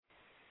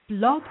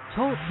Blog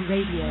Talk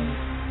Radio.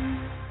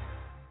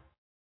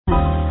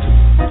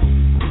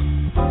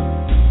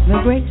 The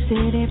great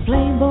city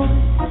playboys,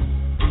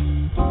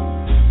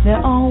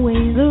 they're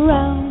always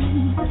around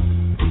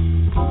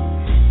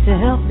to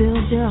help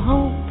build your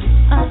hope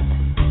up,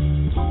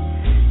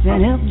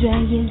 then help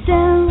drag you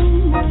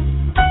down.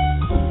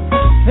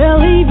 They'll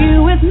leave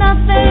you with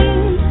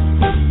nothing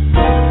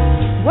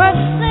worth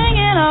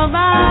singing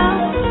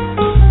about.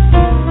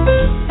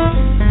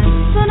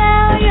 So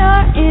now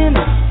you're in,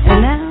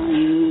 and now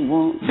you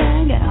won't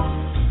bag out.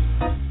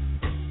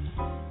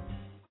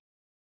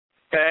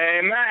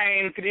 Hey,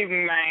 Maines. Good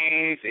evening,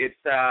 Maines. It's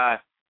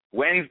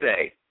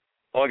Wednesday,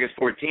 August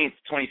 14th,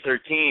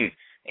 2013,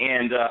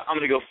 and I'm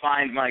going to go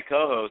find my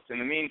co-host. In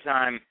the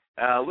meantime,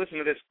 listen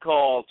to this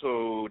call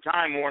to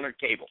Time Warner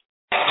Cable.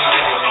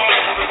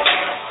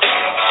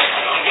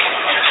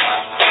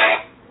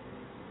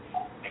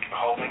 Thank you for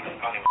holding.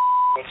 My name is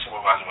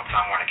Supervisor with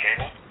Time Warner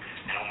Cable.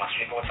 And who am I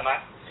speaking with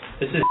tonight?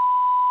 This is...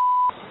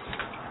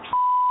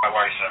 How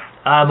are you, sir?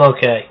 I'm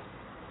okay.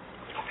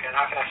 Okay, and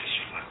how can I assist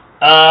you tonight?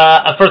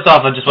 First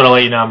off, I just want to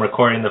let you know I'm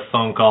recording the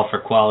phone call for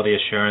quality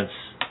assurance.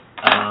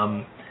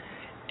 And...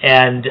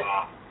 unfortunately,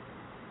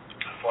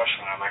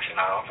 I'm actually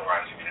not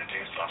authorizing you to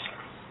do so, sir.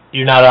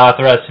 You're not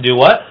authorized to do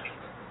what?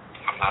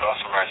 I'm not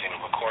authorizing you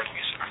to record me,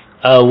 sir.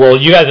 Oh, well,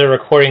 you guys are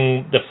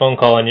recording the phone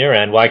call on your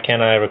end. Why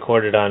can't I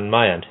record it on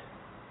my end?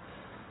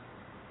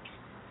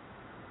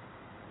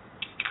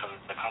 Because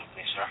it's the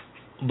company, sir.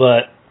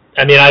 But,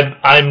 I mean,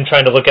 I'm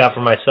trying to look out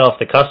for myself,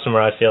 the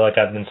customer. I feel like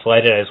I've been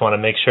slighted. I just want to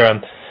make sure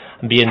I'm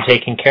being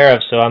taken care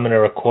of, so I'm going to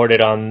record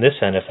it on this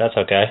end, if that's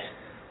okay.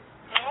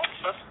 I'm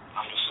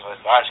just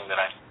advising that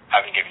I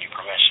haven't given you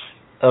permission.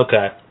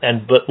 Okay.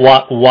 But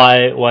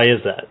why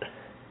is that?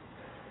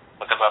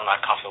 Because I'm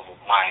not comfortable with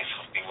mine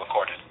being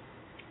recorded.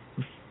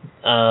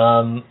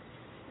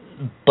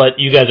 But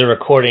you guys are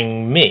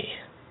recording me.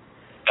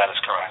 That is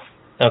correct.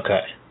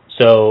 Okay.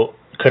 So,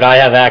 could I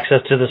have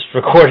access to this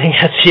recording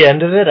at the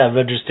end of it? I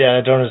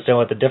don't understand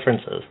what the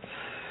difference is.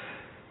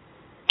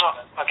 Well,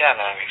 again,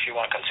 if you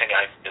want to continue,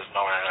 there's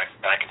no way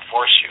that I can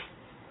force you.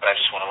 But I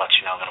just want to let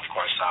you know that, of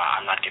course,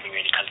 I'm not giving you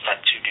any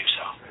consent to do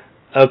so.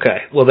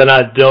 Okay. Well, then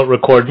don't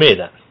record me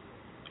then.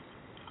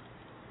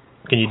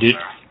 Can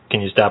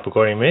you stop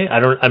recording me? I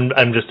don't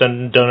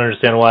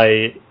understand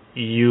why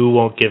you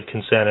won't give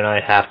consent and I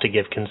have to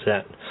give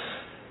consent.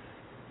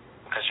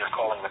 Because you're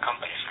calling the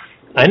company, sir.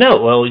 I know.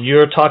 Well,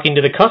 you're talking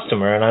to the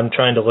customer, and I'm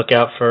trying to look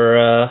out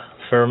for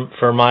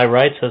my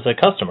rights as a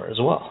customer as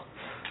well.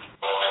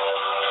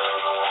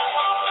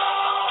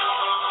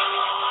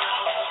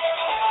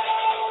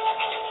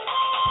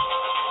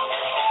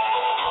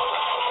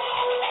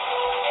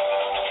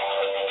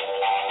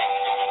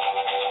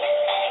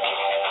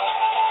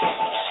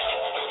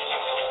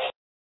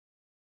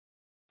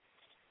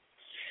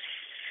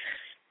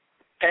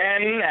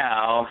 And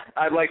now,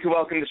 I'd like to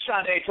welcome to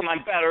Sade to my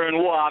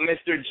better-in-law,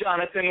 Mr.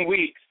 Jonathan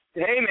Weeks.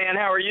 Hey, man,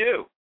 how are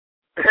you?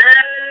 Hey, man,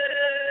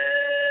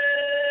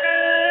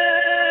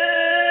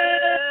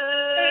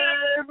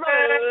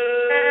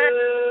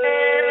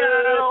 I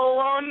don't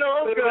want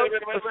no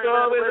good. A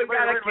star with a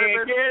guy that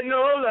can't get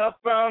no love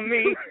from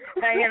me.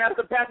 Hanging out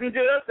the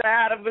passenger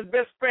side of his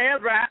best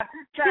friend's ride,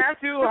 trying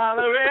to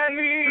holler at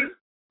me.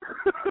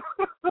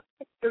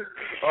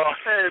 Oh,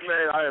 hey,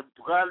 man, I am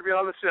glad to be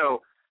on the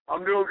show.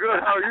 I'm doing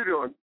good. How are you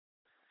doing?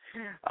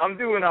 I'm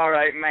doing all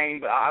right, man.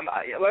 But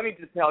let me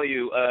just tell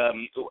you,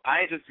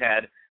 I just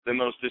had the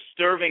most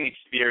disturbing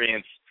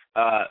experience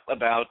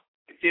about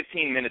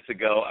 15 minutes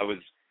ago. I was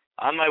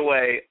on my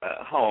way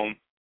home,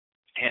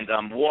 and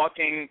I'm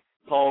walking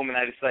home, and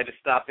I decided to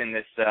stop in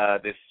this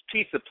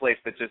pizza place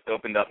that just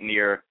opened up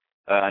near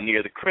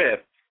the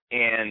crib.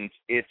 And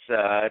it's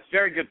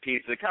very good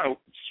pizza. Kind of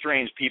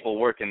strange people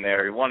working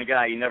there. One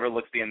guy, he never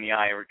looks me in the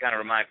eye. It kind of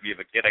reminds me of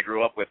a kid I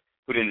grew up with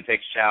who didn't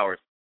take showers.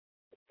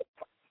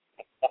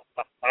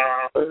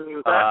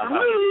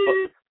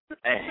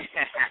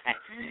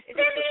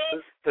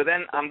 So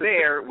then I'm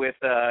there with,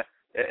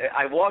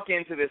 I walk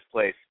into this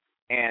place,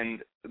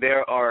 and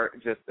there are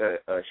just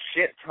a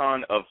shit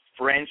ton of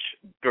French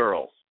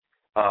girls,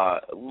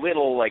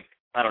 little, like,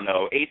 I don't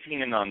know,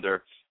 18 and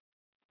under,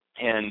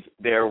 and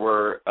there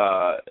were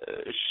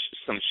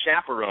some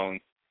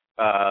chaperones,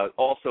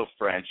 also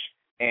French,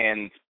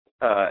 and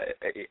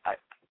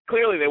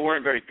clearly they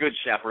weren't very good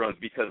chaperones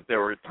because there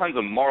were tons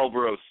of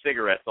Marlboro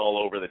cigarettes all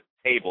over the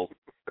table,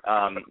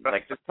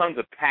 like just tons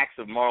of packs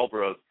of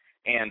Marlboros,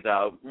 and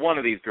one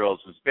of these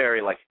girls was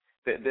very, like,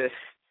 it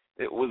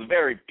was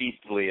very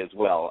beastly as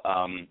well,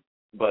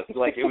 but,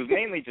 like, it was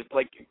mainly just,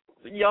 like,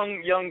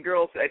 young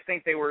girls. I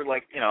think they were,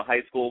 like,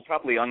 high school,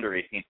 probably under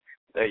 18,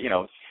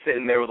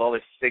 sitting there with all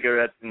their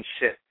cigarettes and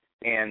shit.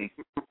 And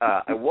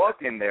I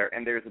walked in there,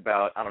 and there's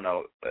about, I don't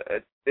know,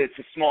 it's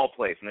a small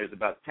place, and there's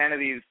about 10 of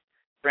these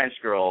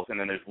French girls, and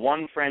then there's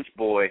one French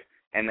boy,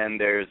 and then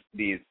there's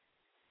these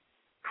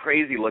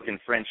crazy-looking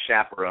French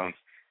chaperones,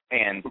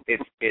 and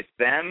it's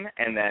them,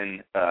 and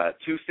then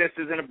two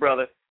sisters and a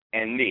brother,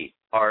 and me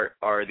are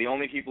the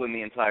only people in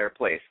the entire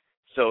place.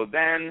 So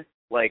then,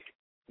 like,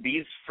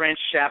 these French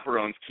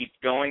chaperones keep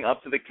going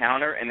up to the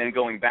counter and then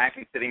going back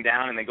and sitting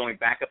down and then going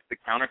back up to the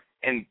counter,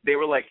 and they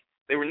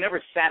were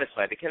never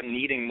satisfied. They kept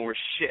needing more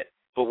shit.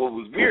 But what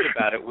was weird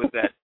about it was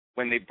that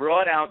when they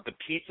brought out the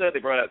pizza, they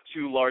brought out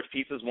 2 large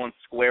pizzas, one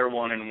square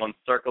one and one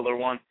circular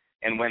one,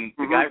 and when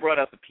the guy brought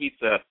out the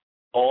pizza,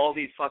 all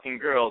these fucking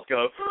girls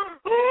go,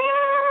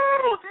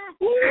 oh,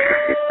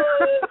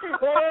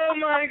 oh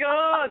my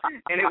God.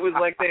 And it was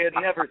like they had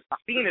never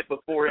seen it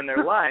before in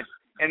their lives.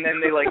 And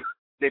then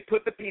they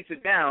put the pizza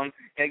down,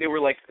 and they were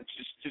like,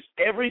 just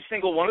every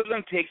single one of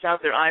them takes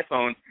out their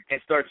iPhone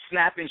and starts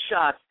snapping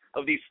shots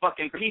of these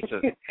fucking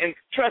pizzas. And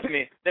trust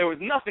me, there was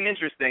nothing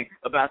interesting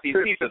about these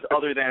pizzas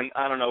other than,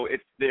 I don't know,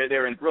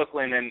 they're in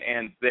Brooklyn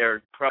and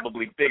they're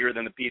probably bigger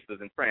than the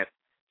pizzas in France.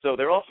 So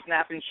they're all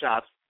snapping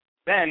shots.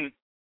 Then,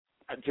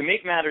 to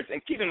make matters,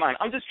 and keep in mind,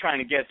 I'm just trying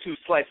to get 2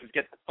 slices,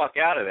 get the fuck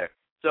out of there.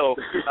 So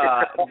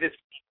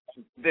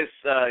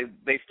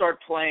they start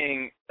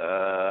playing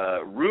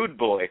Rude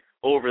Boy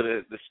over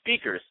the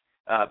speakers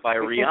by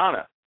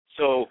Rihanna.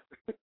 So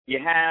you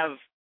have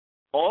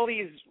all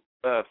these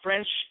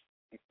French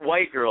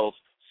white girls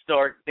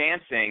start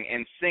dancing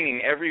and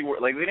singing every word.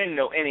 Like, they didn't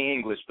know any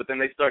English, but then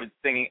they started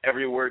singing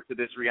every word to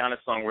this Rihanna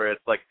song where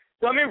it's like,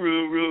 come here,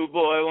 rude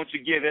boy, won't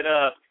you give it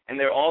up? And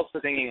they're all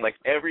singing, like,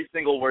 every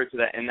single word to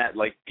that, and that,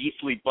 like,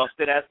 beastly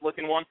busted-ass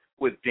looking one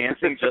was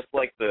dancing just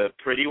like the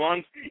pretty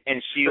ones.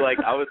 And she, like,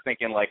 I was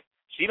thinking, like,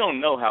 she don't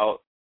know how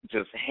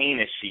just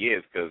heinous she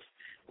is, because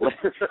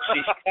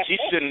she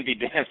shouldn't be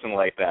dancing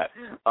like that.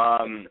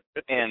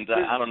 And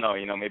I don't know,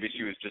 maybe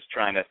she was just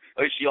trying to.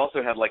 She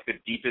also had like the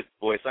deepest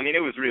voice. I mean, it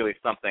was really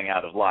something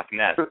out of Loch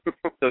Ness.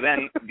 So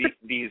then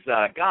these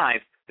guys,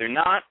 they're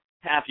not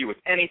happy with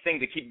anything.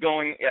 They keep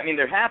going. I mean,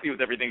 they're happy with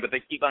everything, but they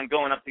keep on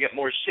going up to get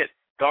more shit,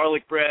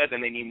 garlic bread,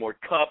 and they need more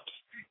cups.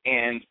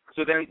 And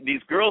so then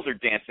these girls are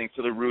dancing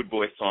to the Rude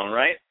Boy song,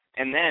 right?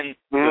 And then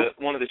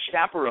one of the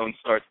chaperones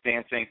starts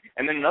dancing,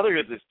 and then another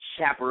of the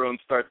chaperones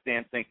starts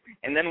dancing,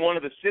 and then one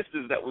of the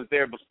sisters that was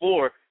there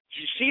before,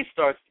 she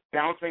starts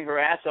bouncing her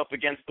ass up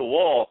against the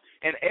wall,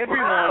 and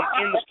everyone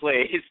in the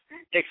place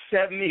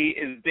except me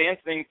is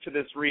dancing to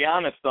this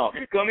Rihanna song.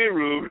 Come here,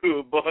 rude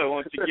boy,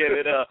 won't you give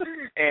it up?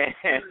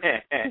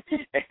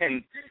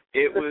 And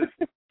it was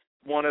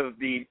one of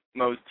the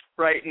most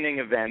frightening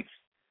events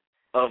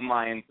of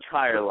my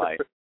entire life.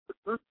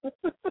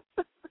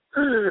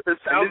 It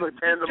sounds like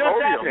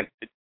pandemonium.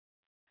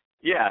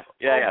 Yeah.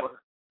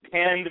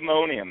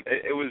 Pandemonium.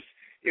 It was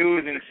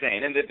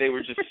insane, and that they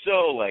were just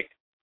so like,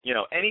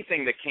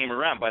 anything that came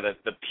around. By the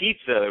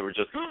pizza, they were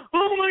just,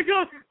 oh my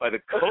God. By the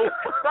Coke,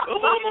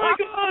 oh my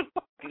God.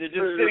 And they're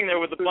just sitting there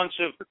with a bunch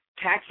of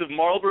packs of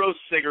Marlboro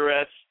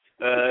cigarettes,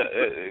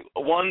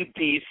 one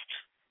beast,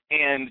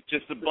 and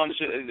just a bunch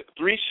of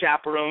 3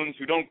 chaperones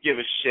who don't give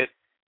a shit,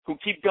 who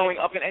keep going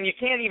up, and you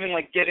can't even,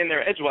 like, get in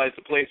there edgewise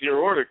to place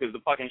your order because the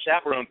fucking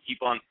chaperones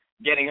keep on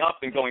getting up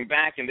and going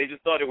back, and they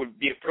just thought it would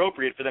be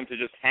appropriate for them to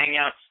just hang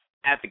out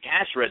at the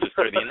cash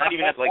register, and not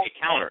even at, like, a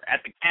counter, at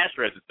the cash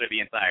register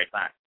the entire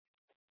time.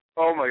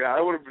 Oh, my God.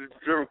 I would have been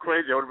driven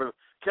crazy. I would have been,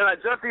 can I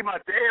just eat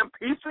my damn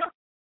pizza?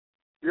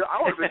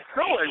 I would have been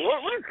so like,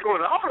 what is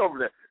going on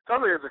over there?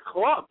 Sounds like it's a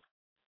club.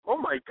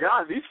 Oh, my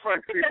God. These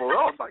French people,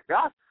 oh, my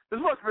God. This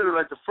must have been,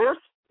 like, the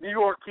first New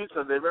York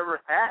pizza they've ever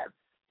had.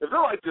 If they're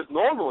like this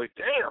normally,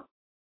 damn,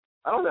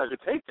 I don't think I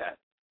could take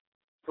that.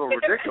 So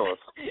ridiculous.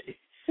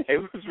 It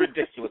was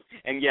ridiculous.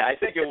 And, yeah, I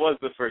think it was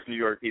the first New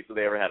York pizza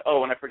they ever had.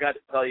 Oh, and I forgot to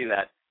tell you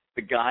that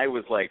the guy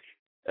was like,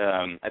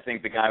 I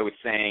think the guy was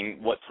saying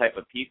what type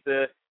of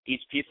pizza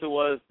each pizza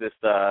was,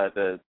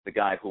 the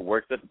guy who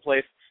works at the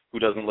place, who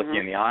doesn't look you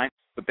in the eye.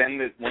 But then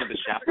one of the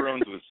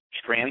chaperones was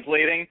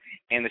translating,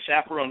 and the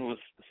chaperone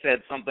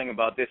said something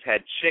about this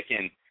had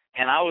chicken.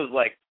 And I was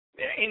like,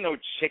 there ain't no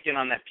chicken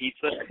on that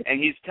pizza. And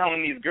he's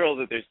telling these girls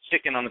that there's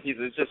chicken on the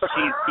pizza. It's just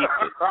cheese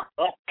pizza.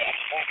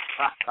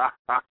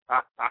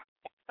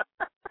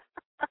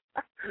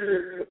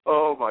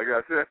 Oh, my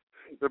gosh.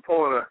 They're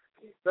pulling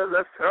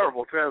that's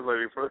terrible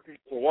translating for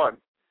one.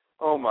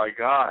 Oh, my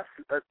gosh.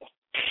 I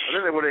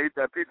think they would have ate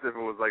that pizza if it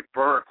was, like,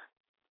 burnt.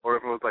 Or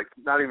if it was, like,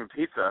 not even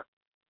pizza.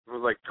 If it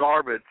was, like,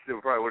 garbage, they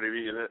probably would have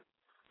eaten it.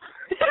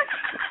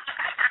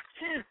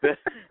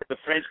 The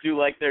French do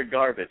like their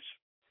garbage.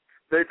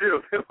 They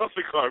do. They love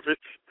the garbage.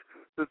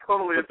 They're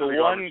totally into the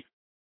garbage.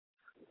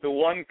 The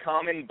one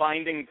common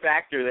binding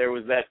factor there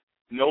was that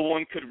no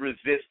one could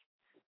resist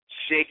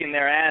shaking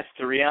their ass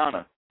to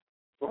Rihanna.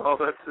 Well,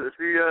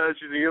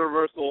 she's a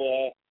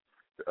universal,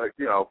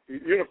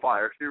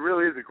 unifier. She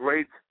really is a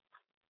great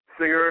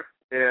singer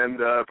and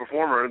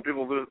performer, and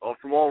people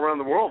from all around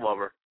the world love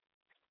her.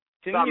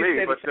 Didn't you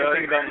say the same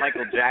thing about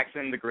Michael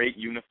Jackson, the great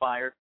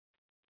unifier?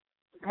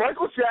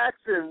 Michael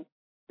Jackson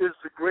is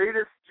the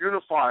greatest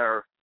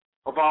unifier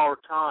of our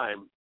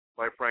time,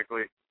 quite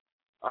frankly.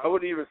 I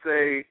would even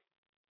say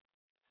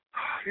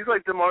he's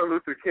like the Martin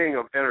Luther King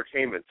of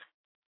entertainment.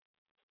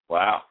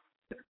 Wow.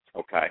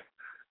 Okay.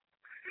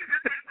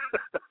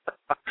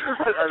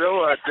 I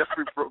know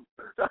Jeffrey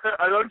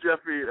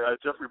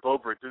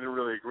Bobrick didn't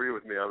really agree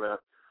with me on that,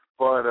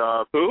 but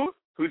who?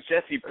 Who's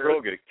Jesse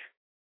Progic?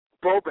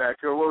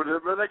 Bobek, or what was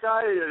it? That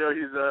guy, he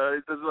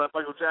does that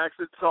Michael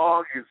Jackson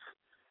song.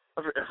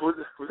 Was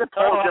that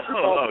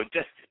Paul?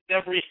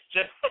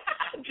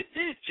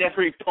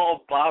 Jeffrey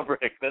Paul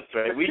Bobrick. That's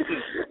right. We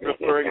just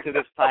referring to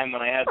this time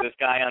when I had this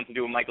guy on to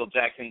do a Michael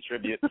Jackson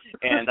tribute,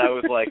 and I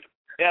was like,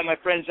 yeah, my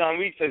friend John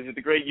Weeks says he's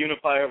the great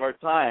unifier of our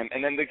time,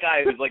 and then the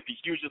guy who's like the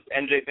hugest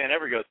MJ fan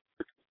ever goes,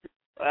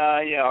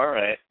 yeah, all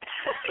right.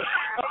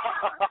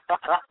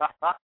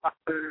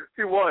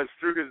 He was,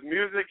 through his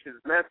music, his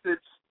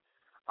message.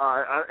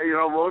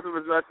 Most of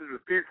his message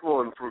was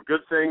peaceful and for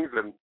good things,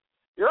 and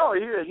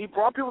he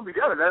brought people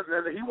together.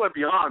 He went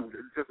beyond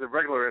just a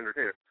regular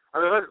entertainer. I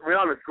mean,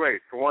 Rihanna's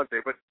great for one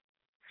thing, but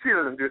she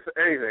doesn't do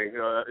anything.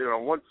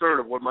 1/3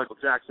 of what Michael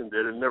Jackson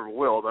did and never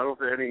will. I don't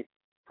think any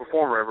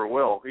performer ever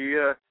will.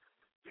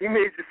 He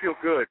made you feel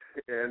good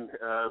and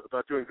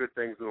about doing good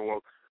things in the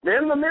world.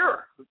 Man in the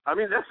Mirror. I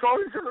mean, that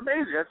song is just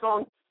amazing. That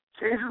song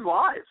changes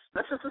lives.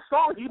 That's just a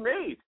song he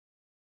made.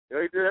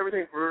 He did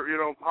everything for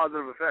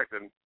positive effect,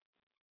 and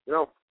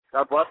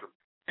God bless him.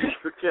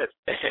 Good kid.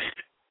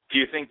 Do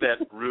you think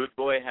that Rude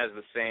Boy has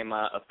the same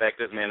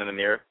effect as Man in the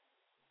Mirror?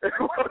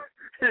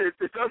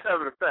 It does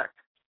have an effect,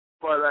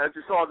 but as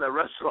you saw in that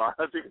restaurant,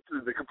 I think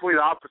it's the complete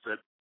opposite.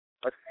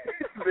 It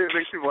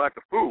makes people act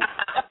a fool.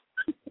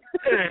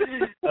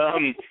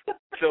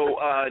 So,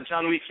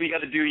 John Weeks, we got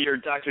to do your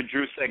Dr.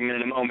 Drew segment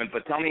in a moment,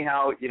 but tell me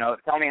how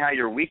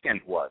your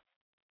weekend was.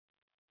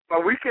 My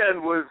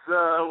weekend was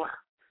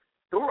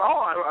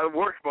I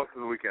worked most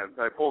of the weekend.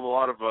 I pulled a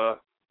lot of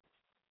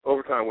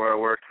overtime where I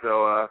worked,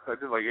 so I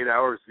did like 8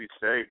 hours each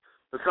day. It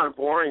was kind of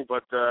boring,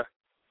 but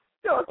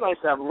it's nice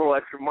to have a little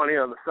extra money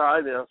on the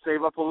side,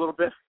 save up a little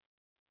bit,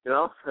 and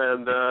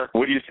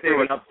what are you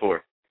saving up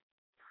for?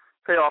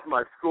 Pay off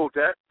my school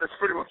debt. That's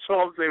pretty much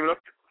all I'm saving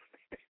up to.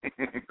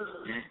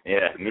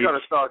 Yeah,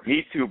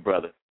 me too,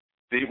 brother.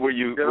 Were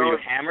you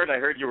hammered? I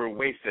heard you were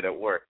wasted at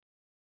work.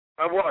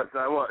 I was,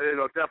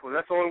 definitely.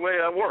 That's the only way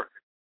I work.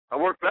 I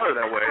work better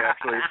that way,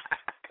 actually.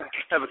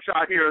 Have a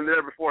shot here and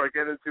there before I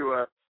get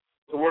into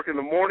to work in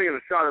the morning and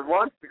a shot at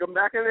lunch to come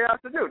back in the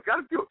afternoon. Got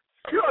to do it.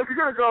 If you're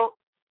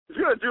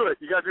gonna do it,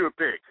 you got to do it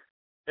big.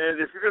 And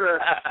if you're gonna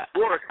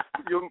work,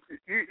 you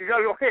got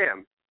to go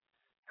ham,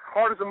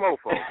 hard as a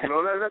mofo.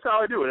 That's how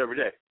I do it every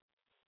day.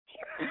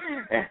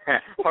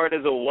 Hard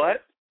as a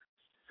what?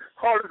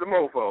 Hard as a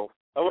mofo.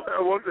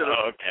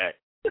 Okay.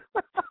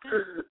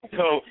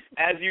 So,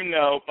 as you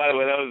know, by the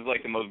way, that was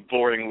like the most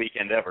boring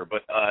weekend ever.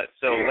 But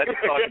so let's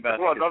talk about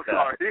well, I'm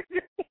sorry.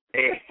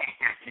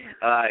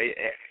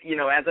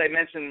 As I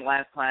mentioned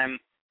last time,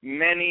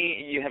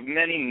 you have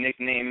many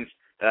nicknames.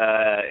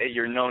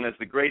 You're known as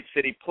the Great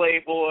City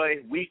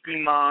Playboy,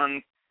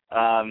 Wikimon,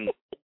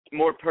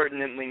 more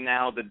pertinently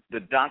now, the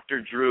Dr.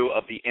 Drew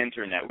of the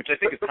Internet, which I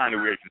think is kind of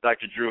weird because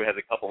Dr. Drew has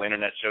a couple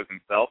Internet shows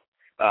himself.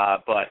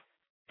 But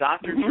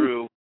Dr.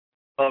 Drew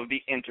of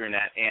the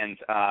Internet, and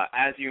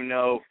as you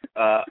know,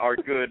 our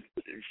good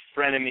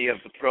frenemy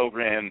of the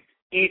program,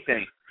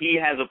 Ethan, he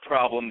has a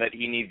problem that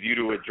he needs you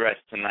to address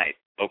tonight,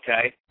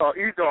 okay? Oh,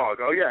 E-Dog.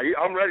 Oh, yeah,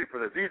 I'm ready for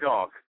this.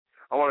 E-Dog.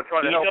 I want to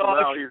try to help him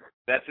out.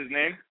 That's his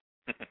name?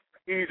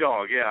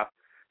 E-Dog, yeah.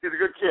 He's a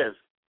good kid.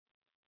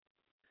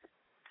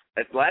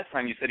 Last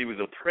time you said he was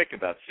a prick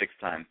about 6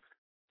 times.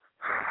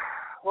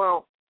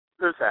 Well,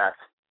 there's that.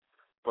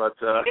 But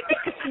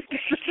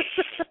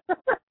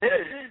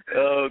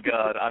oh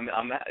God,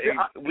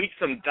 Weeks,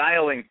 some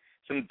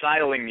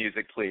dialing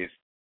music, please.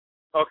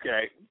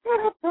 Okay.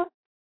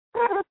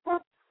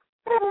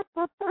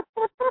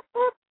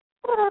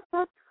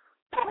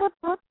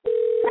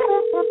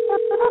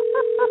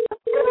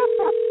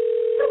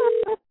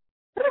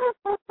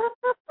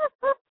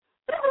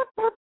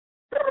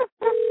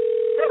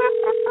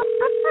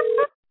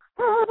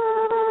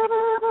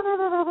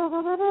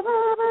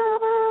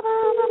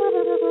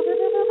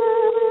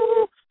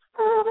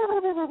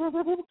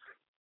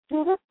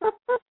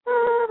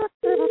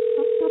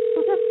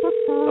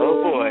 Oh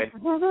boy.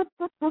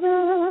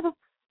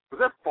 Was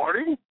that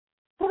farting? Is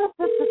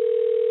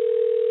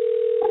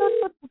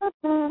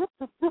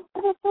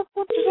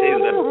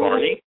that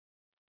Barney?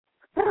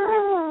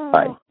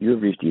 Hi, you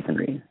have reached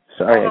BlazinRy.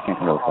 Sorry I can't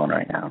handle the phone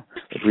right now,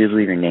 but please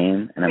leave your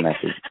name and a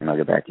message, and I'll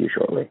get back to you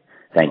shortly.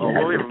 Thank you.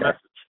 We'll leave a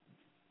message.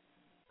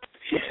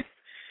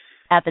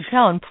 At the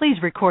tone,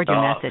 please record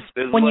your message.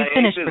 When you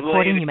finish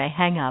recording, you may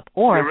hang up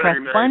or press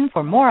 1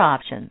 for more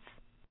options.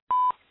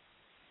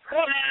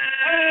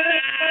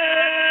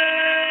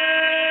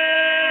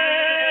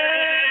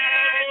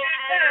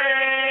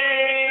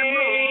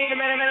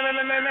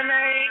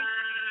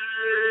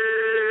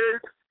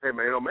 Hey,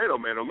 man,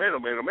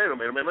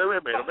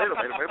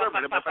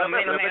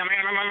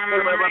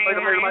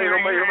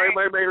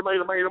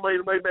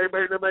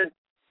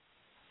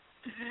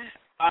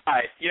 All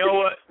right, you know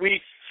what?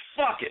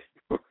 Fuck it.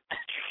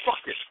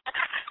 Fuck it.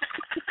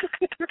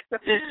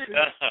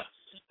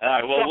 All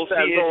right, well, we'll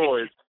see.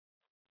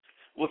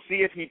 We'll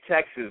see if he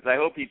texts. I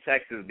hope he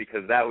texts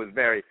because that was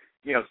very,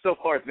 so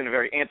far it's been a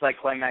very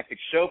anticlimactic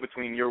show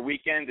between your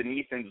weekend and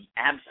Ethan's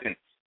absence.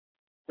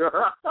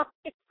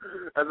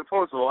 As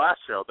opposed to the last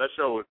show. That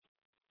show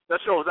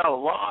was out of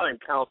line,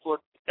 counselor.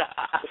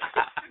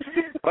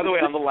 By the way,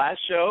 on the last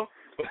show,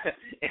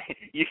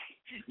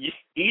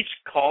 each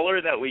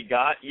caller that we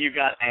got, you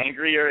got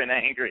angrier and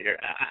angrier.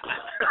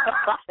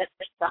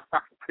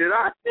 Did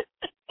I?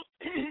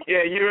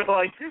 Yeah, you were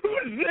like,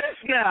 who's this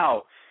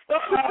now?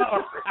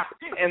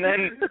 And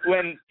then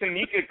when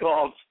Tamika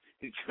called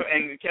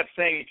and kept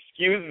saying,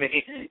 excuse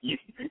me,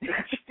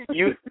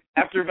 you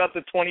after about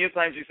the 20th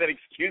time she said,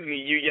 excuse me,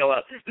 you yell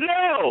out,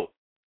 no!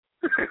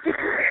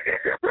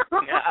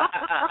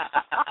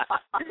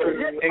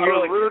 And you're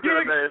like,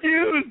 you're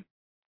excused.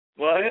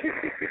 What?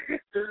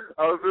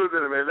 I was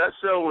losing it, man. That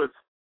show was,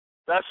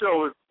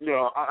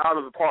 out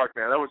of the park,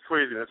 man. That was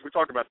craziness. We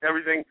talked about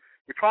everything.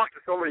 We talked to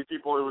so many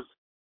people.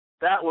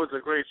 That was a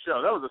great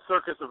show. That was a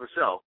circus of a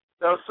show.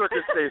 That was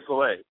Circus du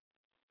Soleil.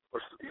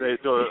 Or I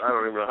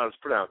don't even know how it's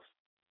pronounced.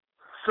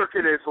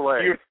 Circuit du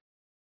Soleil.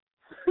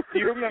 Do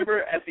you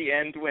remember at the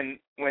end when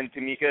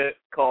Tamika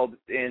called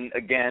in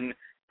again?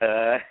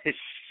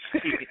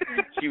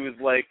 She was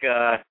like,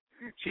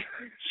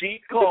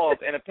 she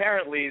called, and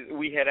apparently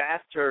we had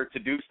asked her to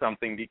do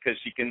something because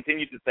she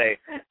continued to say,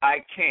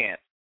 I can't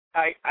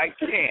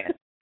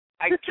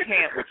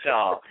with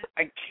y'all.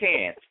 I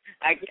can't.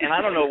 And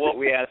I don't know what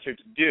we asked her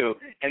to do.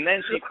 And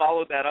then she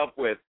followed that up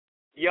with,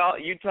 y'all,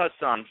 you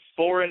touched on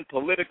foreign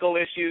political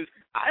issues.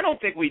 I don't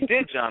think we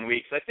did, John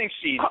Weeks. I think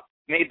she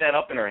made that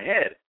up in her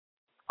head.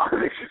 I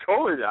think she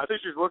told me that. I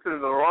think she's listening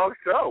to the wrong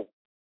show.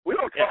 We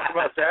don't talk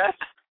about that.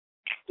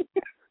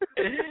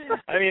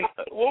 I mean,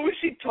 what was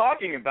she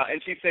talking about?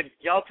 And she said,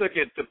 y'all took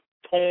it to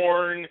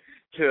porn,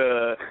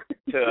 to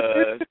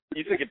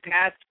you took it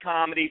past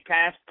comedy,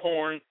 past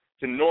porn,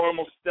 to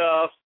normal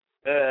stuff,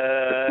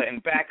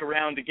 and back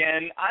around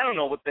again. I don't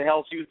know what the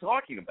hell she was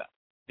talking about.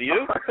 Do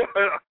you?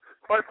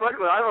 Quite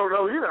frankly, I don't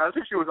know either. I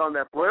think she was on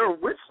that Blair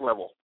Witch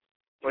level.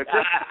 Like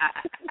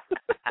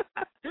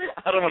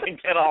I don't want to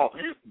get all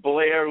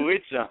Blair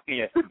Witch on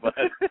you, but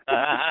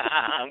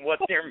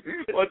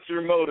what's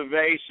your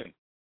motivation?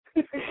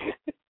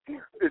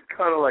 It's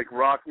kind of like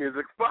rock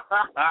music.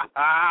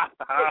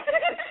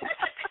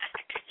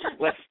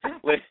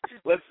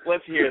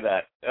 Let's hear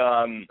that.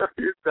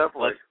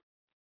 Definitely.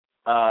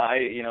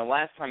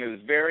 Last time it was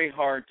very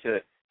hard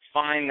to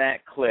find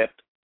that clip.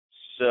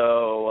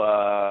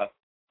 So,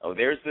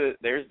 there's the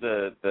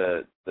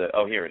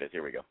here it is.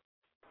 Here we go.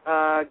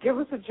 Give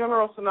us a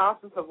general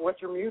synopsis of what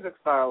your music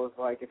style is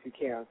like, if you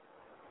can.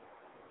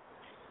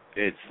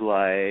 It's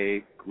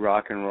like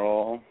rock and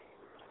roll,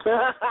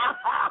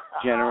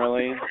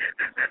 generally.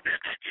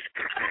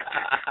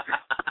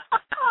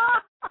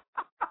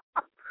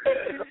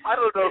 I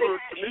don't know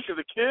who's Tamika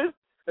the Kid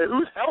and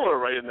who's Heller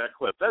right in that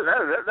clip.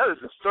 That is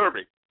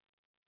disturbing.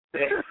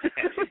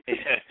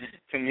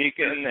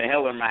 Tamika and the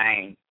Heller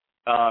Man.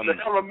 The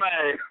Heller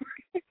Man.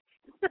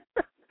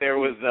 There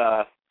was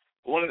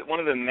one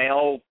of the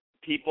mail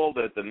people,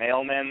 the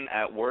mailmen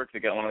at work,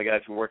 one of the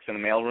guys who works in the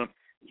mailroom.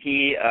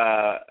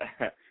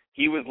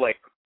 He was like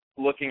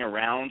looking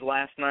around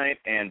last night,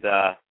 and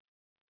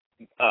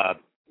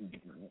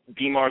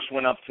B. Marsh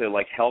went up to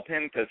like help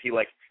him because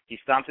he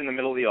stopped in the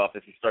middle of the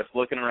office. He starts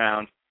looking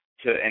around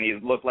and he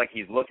looked like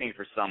he's looking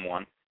for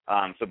someone.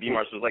 So B.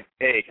 Marsh was like,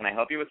 "Hey, can I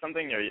help you with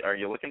something? Are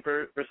you looking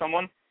for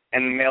someone?"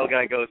 And the mail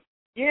guy goes,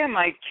 "Yeah,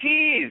 my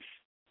keys."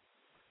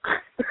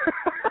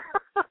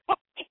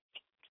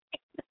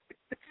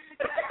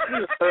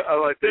 I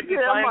like that. Did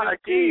you find my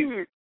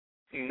keys?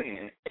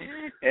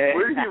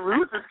 Where did he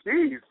lose his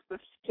keys?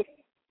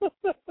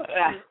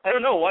 I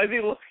don't know. Why is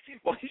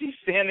he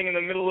standing in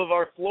the middle of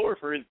our floor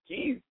for his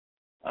keys?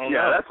 I don't know.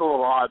 Yeah, that's a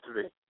little odd to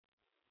me.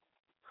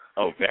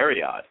 Oh,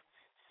 very odd.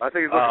 I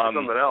think he's looking for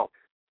something else.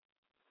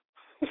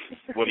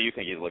 What do you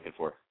think he's looking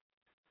for?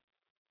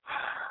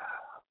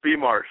 B.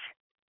 Marsh.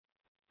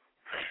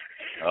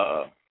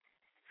 Uh-oh.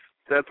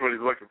 That's what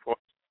he's looking for.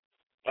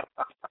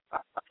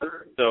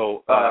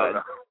 So,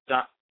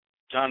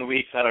 John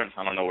Weeks, I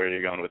don't know where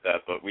you're going with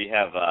that, but we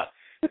have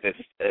this.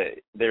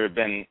 There have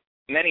been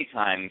many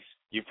times,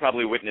 you've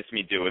probably witnessed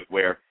me do it,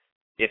 where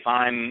if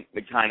I'm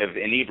kind of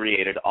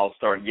inebriated, I'll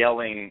start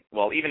yelling.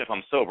 Well, even if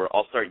I'm sober,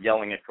 I'll start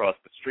yelling across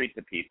the street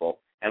to people,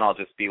 and I'll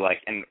just be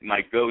like, and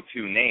my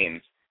go-to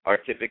names are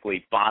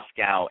typically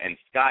Boscow and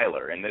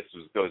Schuyler, and this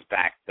goes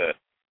back to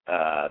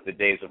the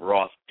days of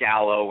Ross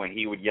Gallo when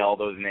he would yell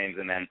those names,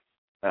 and then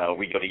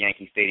we go to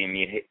Yankee Stadium,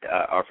 meet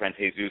our friends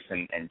Jesus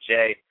and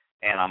Jay,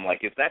 and I'm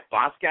like, is that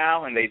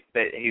Boscow? And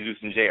Jesus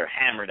and Jay are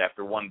hammered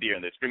after one beer,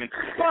 and they're screaming,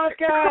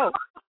 Boscow!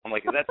 I'm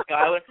like, is that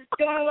Schuyler?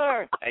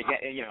 Schuyler!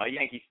 At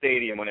Yankee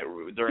Stadium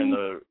during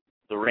the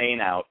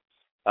rain out.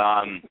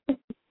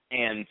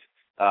 And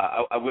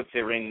I would say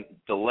rain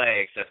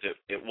delay, except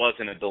it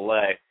wasn't a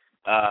delay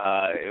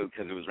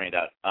because it was rained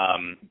out.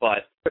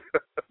 But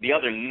the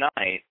other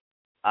night,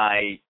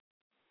 I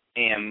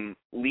am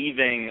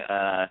leaving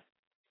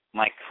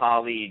my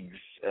colleague's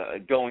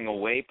going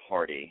away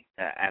party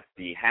at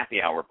the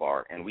happy hour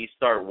bar, and we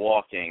start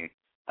walking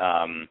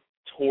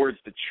towards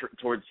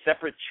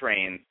separate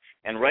trains,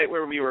 and right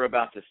where we were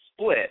about to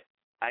split,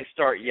 I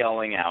start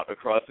yelling out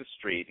across the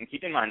street, and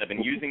keep in mind I've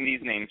been using these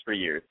names for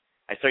years.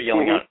 I start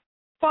yelling out,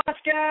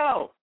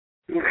 Pascal!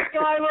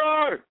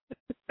 Skylar!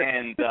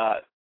 And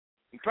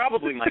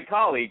probably my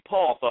colleague,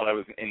 Paul, thought I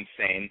was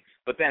insane,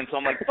 but then, so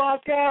I'm like,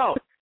 Pascal!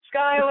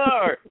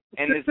 Skylar!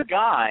 And this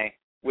guy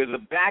with a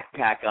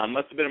backpack on,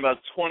 must have been about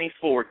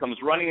 24, comes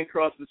running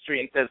across the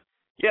street and says,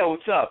 yeah,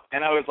 what's up?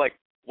 And I was like,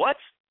 what?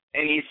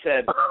 And he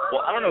said,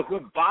 well, I don't know who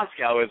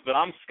Boscow is, but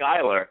I'm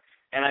Skylar.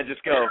 And I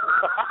just go,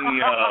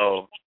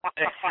 no.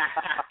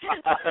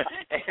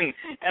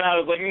 and I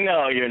was like,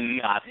 no, you're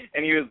not.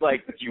 And he was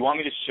like, do you want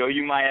me to show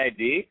you my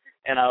ID?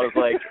 And I was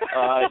like,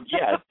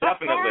 yeah,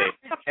 definitely.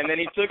 And then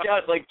he took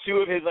out like 2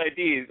 of his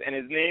IDs, and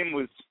his name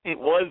was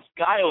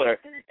Skylar.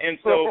 And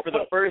so for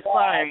the first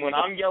time, when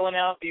I'm yelling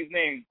out these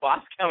names,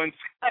 Boscow and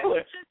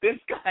Skylar, this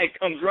guy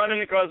comes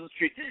running across the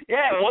street.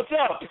 Yeah, what's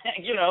up?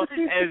 You know,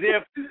 as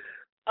if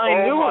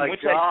I knew him,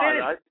 which I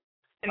didn't.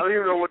 I don't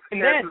even know what the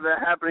chances of that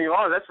happening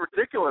are. That's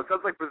ridiculous.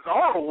 That's like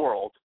Bizarre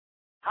World.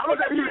 How does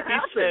that even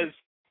happen? He says,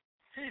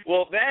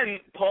 well, then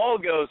Paul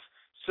goes,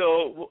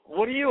 so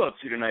what are you up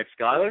to tonight,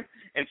 Skylar?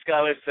 And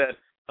Skylar said,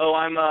 oh,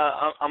 I'm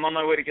on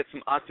my way to get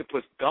some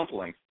octopus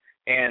dumplings.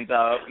 And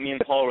me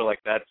and Paul were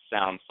like, that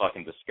sounds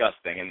fucking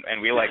disgusting.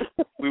 And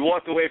we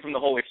walked away from the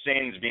whole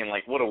exchange being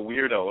like, what a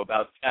weirdo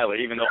about Skylar,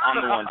 even though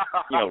I'm the one,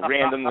 you know,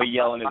 randomly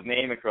yelling his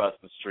name across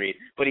the street.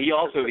 But he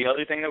also, the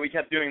other thing that we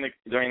kept doing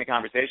during the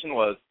conversation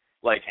was,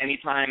 like,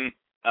 anytime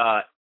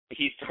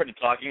he started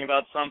talking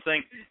about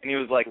something, and he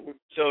was like,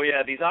 so,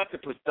 yeah, these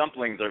octopus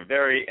dumplings are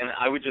very, and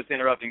I would just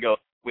interrupt and go,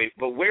 wait,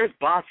 but where's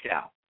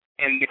Boscow?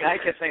 And the guy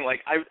kept saying,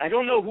 like, I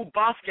don't know who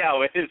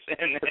Boscow is.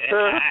 And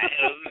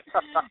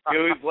it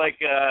was like,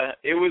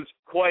 it was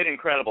quite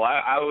incredible.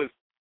 I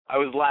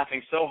was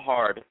laughing so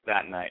hard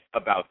that night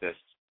about this.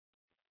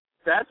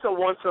 That's a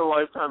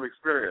once-in-a-lifetime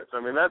experience.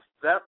 I mean,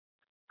 that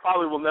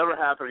probably will never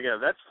happen again.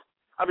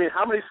 I mean,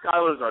 how many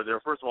Skylars are there,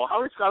 first of all?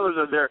 How many Skylars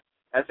are there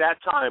at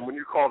that time when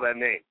you call that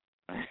name?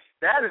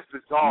 That is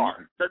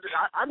bizarre.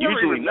 I've never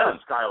even met a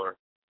Skylar.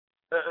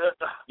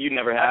 You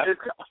never have?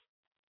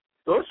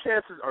 Those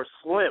chances are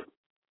slim.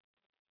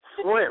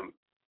 Slim.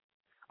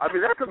 I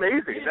mean, that's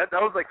amazing. That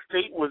was like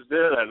fate was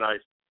there that night.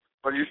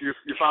 But you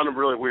found him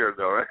really weird,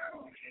 though, right?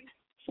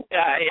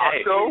 Yeah,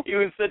 he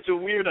was such a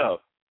weirdo.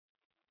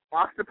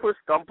 Octopus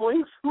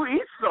dumplings? Who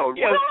eats those?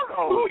 Yeah,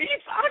 who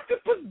eats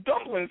octopus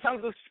dumplings?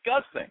 Sounds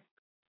disgusting.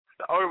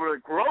 Oh, really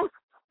gross,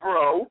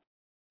 bro.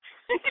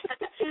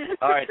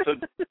 All right, so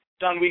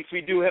Don Weeks,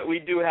 we do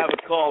have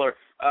a caller.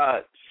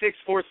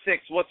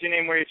 646. What's your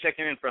name? Where are you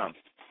checking in from?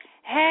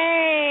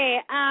 Hey,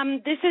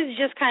 this is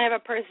just kind of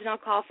a personal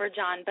call for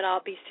John, but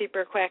I'll be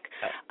super quick.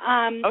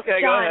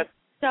 Okay, John, go ahead.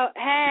 So,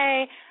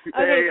 hey. Okay,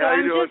 hey, so how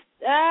you doing?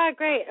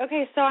 great.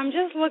 Okay, so I'm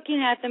just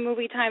looking at the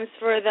movie times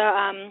for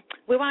the,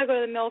 we want to go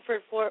to the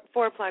Milford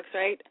Fourplex,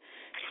 right?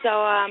 So,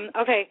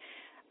 okay.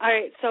 All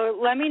right, so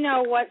let me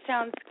know what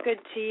sounds good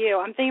to you.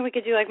 I'm thinking we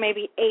could do like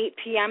maybe 8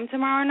 p.m.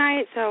 tomorrow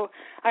night. So,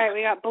 all right,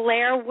 we got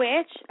Blair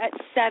Witch at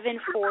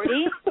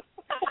 7:40.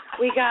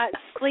 We got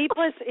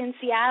Sleepless in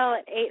Seattle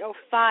at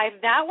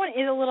 8:05. That one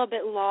is a little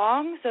bit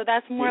long, so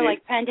that's more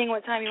like pending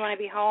what time you want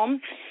to be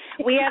home.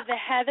 We have The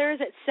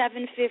Heathers at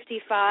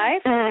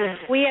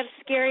 7:55. We have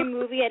Scary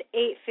Movie at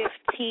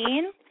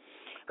 8:15.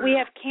 We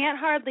have Can't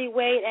Hardly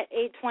Wait at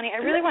 8:20. I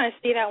really want to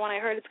see that one. I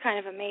heard it's kind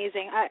of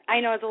amazing.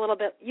 I know it's a little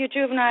bit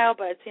juvenile,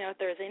 but it's,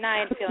 Thursday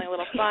night, feeling a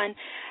little fun.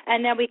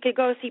 And then we could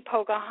go see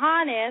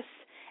Pocahontas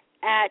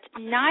at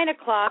 9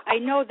 o'clock. I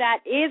know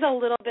that is a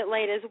little bit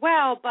late as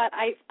well, but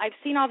I've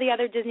seen all the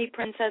other Disney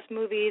princess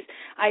movies.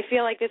 I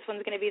feel like this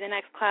one's going to be the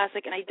next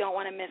classic, and I don't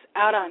want to miss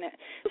out on it.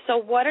 So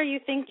what are you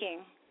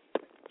thinking?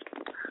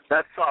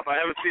 That's tough. I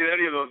haven't seen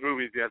any of those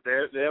movies yet.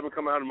 They haven't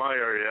come out in my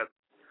area yet.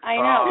 I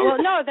know.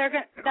 Well, no, they're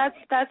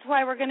that's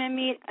why we're going to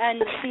meet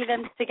and see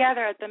them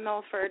together at the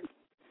Milford.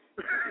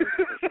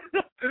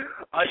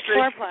 I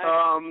think.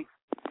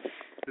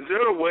 Is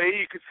there a way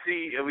you could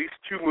see at least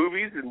 2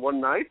 movies in one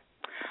night?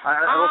 I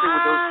don't think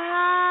with those.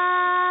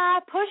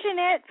 Pushing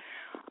it.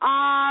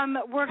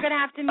 We're going to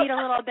have to meet a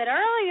little bit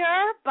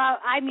earlier, but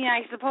I mean,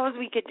 I suppose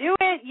we could do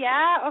it.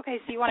 Yeah. Okay.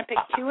 So you want to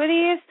pick 2 of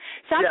these?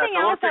 Something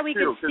else that we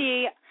could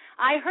see.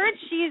 I heard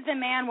She's the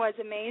Man was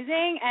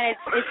amazing, and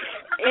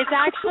it's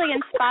actually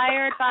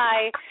inspired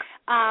by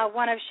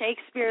one of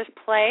Shakespeare's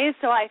plays.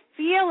 So I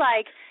feel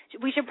like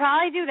we should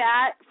probably do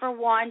that for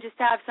one, just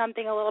to have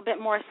something a little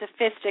bit more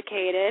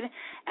sophisticated,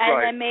 and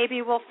then maybe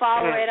we'll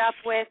follow it up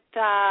with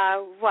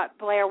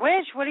Blair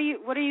Witch. What do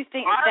you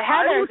think? The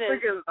Heathers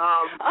is.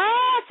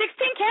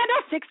 16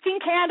 Candles.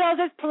 16 Candles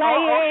is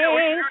playing.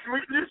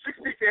 We can do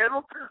 16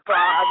 Candles. But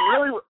I'm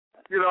really,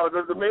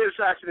 the main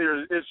attraction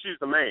here is She's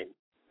the Man.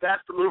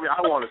 That's the movie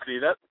I want to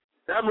see. That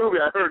movie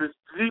I heard is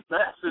the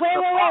best.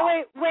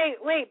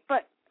 Wait.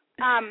 But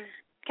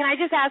can I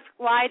just ask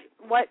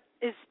what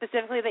is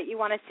specifically that you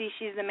want to see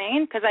She's the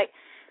Main? Because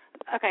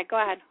okay, go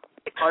ahead.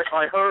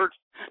 I heard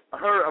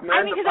her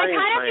Amanda because I Bynes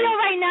kind of name. feel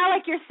right now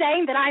like you're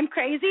saying that I'm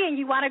crazy and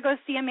you want to go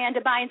see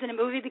Amanda Bynes in a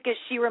movie because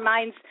she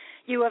reminds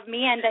you of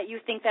me and that you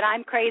think that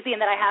I'm crazy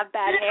and that I have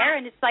bad hair,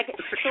 and it's like it's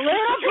a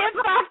little bit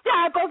fucked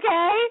up,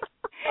 okay?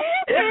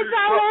 It's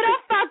a little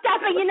fucked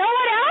up, and you know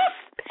what else?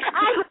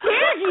 I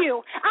dare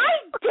you,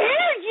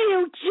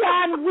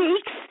 John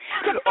Weeks,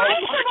 to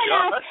find someone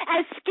else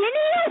as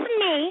skinny as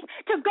me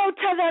to go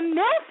to the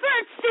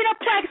Milford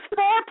Cineplex,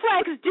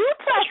 Fourplex,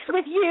 Duplex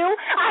with you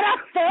on a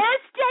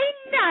Thursday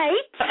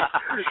night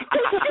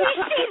to see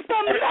She's the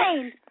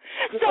Main.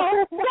 So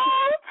go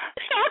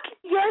fuck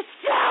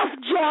yourself,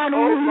 John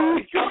Oh my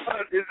Weeks.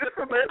 God! Is this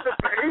Amanda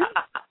Bynes?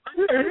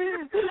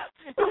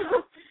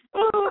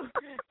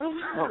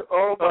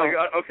 Oh my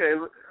God! Okay.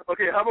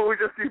 How about we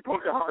just see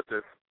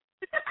Pocahontas?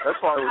 That's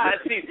fine.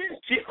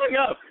 She hung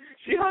up.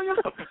 She hung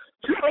up.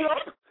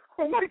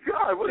 Oh my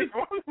God! What is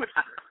wrong with?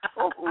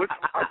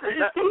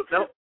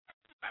 No.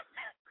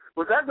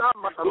 Was that not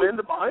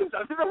Amanda Bynes?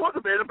 I think that was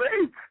Amanda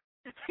Bynes.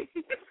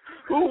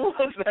 Who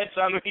was that,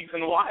 John Weeks,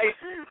 and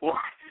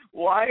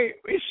why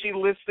is she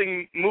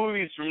listing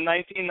movies from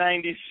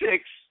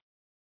 1996?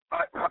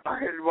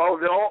 Well,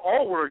 they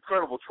all were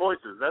incredible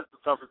choices. That's the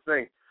toughest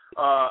thing.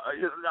 I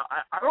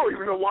don't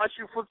even know why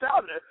she flipped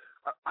out.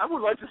 I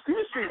would like to see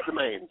She's the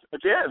Main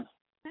again.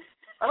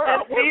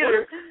 That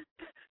theater,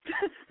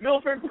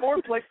 Milford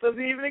Fourplex,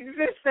 doesn't even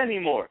exist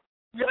anymore.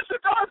 Yes,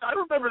 it does. I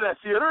remember that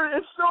theater.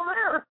 It's still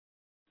there.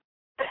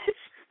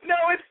 No,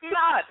 it's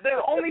not.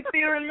 The only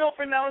theater in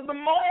Milford now is the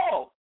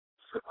mall.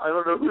 I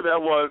don't know who that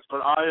was,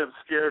 but I am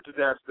scared to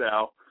death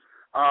now.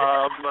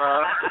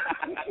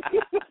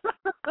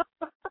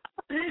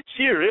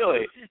 She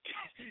really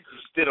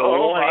just did a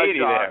 180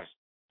 there.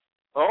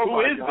 Oh who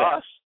my is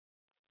gosh.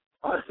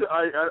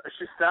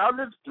 She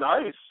sounded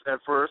nice at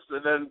first,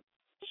 and then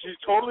she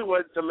totally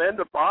went to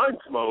Amanda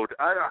Bynes mode.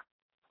 I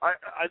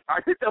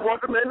think that was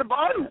Amanda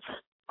Bynes.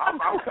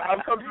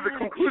 I've come to the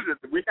conclusion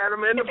that we had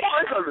Amanda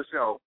Bynes on the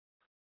show.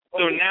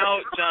 So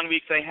now, John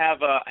Weeks, I have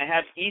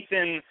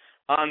Ethan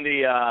on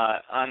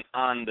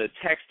the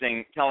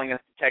texting, telling us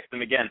to text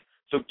him again.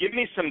 So give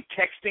me some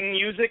texting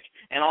music,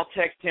 and I'll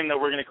text him that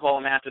we're going to call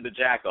him after the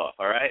jack off.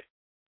 All right?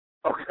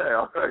 Okay.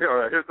 All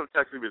right. Here's some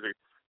texting music.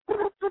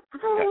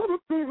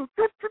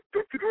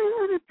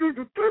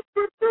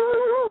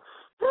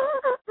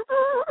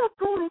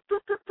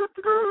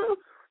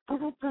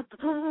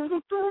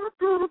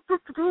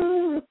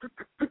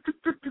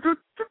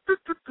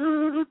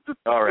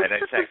 All right, I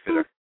texted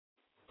her.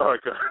 All right,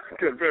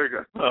 good, very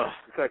good.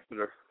 Texted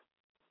her.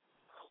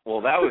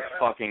 Well, that was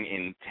fucking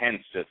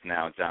intense just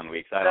now, John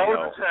Weeks. I don't know. That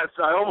was intense.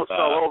 I almost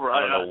fell over.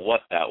 I don't know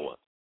what that was.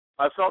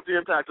 I felt the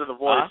impact of the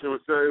voice. It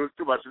was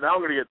too much. Now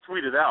I'm going to get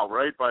tweeted out,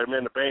 right, by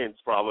Amanda Bynes,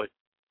 probably.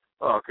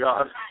 Oh,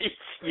 God.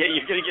 Yeah,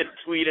 you're going to get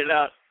tweeted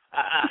out.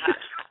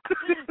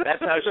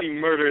 That's how she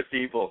murders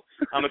people.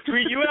 I'm going to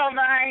tweet you out,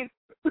 man.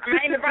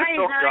 Amanda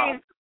Bynes,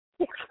 man.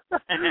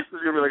 This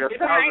is going to be like a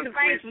it's Amanda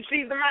Bynes from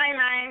She's the Main,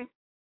 man.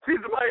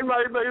 She's the Main,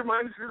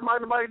 She's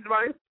the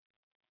Main.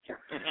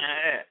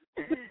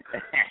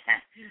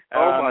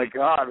 Oh, my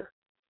God.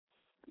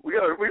 We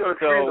got to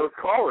screen those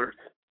callers.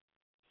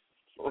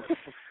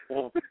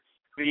 Well,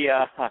 you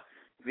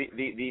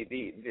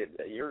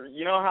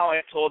know how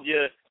I told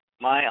you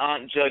my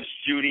Aunt Judge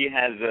Judy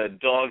has a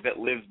dog that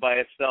lives by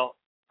itself?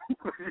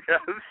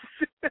 Yes.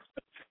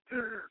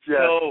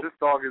 So, this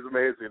dog is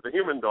amazing. The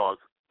human dog.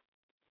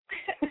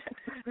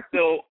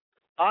 So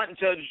Aunt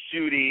Judge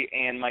Judy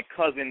and my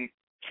cousin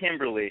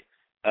Kimberly,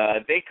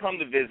 they come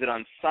to visit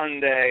on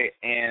Sunday,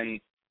 and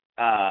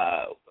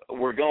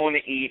we're going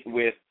to eat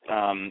with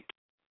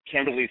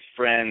Kimberly's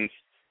friends,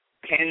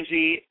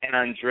 Kenji and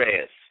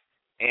Andreas.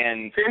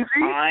 And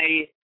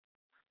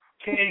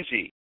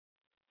Kenji.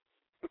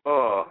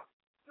 Oh.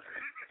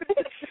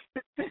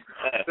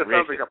 That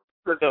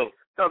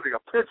sounds like a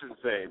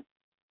pigeon's name.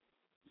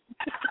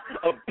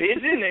 A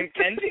pigeon named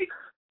Kenji?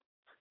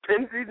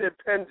 Kenji named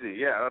Penji,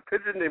 yeah, a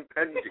pigeon named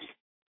Penji.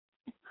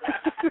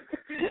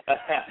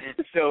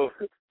 So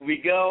we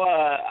go,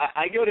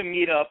 I go to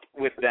meet up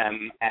with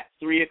them at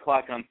 3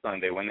 o'clock on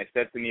Sunday when they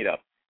said to meet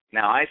up.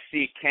 Now, I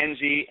see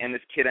Kenji and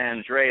this kid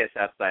Andreas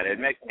outside. I'd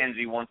met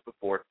Kenji once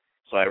before,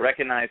 so I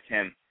recognized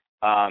him.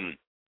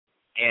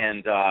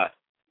 And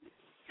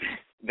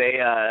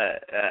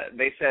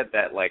they said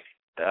that, like,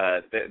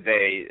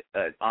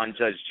 on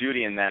Judge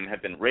Judy and them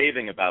have been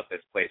raving about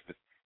this place, this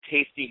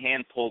tasty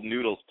hand-pulled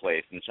noodles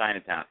place in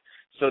Chinatown.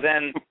 So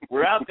then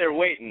we're out there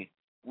waiting.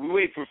 We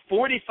wait for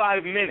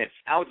 45 minutes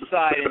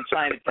outside in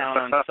Chinatown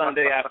on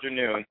Sunday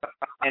afternoon,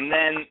 and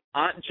then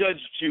Aunt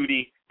Judge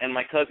Judy and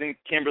my cousin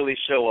Kimberly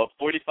show up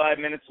 45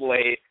 minutes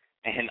late,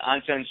 and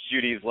Aunt Judge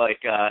Judy's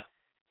like,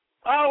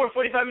 oh, we're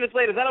 45 minutes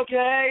late. Is that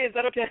okay?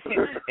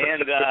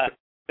 And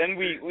then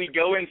we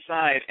go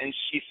inside, and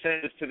she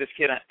says to this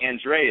kid,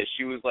 Andreas,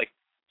 she was like,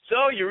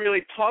 so you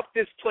really talked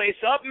this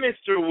place up,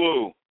 Mr.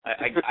 Wu.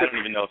 I don't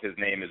even know if his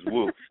name is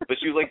Wu, but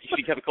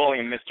she kept calling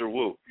him Mr.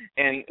 Wu.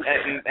 And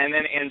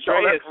then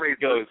Andreas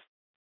goes,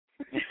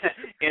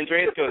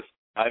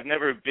 I've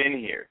never been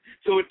here.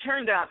 So it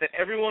turned out that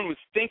everyone was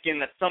thinking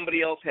that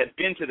somebody else had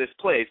been to this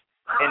place,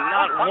 and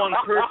not one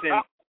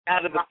person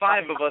out of the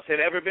 5 of us had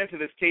ever been to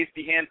this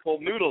tasty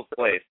hand-pulled noodles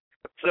place.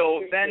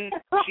 So then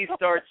she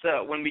starts,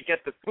 when we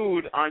get the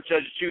food, Aunt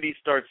Judge Judy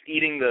starts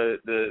eating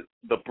the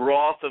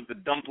broth of the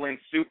dumpling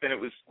soup, and it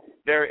was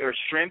or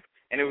shrimp,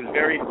 and it was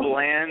very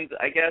bland,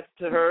 I guess,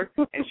 to her,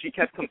 and she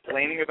kept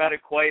complaining about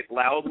it quite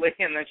loudly,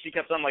 and then she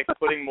kept on, like,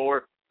 putting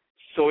more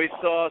soy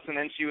sauce, and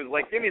then she was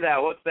like, give me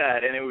that, what's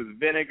that? And it was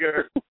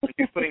vinegar, and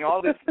she was putting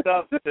all this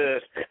stuff to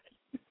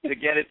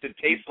get it to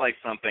taste like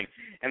something,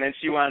 and then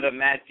she wound up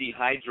mad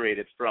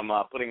dehydrated from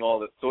putting all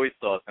the soy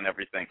sauce and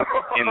everything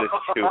in the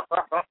soup.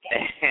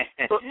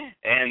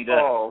 And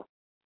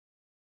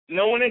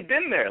no one had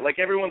been there. Like,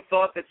 everyone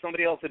thought that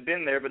somebody else had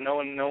been there, but no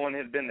one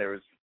had been there. It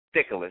was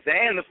ridiculous.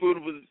 And the food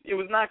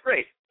was not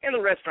great. And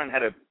the restaurant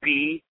had a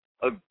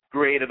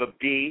grade of a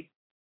B.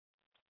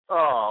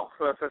 Oh,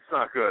 that's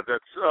not good.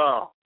 That's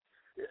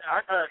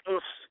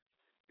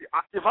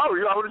if I were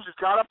you, I would have just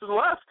got up and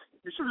left.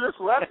 You should have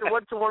just left and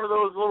went to one of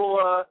those little,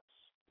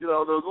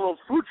 those little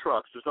food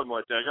trucks or something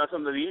like that. Got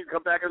something to eat and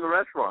come back in the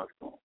restaurant.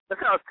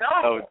 That sounds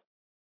terrible. Oh,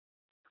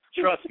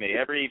 trust me,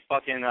 every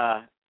fucking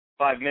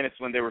 5 minutes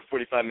when they were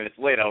 45 minutes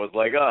late, I was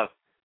like,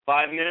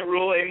 5-minute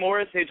rule, hey,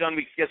 Morris? Hey, John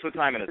Weeks, guess what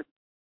time it is?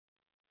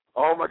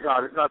 Oh, my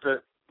God, it's not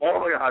the... Oh,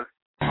 my God.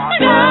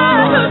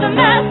 Love the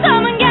mess,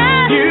 come and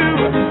get you.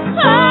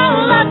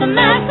 Oh, love the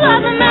mess,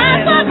 love the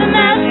mess, love the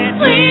mess.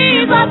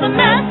 Please, love the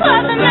mess,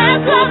 love the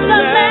mess, love the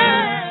mess.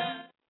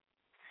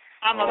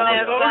 I'm a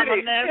mess, come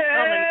and get me.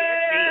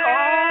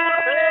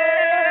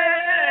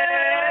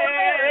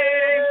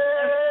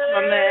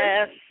 I'm a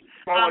mess.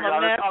 I'm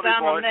a mess, I'm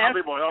a mess.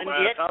 Tommy boy. Oh,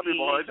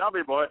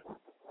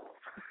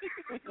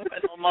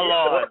 my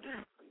Lord.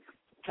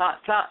 Tom,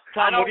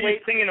 what are you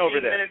singing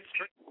over there?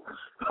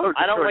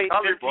 I don't wait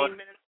 15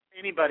 minutes for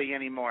anybody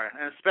anymore,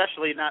 and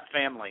especially not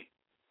family.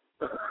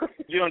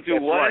 You don't do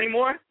what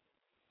anymore?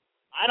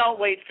 I don't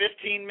wait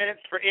 15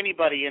 minutes for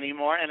anybody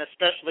anymore, and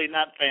especially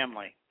not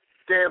family.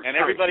 Damn and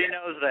everybody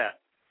knows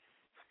that.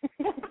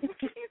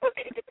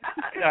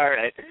 All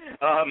right.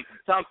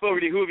 Tom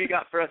Fogarty, who have you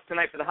got for us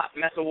tonight for the Hot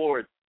Mess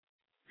Awards?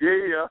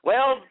 Yeah.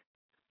 Well,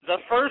 the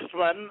first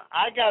one,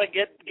 I got to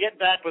get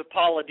back with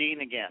Paula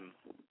Dean again.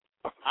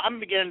 I'm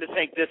beginning to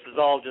think this is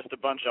all just a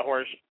bunch of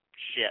horse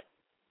shit.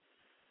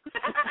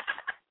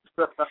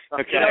 Okay,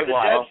 the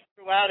judge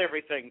threw out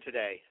everything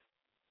today.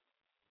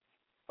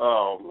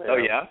 Oh, man. Oh,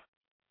 yeah?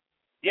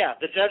 Yeah,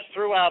 the judge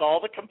threw out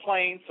all the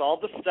complaints, all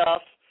the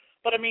stuff.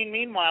 But, I mean,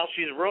 meanwhile,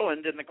 she's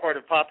ruined in the court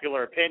of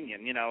popular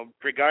opinion,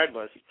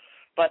 regardless.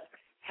 But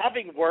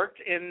having worked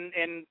in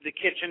the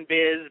kitchen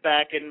biz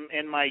back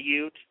in my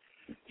youth,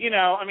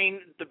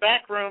 the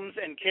back rooms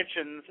and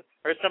kitchens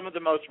are some of the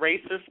most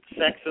racist,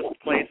 sexist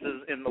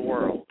places in the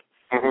world.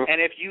 Mm-hmm.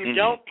 And if you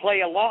don't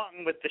play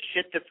along with the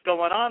shit that's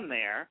going on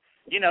there,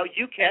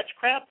 you catch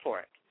crap for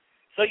it.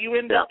 So you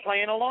end up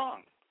playing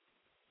along.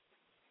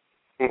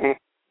 Mm-hmm.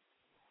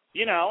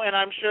 And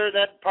I'm sure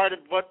that part of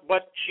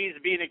what she's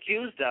being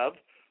accused of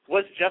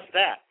was just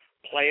that,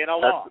 playing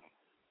along.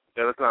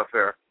 That's not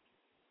fair.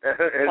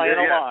 Playing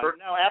along.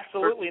 No,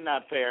 absolutely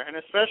not fair. And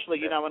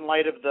especially, in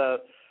light of the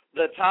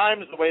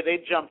Times, the way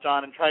they jumped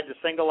on and tried to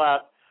single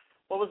out,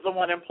 what was the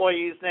one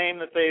employee's name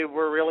that they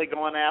were really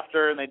going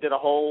after, and they did a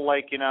whole,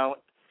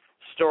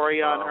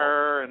 story on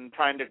her and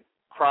trying to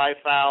cry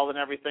foul and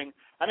everything.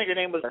 I think her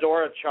name was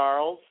Dora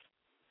Charles.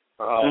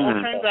 Well,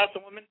 it turns out the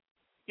woman,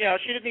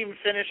 she didn't even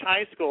finish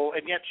high school,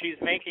 and yet she's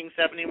making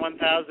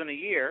 $71,000 a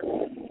year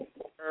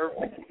for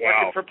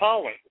working for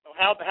Paula. So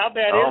how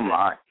bad is it? Oh,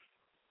 my.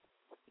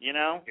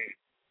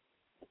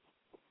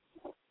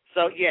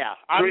 So, yeah,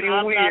 I'm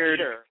weird.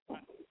 not sure.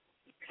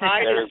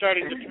 Tide is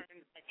starting to turn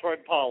back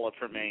toward Paula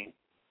for me.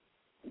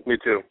 Me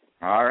too.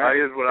 All right.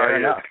 That is what I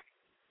is.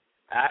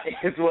 That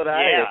is what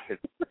I is.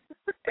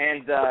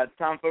 And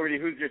Tom Fogarty,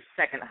 who's your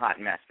second hot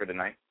mess for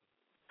tonight?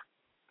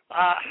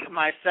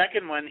 My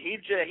second one,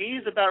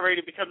 he's about ready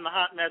to become the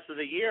hot mess of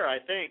the year, I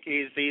think.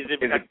 He's is it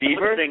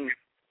Bieber?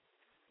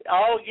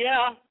 Oh,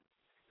 yeah.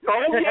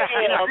 Oh, yeah.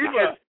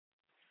 Because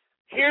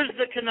here's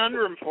the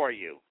conundrum for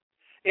you.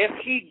 If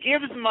he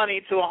gives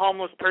money to a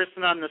homeless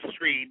person on the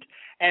street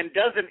and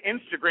doesn't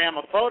Instagram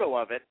a photo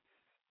of it,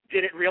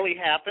 did it really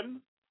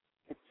happen?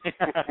 I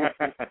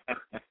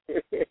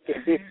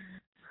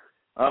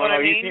don't know.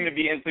 You seem to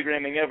be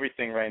Instagramming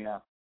everything right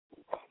now.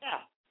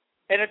 Yeah.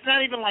 And it's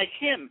not even like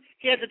him.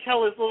 He had to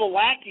tell his little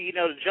lackey,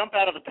 to jump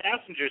out of the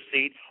passenger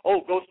seat.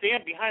 Oh, go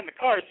stand behind the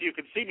car so you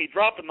can see me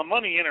dropping the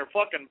money in her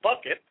fucking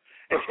bucket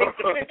and take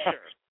the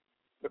picture.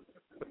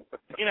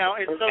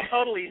 It's so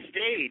totally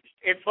staged.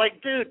 It's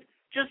like, dude,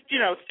 just,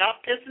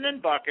 stop pissing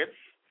in buckets,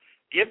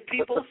 give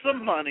people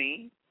some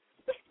money,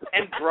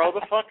 and grow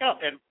the fuck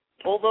up and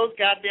pull those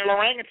goddamn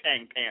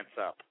orangutan pants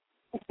up.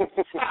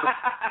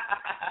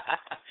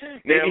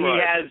 Maybe he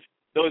has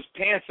those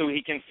pants so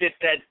he can fit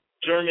that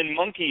German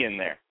monkey in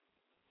there.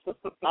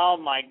 Oh,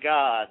 my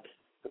God.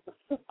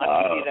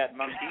 I'll give you that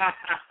monkey.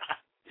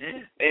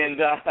 And,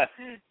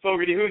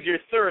 Fogarty, who's your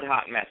third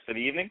hot mess for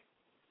the evening?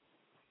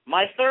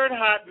 My third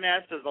hot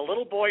mess is a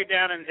little boy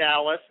down in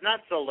Dallas.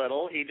 Not so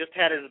little. He just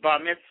had his bar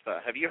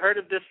mitzvah. Have you heard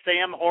of this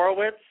Sam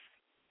Horowitz?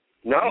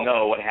 No.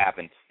 No, what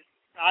happened?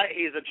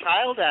 He's a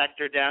child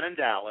actor down in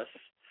Dallas.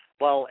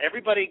 Well,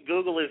 everybody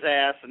Google his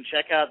ass and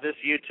check out this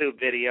YouTube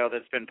video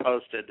that's been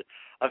posted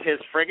of his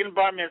friggin'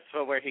 bar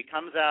mitzvah where he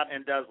comes out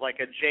and does like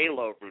a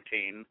J-Lo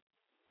routine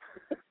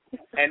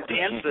and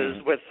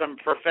dances with some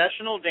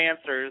professional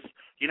dancers,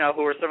 you know,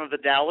 who are some of the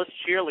Dallas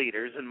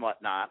cheerleaders and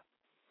whatnot.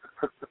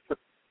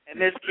 And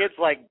this kid's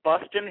like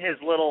busting his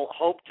little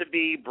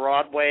hope-to-be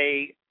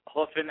Broadway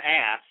hoofing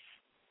ass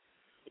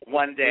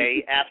one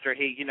day after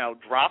he, you know,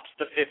 drops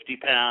the 50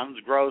 pounds,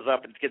 grows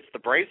up and gets the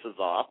braces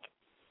off.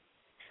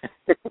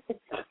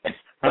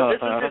 So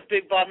this is his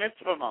big bar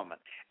mitzvah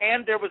moment.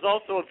 And there was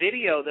also a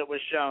video that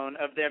was shown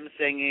of them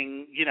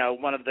singing, you know,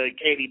 one of the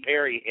Katy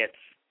Perry hits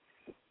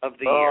of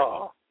the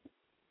year.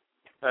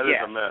 That is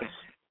a mess.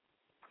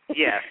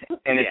 Yes.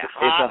 And it's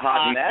a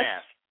hot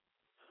mess?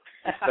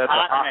 That's a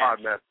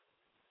hot mess.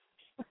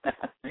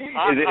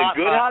 Is it a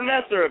good hot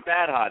mess or a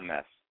bad hot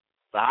mess?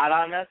 The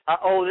hot mess?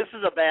 This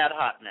is a bad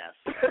hot mess.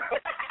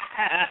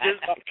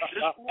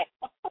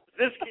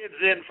 This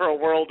kid's in for a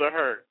world of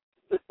hurt.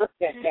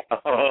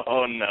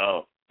 Oh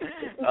no.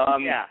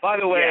 By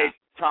the way,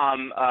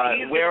 Tom,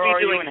 where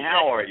are you and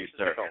how are you,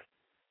 sir?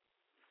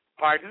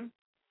 Pardon?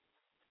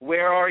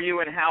 Where are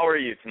you and how are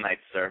you tonight,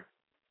 sir?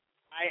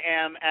 I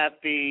am at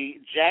the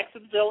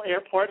Jacksonville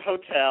Airport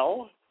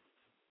Hotel,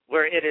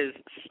 where it is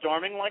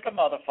storming like a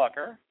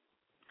motherfucker.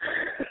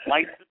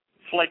 Lights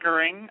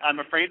flickering. I'm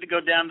afraid to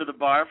go down to the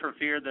bar for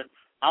fear that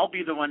I'll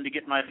be the one to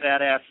get my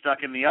fat ass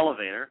stuck in the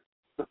elevator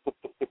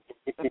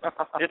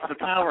if the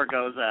power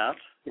goes out.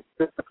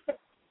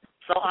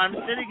 So I'm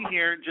sitting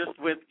here just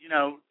with, you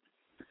know,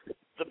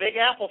 the big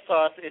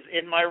applesauce is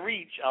in my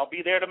reach. I'll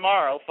be there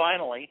tomorrow,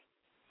 finally.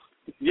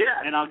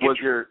 Yeah. And I'll get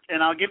the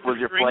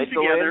string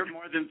together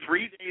more than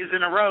 3 days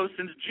in a row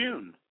since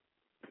June.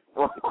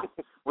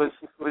 Was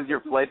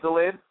your flight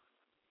delayed?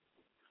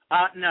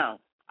 No.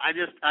 I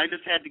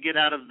just had to get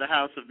out of the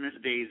house of Miss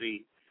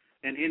Daisy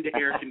and into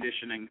air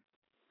conditioning,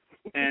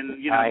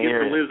 and, you know,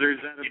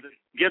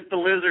 get the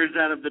lizards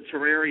out of the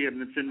terrarium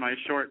that's in my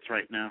shorts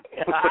right now.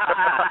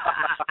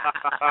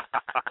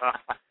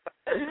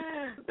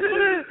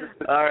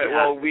 All right.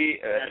 Well, we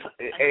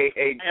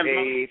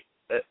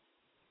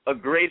a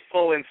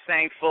grateful and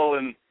thankful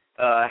and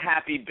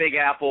happy Big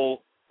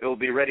Apple will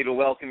be ready to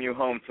welcome you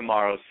home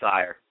tomorrow,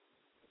 sire.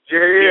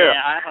 Yeah.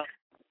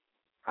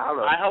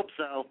 I hope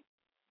so.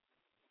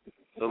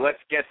 So let's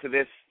get to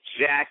this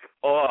jack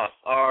off.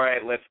 All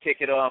right, let's kick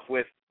it off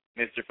with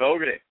Mr.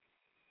 Fogarty.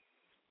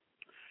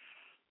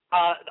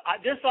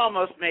 This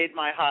almost made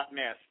my hot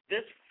mess.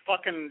 This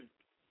fucking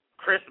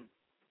Kris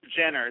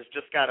Jenner's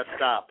just got to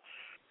stop.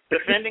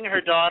 Defending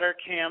her daughter,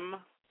 Kim,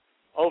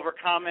 over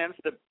comments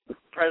that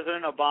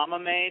President Obama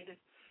made.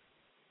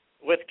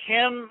 With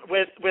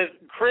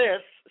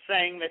Kris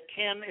saying that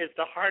Kim is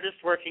the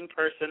hardest working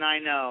person I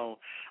know.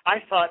 I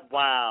thought,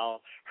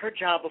 wow, her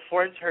job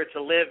affords her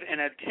to live in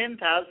a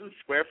 10,000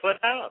 square foot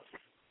house.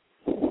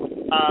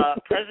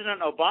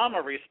 President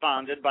Obama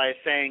responded by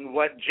saying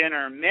what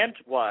Jenner meant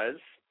was,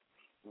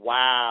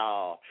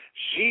 wow,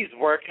 she's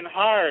working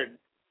hard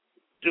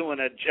doing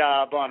a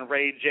job on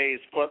Ray J's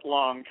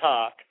foot-long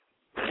cock.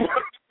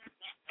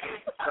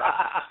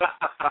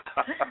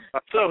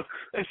 So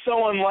it's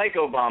so unlike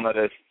Obama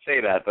to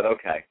say that, but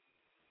okay.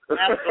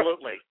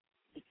 Absolutely.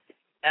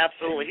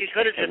 Absolutely. He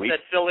could have just said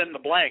fill in the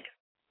blank.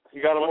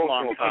 You got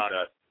emotional about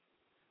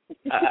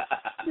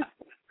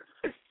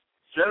that.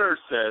 Jenner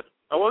said,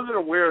 I wasn't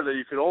aware that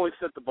you could only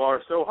set the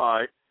bar so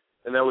high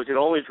and that we could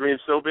only dream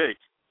so big.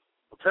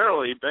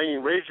 Apparently,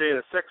 banging Ray J in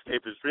a sex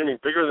tape is dreaming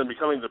bigger than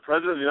becoming the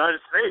President of the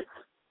United States.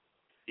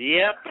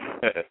 Yep.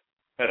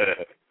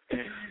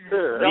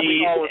 They'll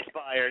be all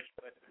inspired.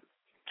 But...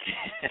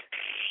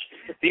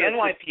 The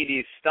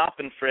NYPD's stop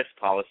and frisk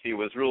policy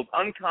was ruled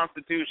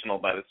unconstitutional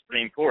by the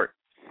Supreme Court.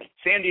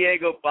 San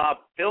Diego Bob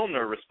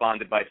Filner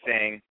responded by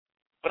saying,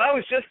 but I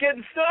was just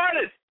getting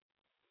started.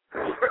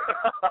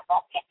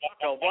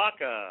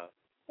 Waka.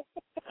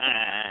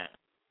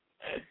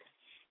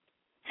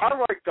 I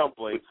like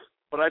dumplings,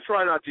 but I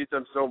try not to eat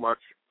them so much.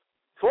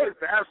 It's always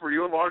bad for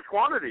you in large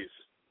quantities.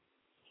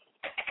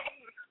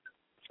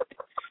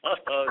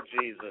 Oh,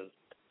 Jesus.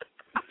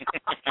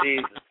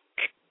 Jesus.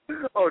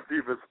 Oh,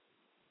 Jesus.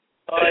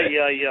 Oy,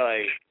 oy,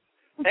 oy.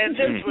 And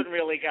this one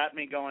really got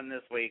me going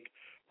this week.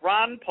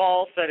 Ron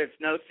Paul said it's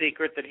no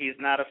secret that he's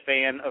not a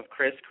fan of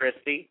Chris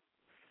Christie.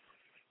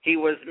 He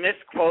was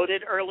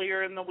misquoted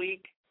earlier in the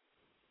week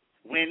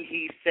when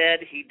he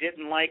said he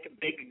didn't like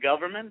big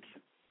government.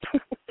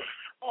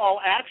 Paul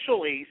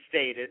actually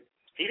stated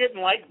he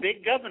didn't like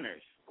big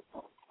governors.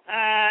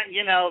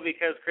 You know,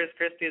 because Chris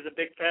Christie is a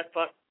big fat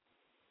fuck.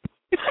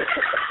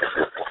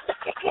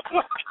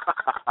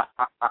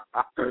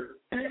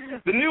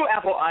 The new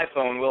Apple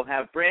iPhone will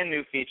have brand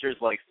new features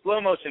like slow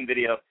motion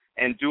video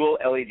and dual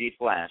LED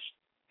flash.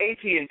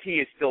 AT&T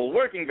is still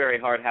working very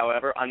hard,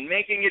 however, on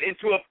making it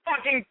into a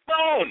fucking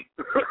phone.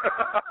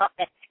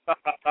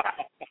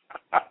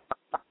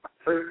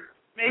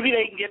 Maybe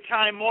they can get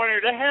Time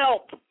Warner to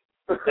help.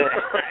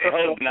 I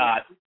hope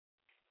not.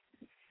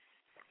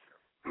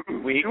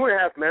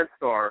 2.5 Men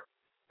star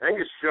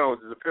Angus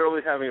Jones is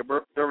apparently having a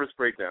nervous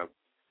breakdown.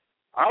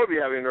 I would be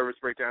having a nervous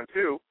breakdown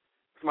too.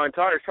 For my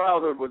entire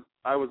childhood,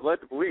 I was led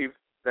to believe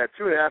that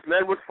 2.5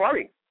 Men was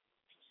funny.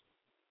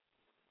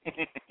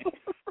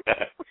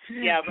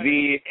 Yeah, but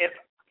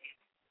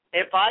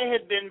if I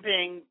had been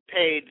being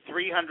paid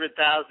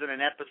 $300,000 an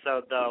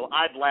episode, though,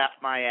 I'd laugh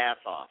my ass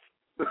off.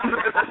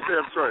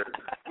 That's right.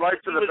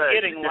 Right to the bank.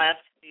 Getting last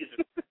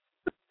season.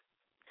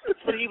 That's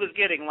what he was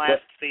getting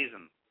last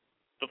season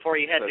before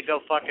he had to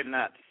go fucking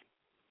nuts.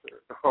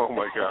 Oh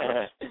my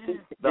God.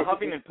 The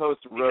Huffington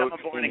Post wrote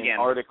in an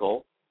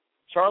article,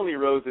 Charlie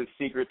Rose's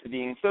secret to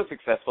being so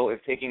successful is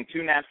taking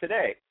 2 naps a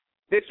day.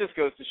 This just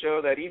goes to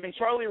show that even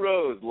Charlie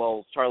Rose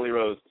lulls Charlie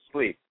Rose to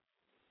sleep.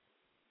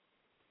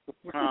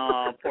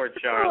 Oh, poor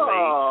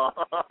Charlie.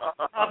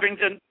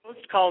 Huffington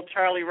Post called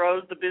Charlie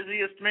Rose the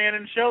busiest man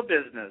in show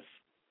business.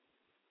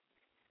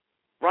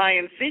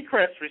 Ryan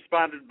Seacrest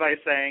responded by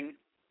saying,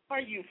 "Are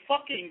you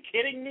fucking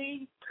kidding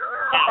me?"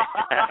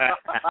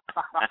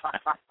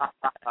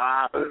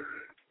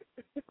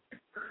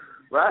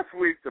 Last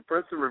week, the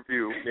Princeton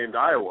Review named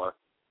Iowa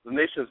the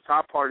nation's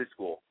top party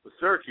school, with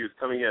Syracuse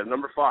coming in at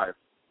number 5,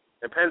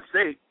 and Penn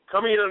State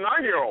coming in at a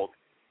 9-year-old.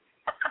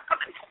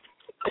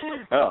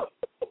 Oh,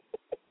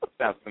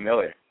 sounds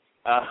familiar.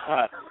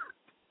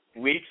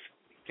 Weeks,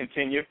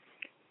 continue.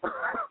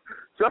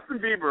 Justin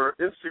Bieber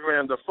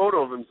Instagrammed a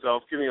photo of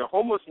himself giving a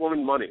homeless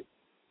woman money.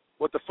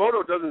 What the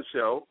photo doesn't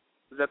show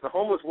is that the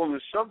homeless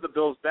woman shoved the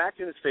bills back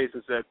in his face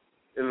and said,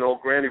 in an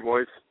old granny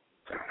voice,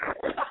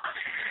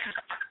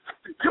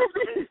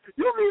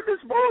 You'll need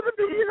this more than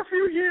me in a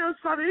few years,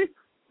 sonny.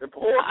 And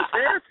pull up the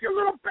pants, you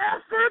little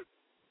bastard.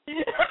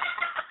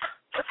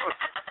 That was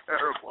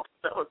terrible.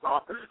 That was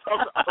awful.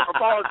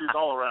 Apologies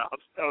all around.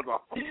 That was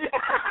awful.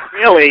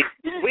 Really?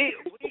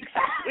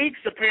 Weeks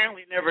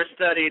apparently never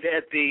studied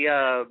at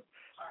the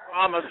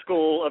drama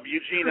school of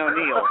Eugene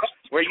O'Neill,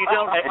 where you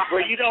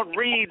don't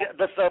read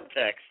the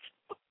subtext.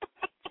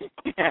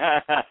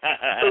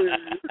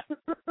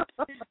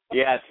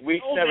 Yes,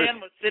 Weeks never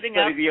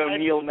studied the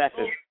O'Neill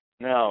method.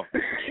 No.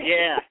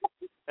 Yeah.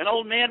 An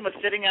old man was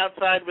sitting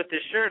outside with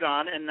his shirt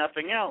on and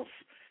nothing else.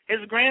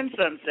 His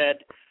grandson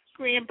said,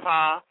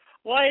 "Grandpa,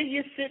 why are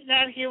you sitting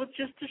out here with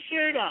just a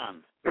shirt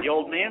on?" The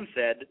old man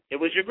said, "It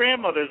was your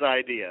grandmother's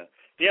idea.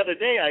 The other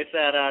day I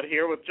sat out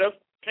here with just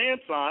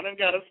pants on and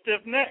got a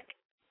stiff neck."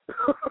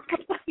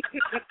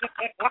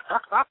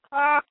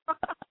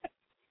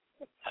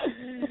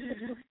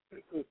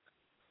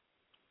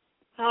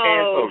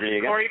 Oh,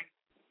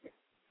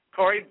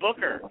 Cory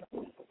Booker.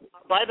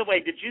 By the way,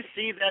 did you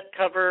see that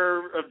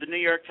cover of the New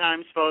York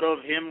Times photo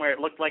of him where it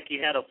looked like he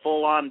had a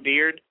full-on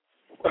beard?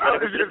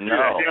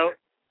 No.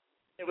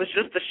 It was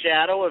just the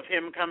shadow of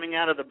him coming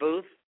out of the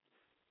booth.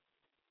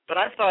 But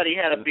I thought he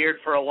had a beard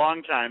for a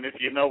long time,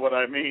 if you know what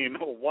I mean.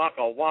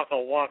 Waka, waka,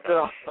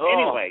 waka.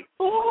 Anyway,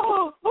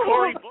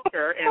 Cory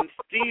Booker and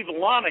Steve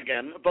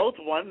Lonergan both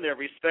won their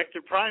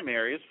respective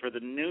primaries for the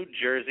New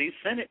Jersey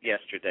Senate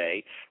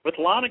yesterday, with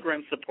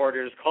Lonergan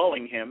supporters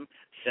calling him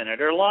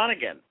Senator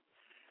Lonergan,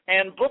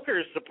 and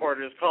Booker's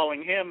supporters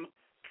calling him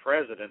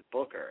President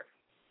Booker.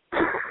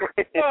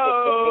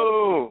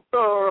 Oh!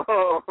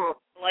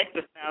 I like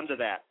the sound of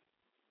that.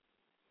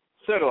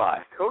 So do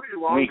I.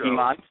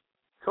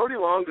 Cody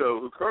Longo,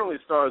 who currently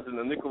stars in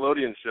the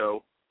Nickelodeon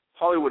show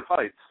Hollywood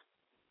Heights,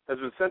 has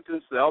been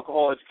sentenced to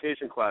alcohol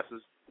education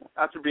classes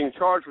after being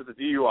charged with a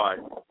DUI.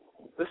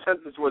 This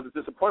sentence was a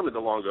disappointment to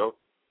Longo,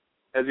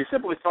 as he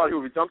simply thought he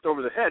would be dumped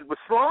over the head with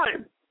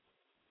slime.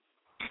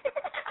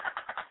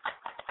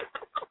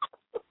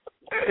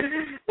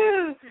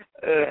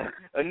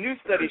 A new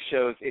study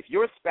shows if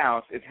your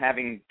spouse is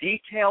having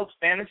detailed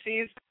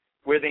fantasies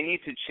where they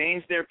need to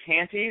change their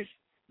panties,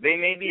 they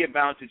may be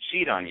about to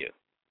cheat on you.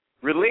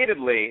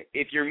 Relatedly,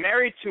 if you're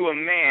married to a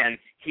man,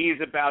 he's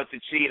about to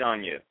cheat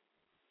on you.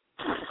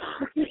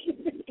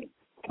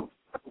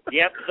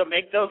 Yep, so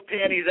make those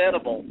panties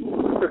edible.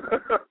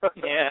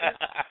 Yeah.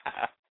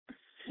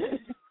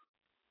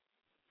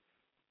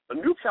 A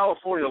new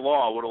California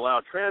law would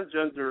allow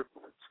transgender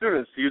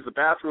students to use the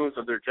bathrooms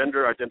of their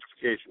gender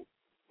identification.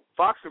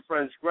 Fox and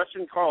Friends'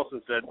 Gretchen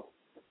Carlson said,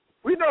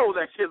 "We know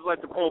that kids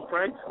like to pull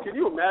pranks. Can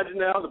you imagine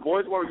now the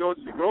boys want to go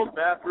to the girls'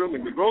 bathroom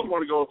and the girls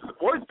want to go to the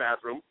boys'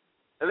 bathroom,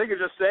 and they can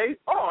just say,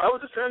 oh, I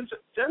was a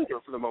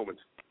transgender for the moment."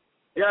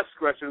 Yes,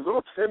 Gretchen,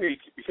 little Timmy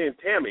became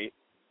Tammy,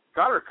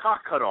 got her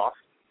cock cut off,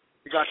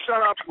 she got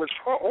shut up with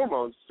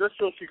hormones just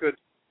so she could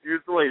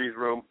use the ladies'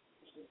 room.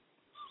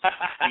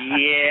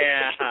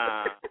 Yeah.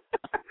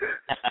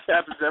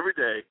 Happens every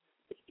day.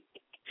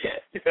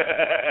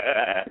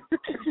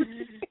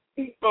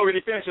 Well,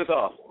 really finish us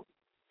off.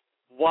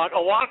 Waka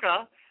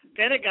waka.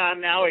 Pentagon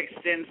now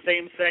extends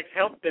same-sex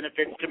health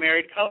benefits to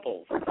married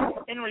couples.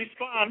 In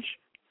response,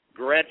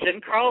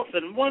 Gretchen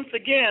Carlson once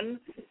again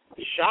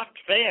shocked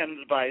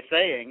fans by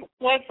saying,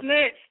 "What's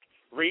next?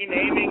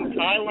 Renaming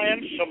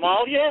Thailand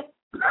Somalia?"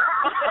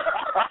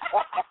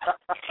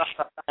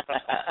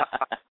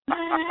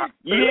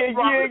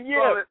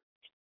 Yeah.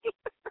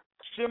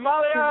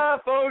 Shamalia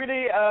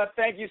Fogarty,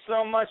 thank you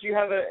so much. You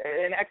have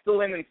an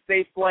excellent and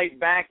safe flight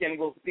back, and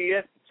we'll see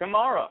you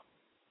tomorrow.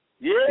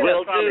 Yeah,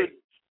 will do.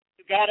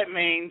 You got it,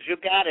 Mange. You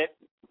got it.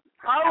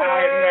 All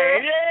right,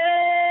 man.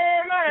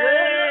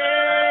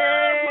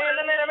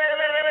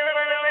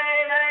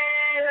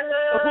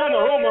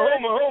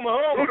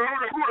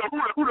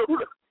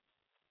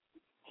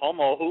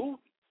 Homo who?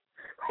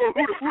 All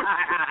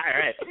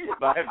right.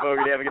 Bye,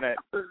 Fogarty. Have a good night.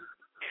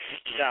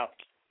 Ciao.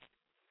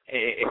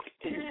 Hey.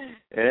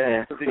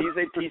 Did you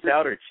say peace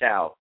out or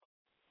ciao?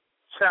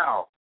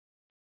 Ciao.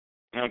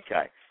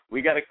 Okay.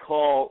 We got to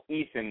call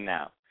Ethan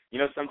now. You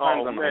know,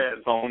 sometimes on my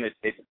phone it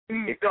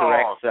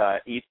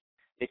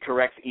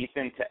corrects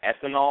Ethan to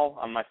ethanol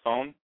on my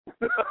phone.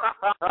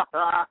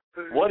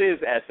 What is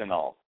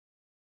ethanol?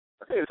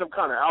 I think it's some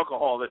kind of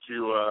alcohol that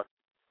you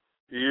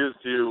use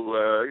to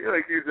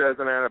use it as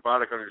an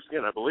antibiotic on your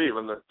skin, I believe,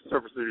 on the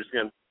surface of your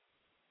skin.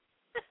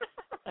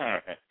 All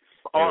right.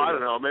 I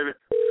don't know. Maybe.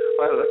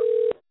 I don't know.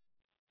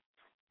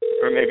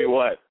 Or maybe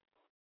what?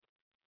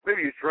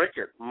 Maybe you drink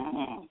it.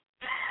 Mm.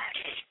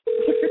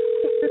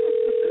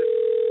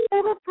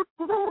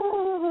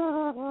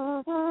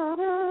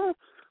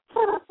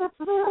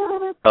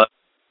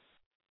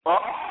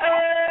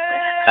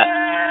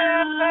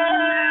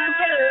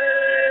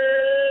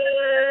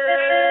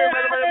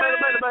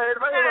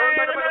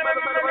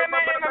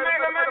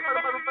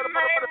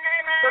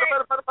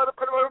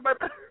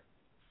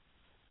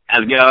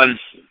 How's it going?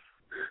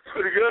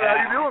 Pretty good. How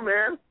you doing,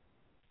 man?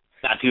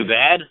 Not too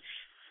bad.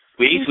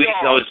 Week's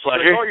always a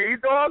pleasure. Oh, you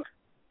eat dog?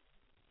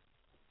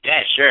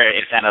 Yeah, sure.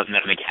 If that doesn't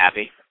make me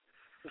happy.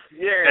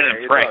 Yeah,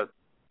 it does.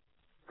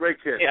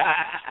 Great kid. Yeah.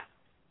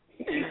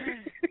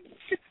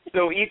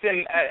 So,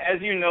 Ethan,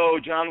 as you know,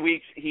 John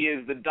Weeks, he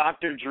is the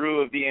Dr.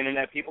 Drew of the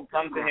Internet. People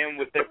come to him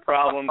with their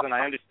problems, and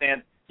I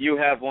understand you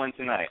have one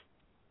tonight.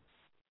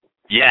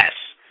 Yes.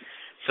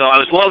 So I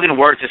was walking to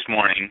work this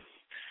morning,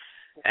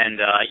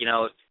 and,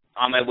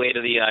 on my way to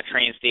the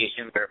train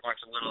station, there are a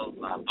bunch of little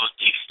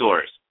boutique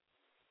stores.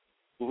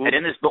 Mm-hmm. And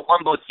in this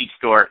one boutique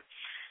store,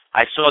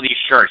 I saw these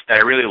shirts that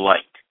I really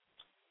liked.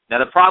 Now,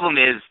 the problem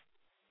is,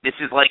 this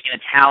is like an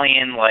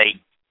Italian,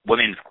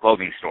 women's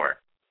clothing store.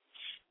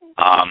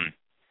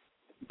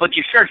 But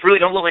these shirts really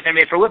don't look like they're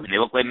made for women. They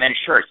look like men's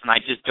shirts, and I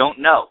just don't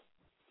know.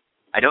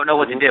 I don't know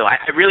what to do. I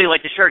really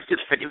like the shirts, too.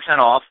 It's 50%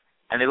 off,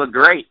 and they look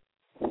great.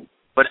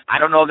 But I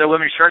don't know if they're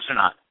women's shirts or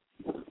not.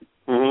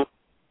 Mm-hmm.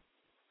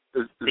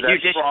 Is that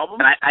a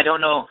problem? And I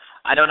don't know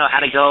how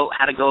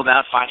to go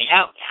about finding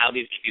out how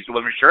these are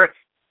women's shirts.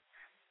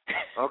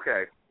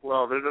 Okay.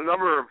 Well, there's a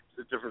number of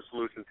different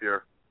solutions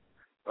here.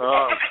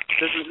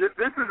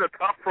 This is a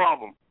tough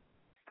problem.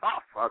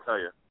 Tough, I'll tell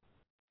you.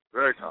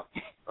 Very tough.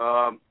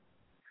 Well,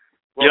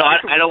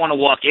 I don't want to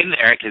walk in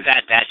there because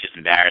that's just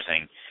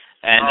embarrassing,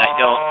 and I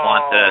don't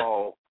want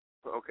to.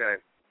 Okay.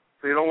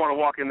 So you don't want to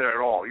walk in there at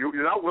all.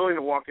 You're not willing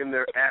to walk in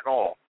there at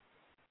all.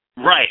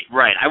 Right.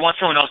 I want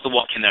someone else to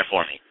walk in there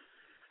for me.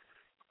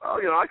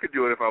 Well, I could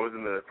do it if I was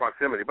in the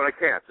proximity, but I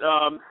can't.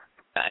 I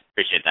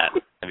appreciate that.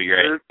 That'd be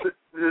great.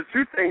 There's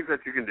two things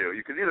that you can do.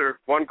 You can either,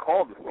 one,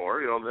 call the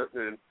store,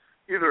 and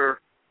either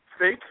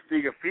fake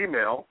being a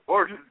female,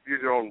 or just use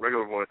your own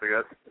regular voice, I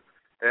guess,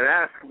 and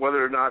ask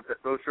whether or not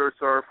those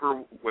shirts are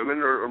for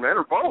women or men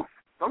or both.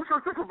 Some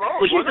shirts are for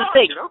both. Well, here's the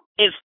thing.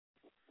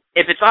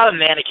 If it's not a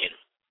mannequin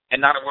and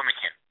not a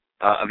womankin,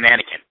 a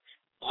mannequin,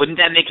 wouldn't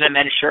that make it a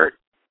men's shirt?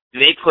 Do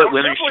they put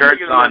women's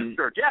shirts on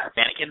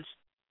mannequins?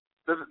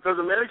 Does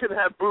a mannequin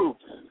have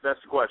boobs?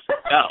 That's the question.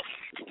 No.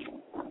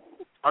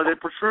 Are they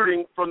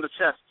protruding from the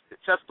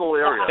chestal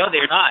area? No,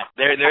 they're not.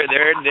 They're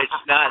it's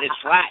not. It's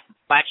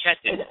flat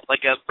chested,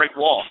 like a brick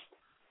wall.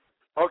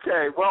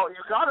 Okay. Well, you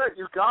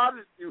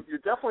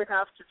definitely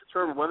have to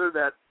determine whether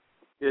that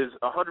is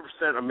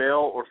 100% a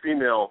male or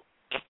female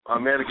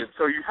mannequin.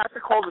 So you have to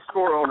call the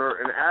store owner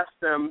and ask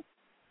them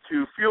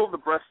to feel the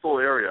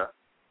breastal area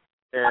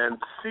and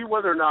see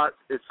whether or not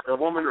it's a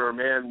woman or a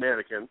man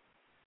mannequin.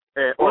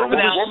 Or a woman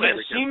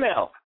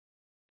female.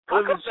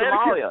 How come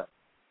Somalia?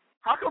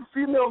 How come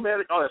female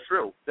mannequin? Oh, that's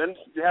true. Then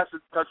you have to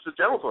touch the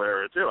genital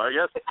area too, I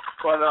guess.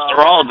 But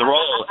they're all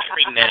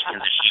every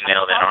mannequin's a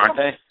female, then, aren't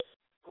they?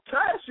 Can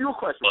I ask you a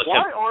question?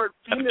 Why aren't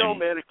female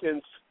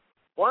mannequins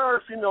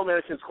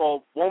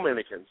called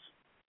womannequins?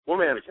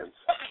 Womannequins.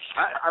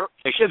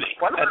 They should be.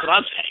 That's what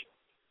I'm saying.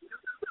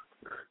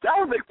 That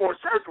would make more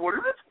sense,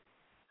 wouldn't it?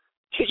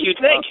 You'd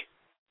think.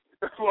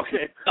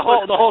 Okay. The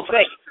whole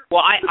thing.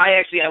 Well,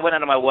 I went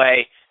out of my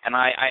way, and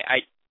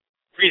the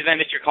reason I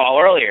missed your call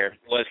earlier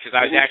was because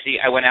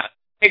I went out a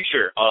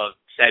picture of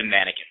said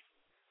mannequin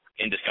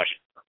in discussion.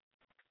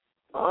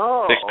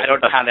 Oh. Which I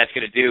don't know how that's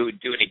going to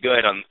do any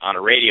good on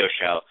a radio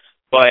show,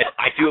 but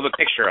I do have a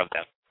picture of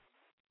them.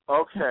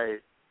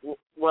 Okay.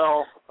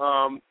 Well,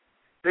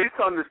 based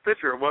on this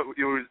picture, what would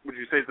you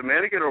say is a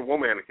mannequin or a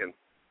womannequin?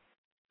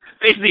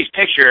 Based on this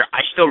picture,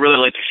 I still really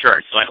like the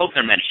shirts, so I hope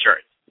they're men's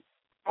shirts.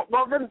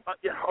 Well, then,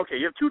 okay.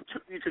 You have two.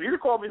 You could either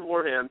call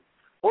beforehand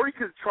Or you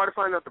could try to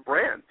find out the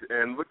brand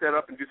and look that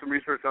up and do some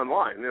research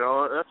online. You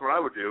know, that's what I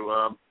would do.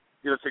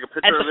 Take a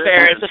picture of it.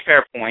 It's a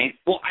fair point.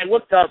 Well, I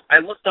looked up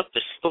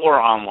the store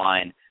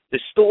online. The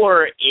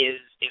store is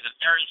a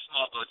very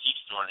small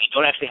boutique store. They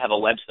don't actually have a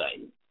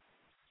website.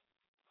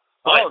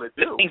 But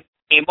they do.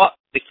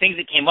 The things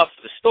that came up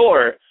for the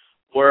store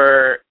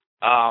were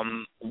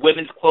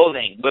women's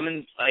clothing,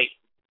 women's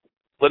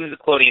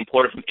clothing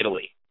imported from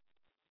Italy.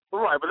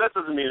 Right, but that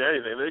doesn't mean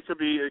anything. It could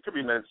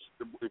be men's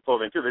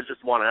clothing too. They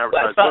just want to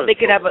advertise. Well, they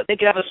could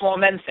have a small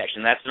men's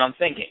section. That's what I'm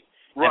thinking.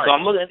 Right. And so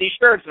I'm looking at these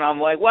shirts and I'm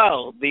like,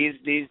 well, these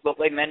look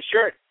like men's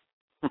shirts.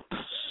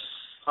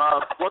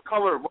 What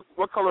color?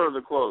 What color are the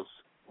clothes?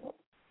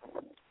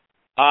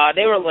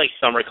 They were like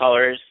summer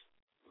colors,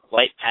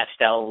 light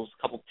pastels,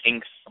 a couple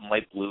pinks, some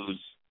light blues.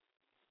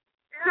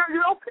 You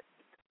know,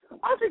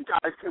 I think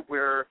guys can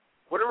wear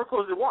whatever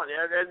clothes they want,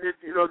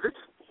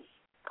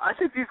 I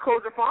think these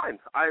clothes are fine.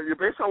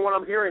 Based on what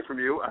I'm hearing from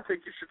you, I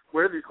think you should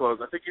wear these clothes.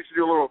 I think you should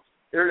do a little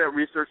internet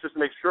research just to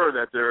make sure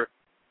that they're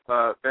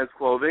men's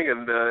clothing,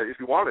 and if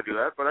you want to do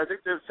that. But I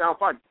think they sound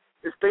fine.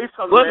 It's based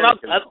on the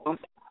mannequin.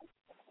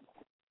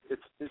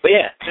 But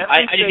yeah,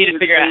 I just need to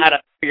figure out how to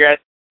figure out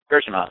the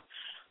person out.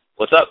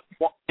 What's up?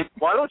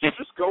 Why don't you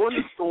just go in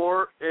the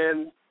store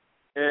and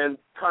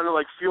kind of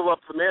like feel up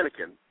the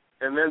mannequin,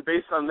 and then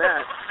based on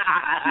that,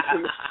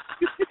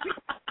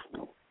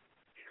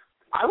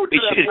 I would do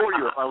that for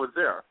you if I was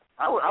there.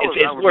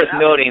 It's worth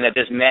noting that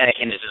this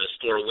mannequin is in a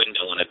store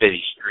window on a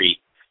busy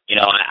street. You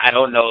know, I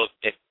don't know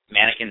if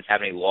mannequins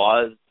have any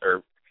laws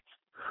or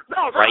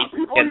rights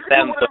against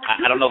them, so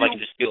I don't know if I can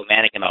just steal a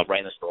mannequin out right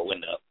in the store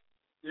window.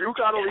 You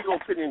got a legal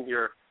opinion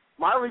here.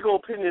 My legal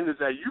opinion is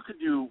that you could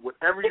do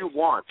whatever you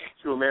want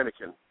to a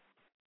mannequin.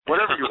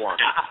 Whatever you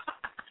want.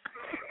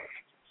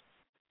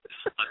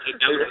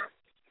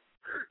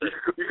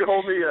 You can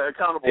hold me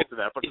accountable to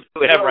that. But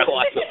whatever I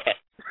want.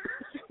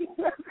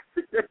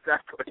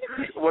 Exactly.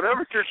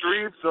 Whatever your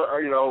dreams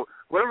are,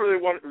 whatever they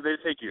want, they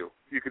take you.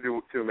 You can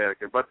do to a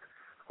mannequin. But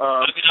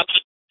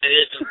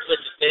it's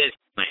in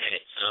my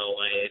head, so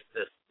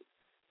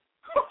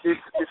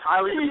it's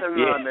highly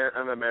dependent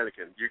on the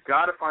mannequin. You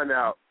got to find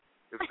out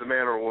if it's a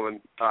man or a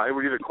woman. I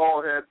would either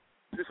call ahead,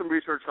 do some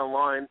research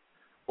online,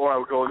 or I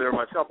would go in there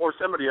myself, or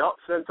send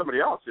somebody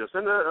else.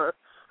 Send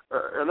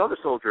another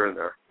soldier in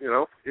there.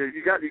 You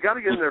got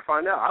to get in there and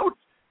find out. I would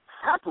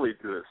happily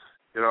do this.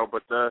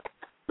 But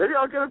maybe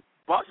I'll get a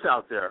bus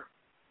out there.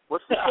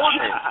 What's the store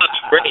name?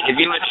 Great. If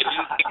you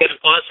get a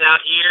bus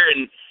out here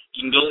and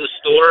you can go to the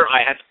store,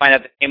 I have to find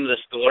out the name of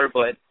the store,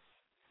 but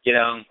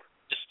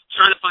just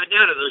trying to find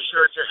out if those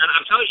shirts are. And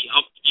I'm telling you,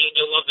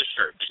 you'll love the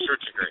shirt. The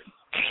shirts are great.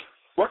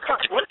 What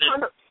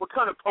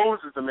kind of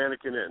pose is the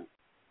mannequin in?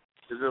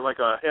 Is it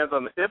like a hands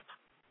on the hip?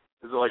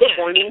 Is it like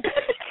pointing?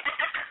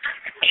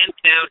 Hands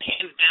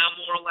down,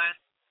 more or less.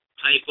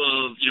 Type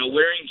of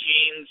wearing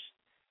jeans,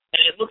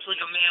 and it looks like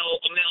a male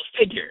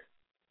figure.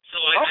 So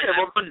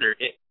I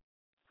wondered it.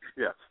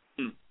 Yes.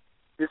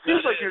 It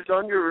seems like you've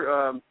done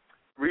your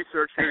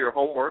research here, your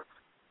homework.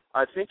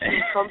 I think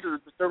you've come to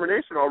the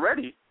determination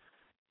already.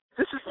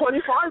 This is plenty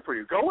fine for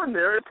you. Go in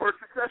there and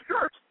purchase that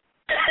shirt.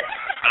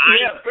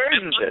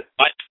 Burns it.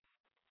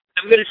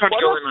 I'm going to try to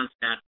go in on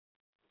Snap.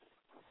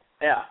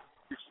 Yeah.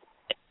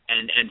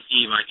 And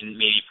see if I can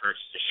maybe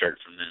purchase a shirt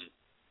from them.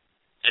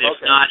 And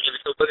if not, if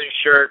it's a women's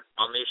shirt,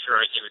 I'll make sure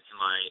I give it to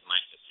my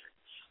sister.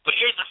 But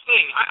here's the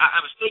thing. I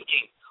was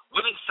thinking,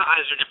 women's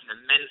sizes are different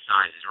than men's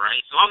sizes,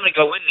 right? So I'm going to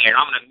go in there, and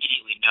I'm going to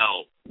immediately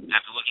know,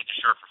 after looking at the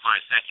shirt for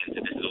 5 seconds,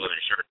 if this is a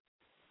women's shirt.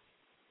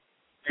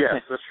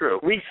 Yes, that's true.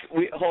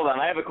 Hold on,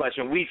 I have a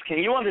question. Weiss, can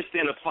you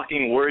understand the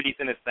fucking word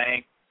Ethan is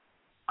saying?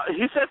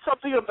 He said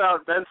something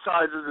about men's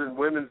sizes and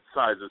women's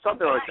sizes,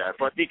 something like that.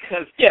 But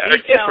because he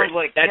sounds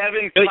like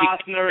Kevin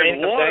Costner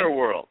in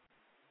Waterworld.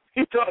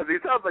 He does. He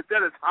sounds like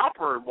Dennis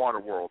Hopper in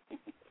Waterworld.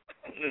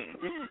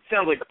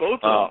 Sounds like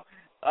both of them.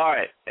 All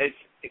right.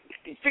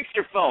 Fix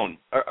your phone.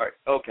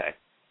 Okay.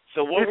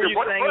 So what were you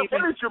saying?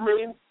 What is your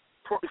main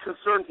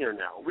concern here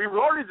now? We've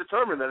already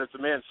determined that it's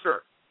a man's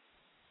shirt.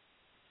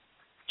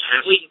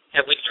 Have we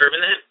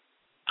determined that?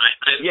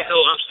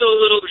 I'm still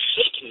a little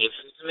shaken if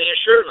it's a man's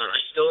shirt or not.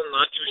 I'm still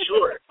not too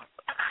sure.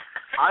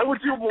 I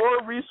would do more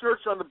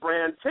research on the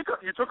brand.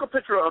 You took a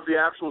picture of the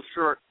actual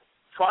shirt.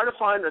 Try to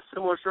find a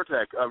similar shirt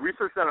tag.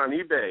 Research that on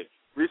eBay.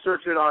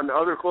 Research it on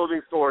other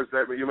clothing stores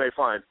that you may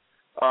find.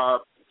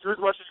 Do as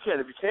much as you can.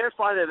 If you can't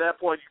find it at that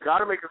point, you got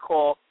to make a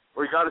call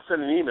or you got to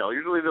send an email.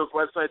 Usually those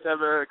websites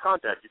have a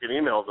contact. You can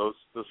email those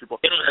people.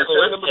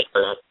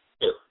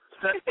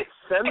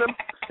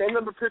 Send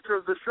them a picture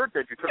of the shirt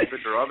that you took a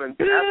picture of, and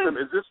ask them: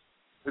 Is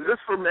this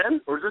for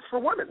men or is this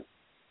for women?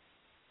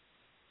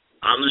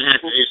 I'm gonna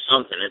have to do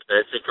something.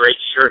 It's a great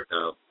shirt,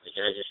 though.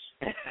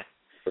 I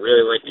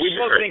really like the shirt. We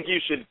both think you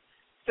should.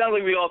 Sounds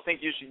like we all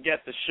think you should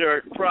get the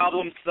shirt.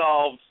 Problem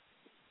solved,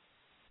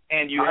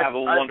 and you have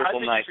a wonderful,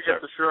 nice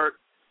shirt. Get the shirt.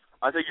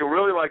 I think you'll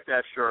really like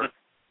that shirt,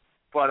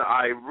 but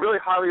I really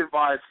highly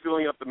advise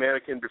filling up the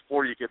mannequin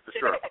before you get the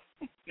shirt.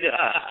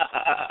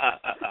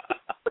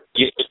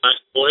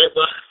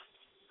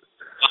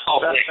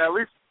 At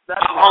least that's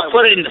I'll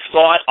put it into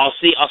thought. I'll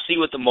see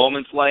what the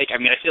moment's like. I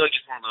mean, I feel like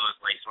it's one of those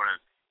like sort of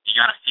you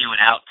gotta feel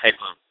it out type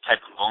of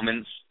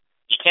moments.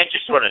 You can't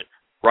just sort of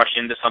rush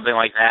into something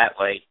like that.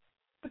 Like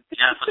you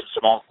gotta put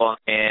some small thought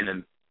in,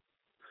 and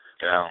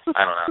I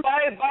don't know.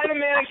 Buy the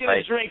mannequin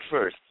a drink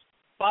first.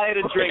 Buy it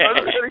a drink.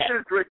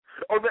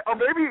 Or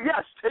maybe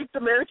take the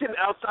mannequin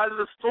outside of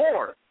the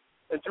store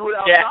and do it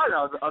outside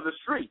on the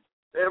street.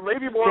 And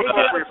maybe more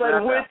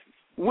outside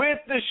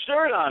with the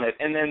shirt on it,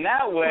 and then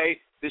that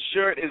way the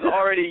shirt is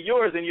already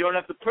yours, and you don't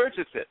have to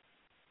purchase it.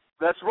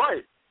 That's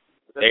right.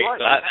 That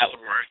would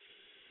work.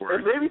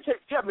 And maybe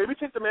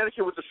take the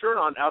mannequin with the shirt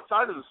on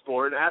outside of the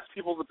store and ask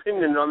people's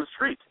opinion on the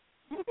street.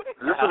 Is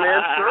this a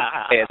man's shirt?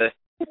 Yeah,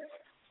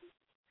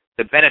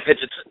 the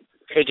benefits of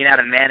taking out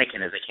a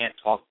mannequin is they can't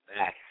talk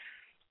back.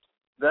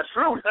 That's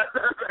true. That's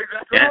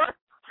exactly right.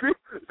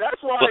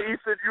 That's why,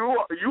 Ethan,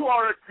 you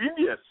are a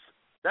genius.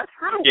 That's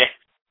true. Yeah.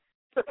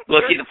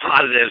 Look at the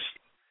positives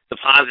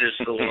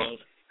in the world.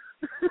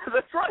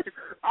 That's right.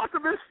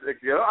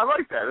 Optimistic. I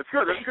like that. It's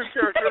good. That's a good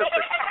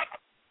characteristic.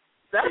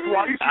 That's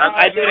why you should.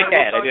 I do it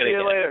again.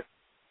 Later.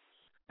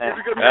 He's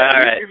a good man.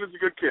 All right. He's a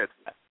good kid.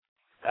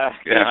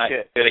 Good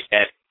kid. Do it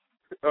again.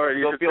 All right.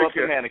 Go feel up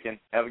the mannequin.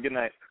 Have a good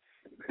night.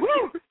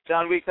 Woo!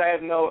 John Weeks,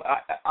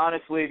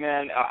 honestly,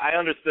 man, I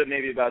understood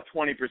maybe about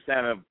 20%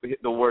 of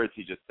the words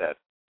he just said.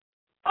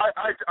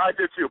 I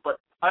did too, but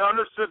I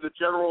understood the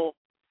general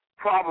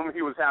problem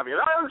he was having,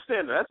 and I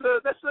understand that.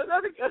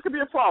 That could be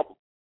a problem.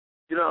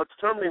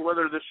 Determining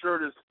whether this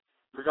shirt is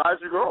for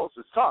guys or girls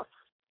is tough.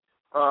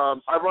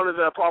 I run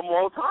into that problem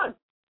all the time.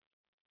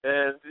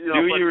 And do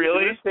you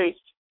really?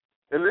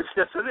 In this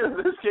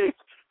case,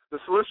 the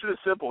solution is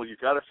simple. You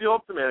got to feel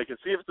up the mannequin,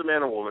 see if it's a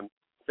man or woman,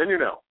 then you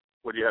know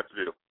what you have to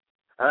do.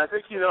 And I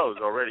think he knows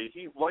already.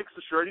 He likes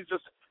the shirt. He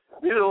just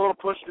needed a little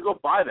push to go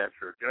buy that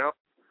shirt.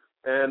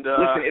 And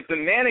listen, if the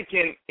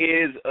mannequin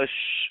is a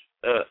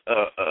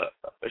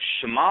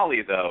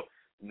shamali, though,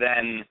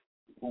 then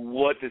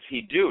what does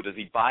he do? Does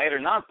he buy it or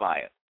not buy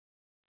it?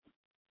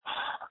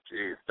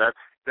 Jeez,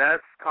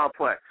 that's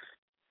complex.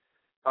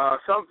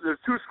 There's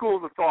two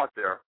schools of thought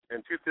there,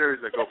 and two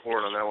theories that go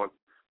forward on that one.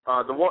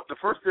 The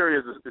first theory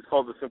is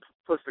called the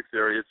simplistic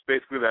theory. It's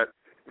basically that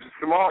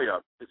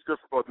Somalia, it's good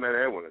for both men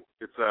and women.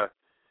 It's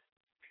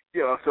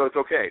so it's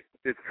okay.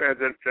 It's a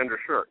transgender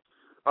shirt.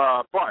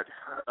 But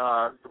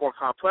the more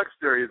complex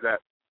theory is that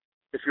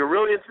if you're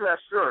really into that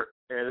shirt,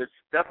 and it's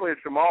definitely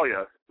a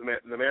Somalia,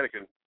 the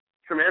mannequin,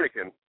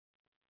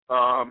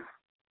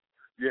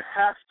 you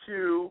have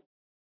to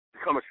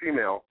become a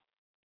female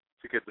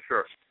to get the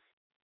shirt.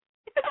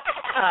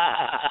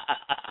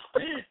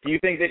 Do you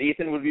think that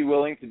Ethan would be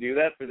willing to do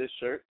that for this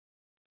shirt?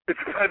 It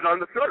depends on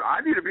the shirt.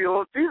 I need to be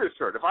able to see this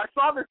shirt. If I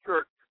saw this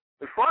shirt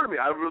in front of me,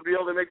 I would be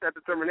able to make that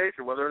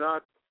determination whether or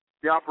not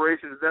the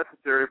operation is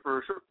necessary for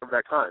a shirt of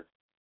that kind.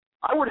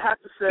 I would have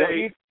to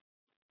say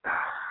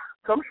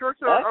some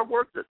shirts are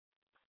worth it.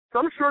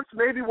 Some shirts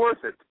may be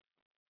worth it.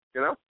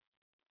 It'd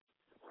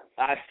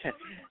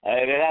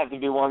have to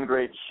be one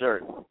great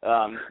shirt.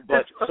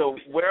 But so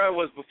where I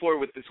was before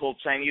with this whole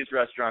Chinese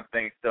restaurant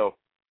thing, so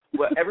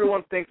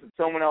everyone thinks that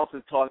someone else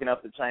is talking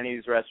up the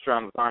Chinese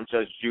restaurant with Aunt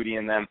Judge Judy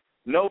and them.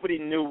 Nobody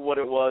knew what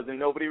it was, and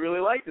nobody really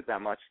liked it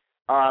that much.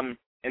 And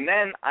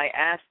then I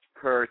asked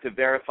her to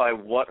verify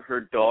what her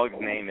dog's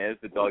name is,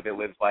 the dog that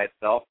lives by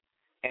itself,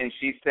 and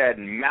she said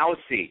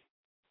Mousy.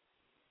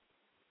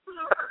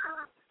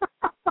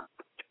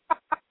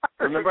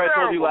 Remember I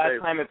told you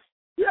last time it's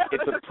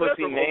a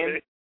pussy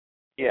name?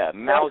 Yeah,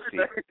 Mousy.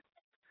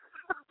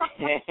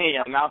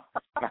 Yeah,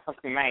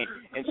 Mousy mate.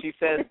 And she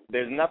said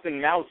there's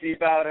nothing mousy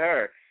about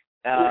her.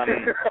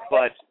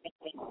 But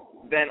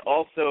then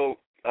also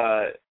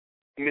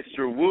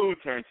Mr. Wu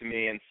turned to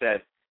me and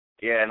said,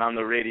 yeah, and on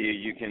the radio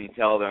you can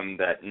tell them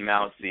that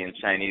mousy in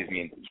Chinese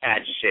means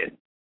cat shit.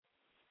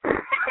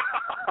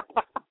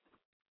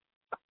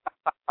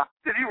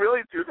 Did he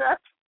really do that?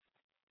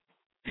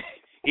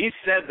 He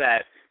said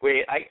that.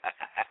 Wait,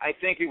 I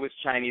think it was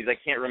Chinese. I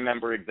can't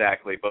remember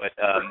exactly, but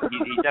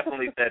he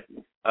definitely said,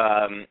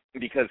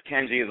 because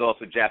Kenji is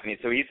also Japanese,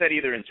 so he said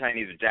either in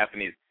Chinese or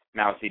Japanese,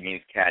 mousy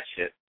means cat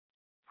shit.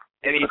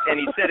 And he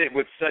said it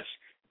with such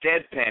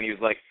deadpan. He was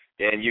like,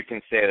 yeah, and you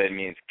can say that it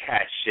means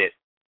cat shit.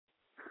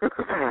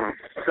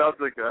 Sounds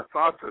like a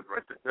sausage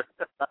right there.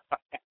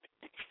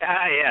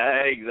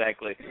 Yeah,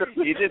 exactly.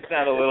 He did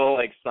sound a little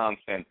like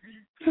Sonson,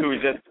 who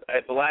just,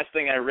 the last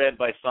thing I read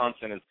by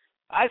Sonson is,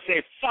 I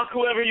say fuck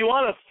whoever you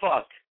want to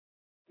fuck.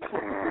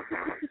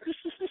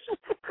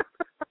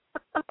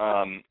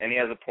 And he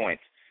has a point.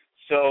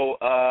 So,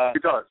 he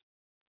does.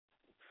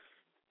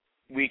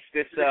 Weeks,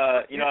 this,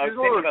 I was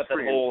thinking about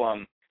the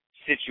whole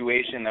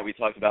situation that we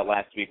talked about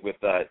last week with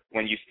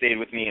when you stayed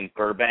with me in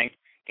Burbank,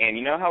 and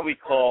you know how we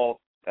call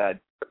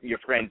your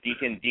friend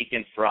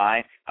Deacon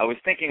Fry? I was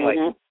thinking, like,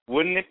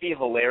 wouldn't it be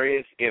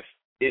hilarious if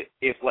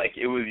like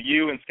it was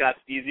you and Scott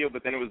Stezio,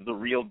 but then it was the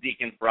real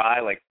Deacon Fry,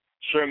 like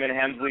Sherman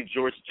Hemsley,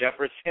 George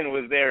Jefferson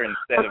was there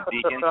instead of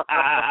Deacon?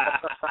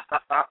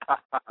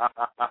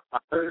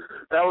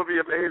 That would be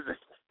amazing.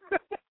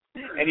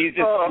 and he's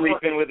just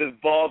sleeping with his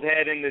bald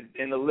head in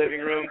the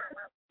living room.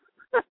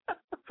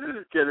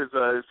 Get his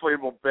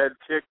inflatable bed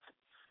kicked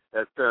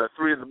at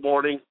 3 in the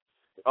morning.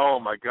 Oh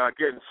my God!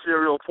 Getting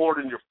cereal poured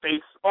in your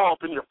face, all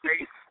up in your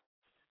face.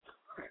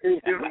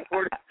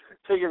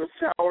 Taking a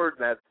shower in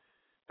that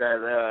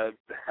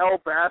hell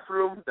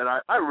bathroom that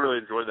I really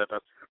enjoyed that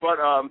bathroom. But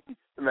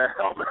in that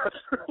hell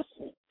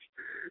bathroom.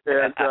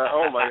 And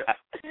oh my God,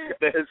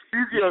 as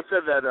Fusio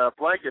said, that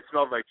blanket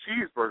smelled like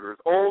cheeseburgers,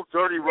 old,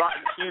 dirty,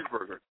 rotten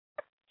cheeseburgers.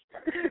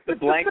 The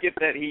blanket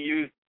that he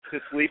used to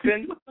sleep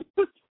in?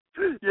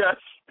 Yes.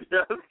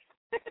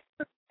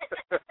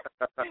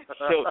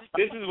 So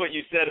this is what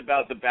you said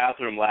about the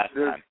bathroom last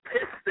There's time.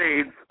 Piss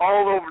stains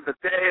all over the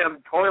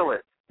damn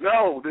toilet.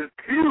 No, there's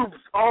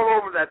pubes all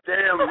over that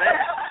damn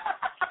mat.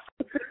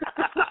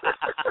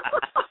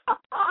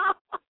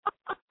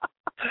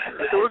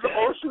 It was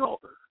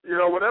emotional. You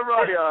know, whenever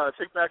I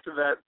think back to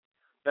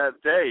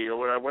that day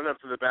when I went up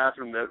to the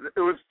bathroom, it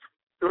was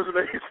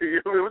amazing.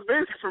 It was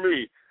amazing for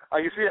me. I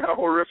can see how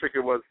horrific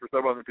it was for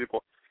some other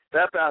people.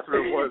 That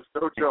bathroom was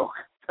no joke.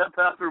 That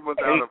bathroom was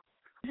out of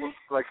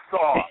like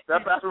Saw.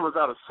 That bathroom was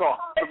out of Saw,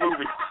 the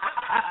movie.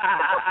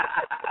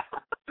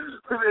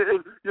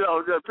 You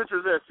know,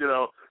 picture this. You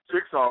know,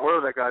 Jigsaw,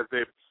 whatever that guy's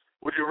name.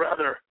 Would you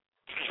rather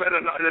spend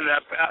a night in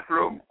that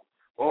bathroom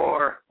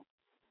or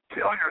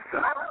kill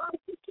yourself?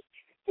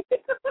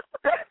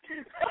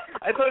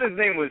 I thought his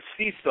name was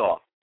Seesaw.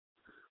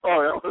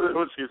 Oh, yeah, it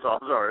was Seesaw.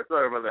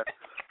 Sorry about that.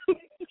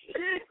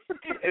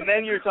 And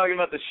then you're talking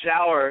about the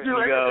shower. And you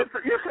go,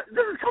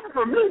 this is coming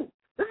from me.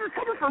 This is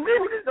coming from me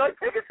when he's not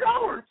taking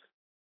showers.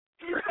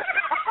 This is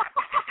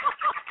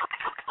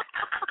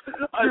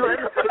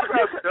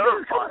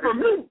coming from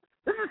me.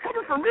 This is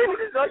coming from me when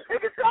he's not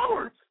taking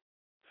showers.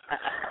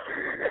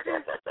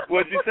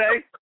 What'd you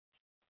say?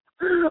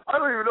 I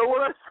don't even know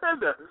what I said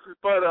there.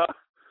 But,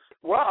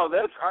 wow,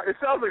 it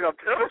sounds like I'm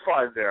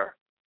terrified there.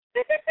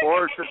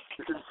 Or just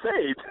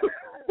insane.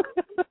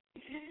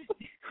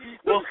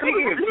 Well,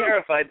 speaking of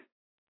terrified,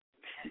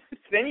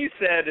 then you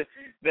said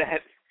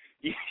that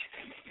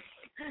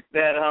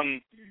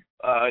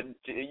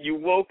you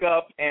woke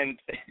up and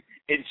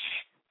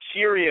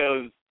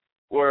Cheerios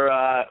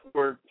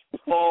were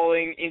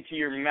falling into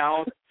your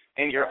mouth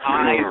and your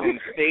eyes and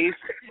face,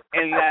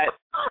 and that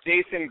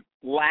Jason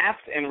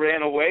laughed and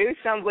ran away. It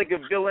sounds like a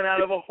villain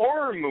out of a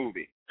horror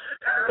movie.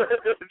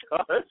 It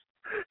does.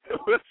 It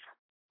was.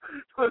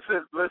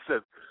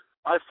 Listen.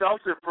 I felt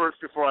it first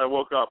before I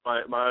woke up.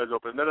 My eyes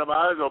open. Then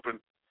my eyes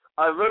open,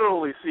 I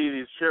literally see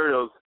these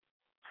Cheerios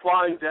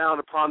flying down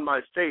upon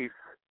my face.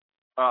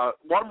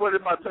 One went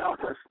in my mouth.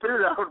 I spit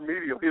it out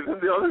immediately, and then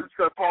the other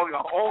started falling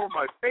all over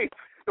my face.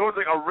 It was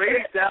like a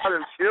rain down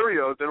of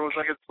Cheerios, and it was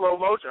like in slow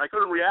motion. I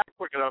couldn't react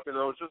quick enough, and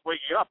I was just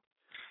waking up.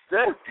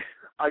 Then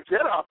I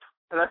get up,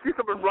 and I see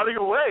someone running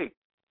away,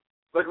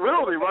 like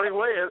literally running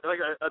away, like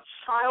a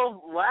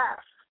child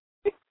laughed.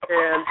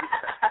 And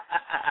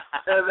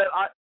then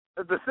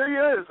the thing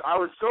is, I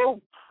was so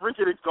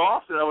freaking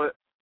exhausted. I went,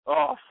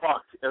 oh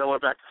fuck, and I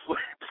went back to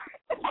sleep.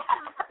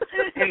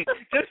 And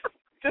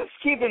just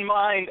keep in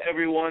mind,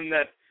 everyone,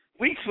 that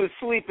Weeks was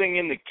sleeping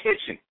in the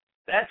kitchen.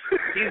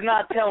 He's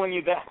not telling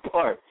you that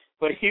part,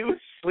 but he was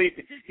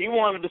sleeping. He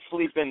wanted to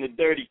sleep in the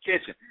dirty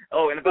kitchen.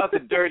 Oh, and about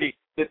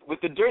with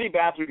the dirty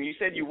bathroom, you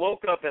said you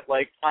woke up at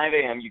like 5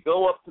 a.m. You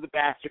go up to the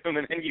bathroom,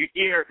 and then you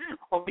hear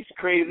all these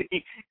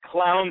crazy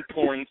clown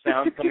porn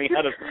sounds coming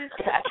out of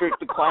Patrick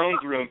the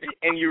Clown's room,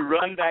 and you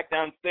run back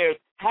downstairs.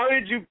 How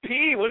did you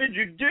pee? What did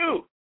you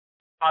do?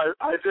 I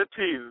did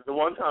pee. The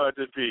one time I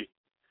did pee.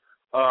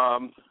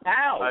 How?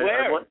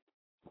 Where?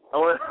 I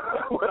went.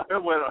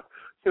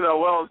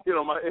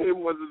 My aim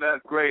wasn't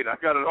that great. I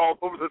got it all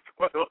over the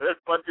toilet,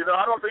 but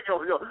I don't think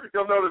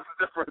you'll notice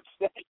the difference.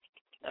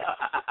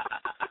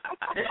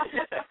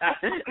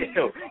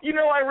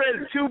 I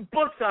read 2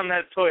 books on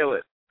that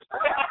toilet.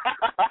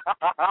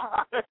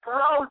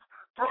 Bro.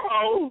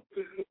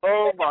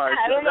 Oh my God.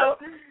 I don't know.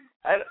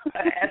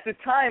 At the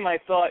time, I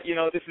thought,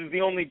 this is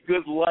the only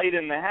good light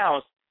in the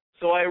house,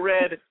 so I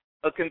read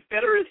A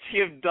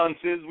Confederacy of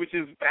Dunces, which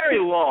is very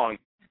long,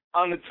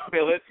 on the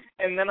toilet,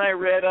 and then I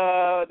read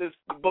this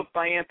book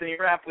by Anthony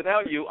Rapp,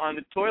 Without You, on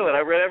the toilet.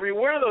 I read every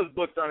one of those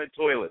books on the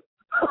toilet.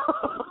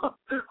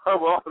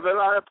 Well, then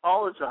I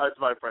apologize,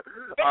 my friend.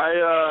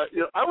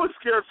 I was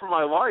scared for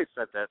my life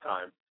at that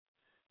time,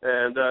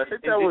 and I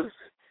think that was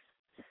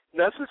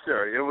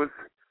necessary. It was,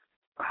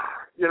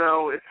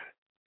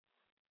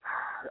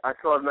 I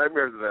saw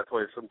nightmares of that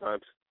place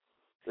sometimes.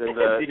 And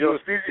did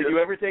you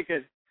ever take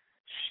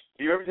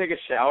a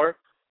shower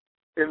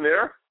in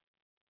there?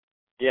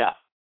 Yeah.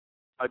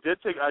 I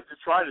did try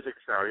to take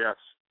a shower, yes.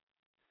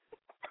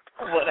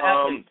 What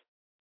happened?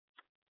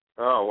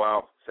 Oh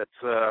wow, that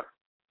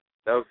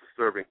was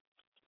disturbing.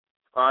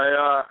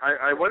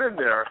 I went in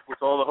there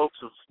with all the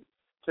hopes of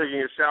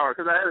taking a shower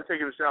because I hadn't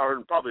taken a shower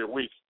in probably a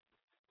week.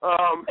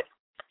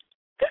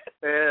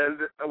 And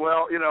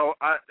well,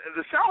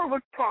 the shower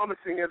looked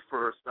promising at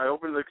first. I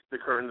opened the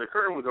curtain. The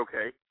curtain was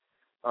okay.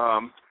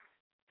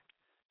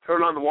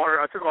 Turned on the water.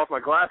 I took off my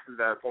glasses at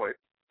that point.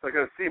 so I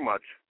couldn't see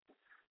much.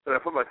 Then I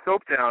put my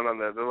soap down on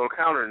the little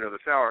counter near the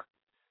shower,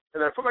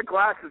 and then I put my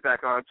glasses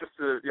back on just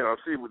to,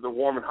 see with the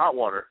warm and hot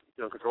water,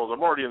 controls.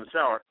 I'm already in the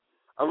shower.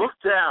 I look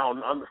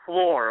down on the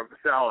floor of the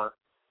shower.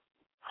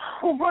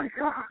 Oh, my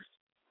gosh.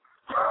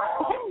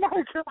 Oh,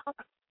 my God.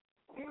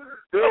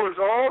 There was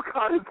all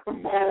kinds of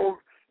mold,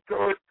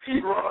 dirt,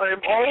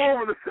 grime all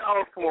over the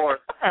shower floor.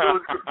 There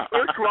was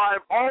dirt,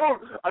 grime all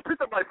over. I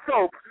picked up my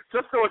soap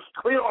just so it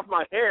could clean off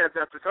my hands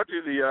after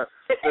touching the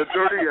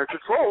dirty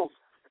controls.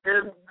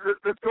 And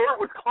the dirt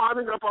was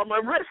climbing up on my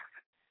wrist.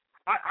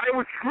 I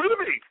was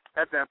screaming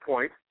at that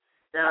point,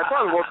 and I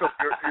probably woke up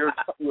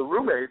your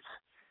roommates.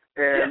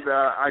 And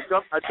I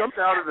jumped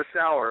out of the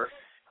shower.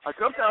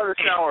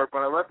 But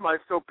I left my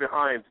soap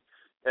behind,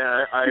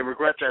 and I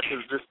regret that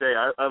to this day.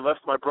 I left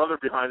my brother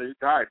behind, and he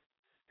died.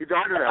 He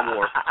died in that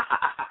war.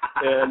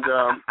 And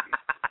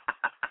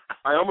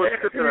I almost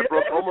tripped and I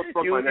almost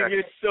broke my neck. You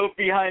left your soap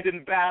behind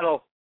in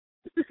battle.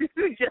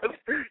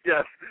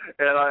 yes.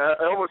 And I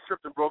almost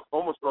tripped and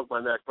almost broke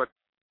my neck, but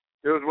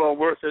it was well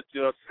worth it,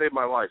 to save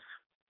my life.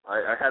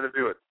 I had to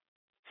do it.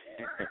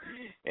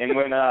 And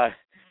when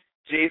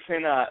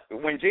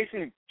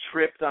Jason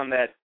tripped on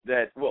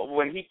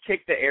when he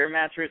kicked the air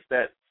mattress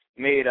that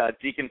made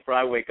Deacon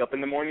Fry wake up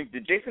in the morning,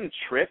 did Jason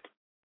trip?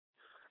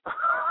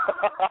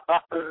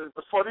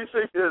 The funny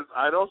thing is,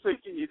 I don't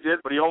think he did,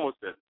 but he almost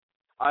did.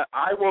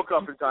 I woke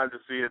up in time to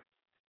see it.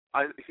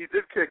 He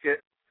did kick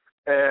it,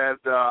 and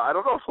I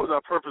don't know if it was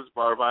on purpose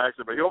or by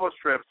accident, but he almost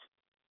tripped,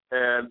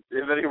 and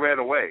then he ran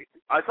away.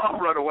 I saw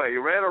him run away. He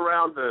ran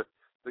around the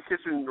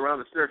kitchen, around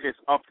the staircase,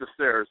 up the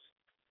stairs,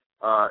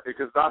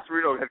 because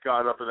Nosferito had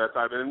gone up at that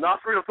time, and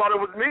Nosferito thought it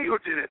was me who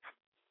did it.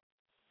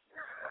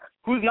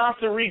 Who's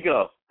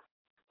Nosferito?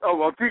 Oh,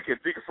 well, Deacon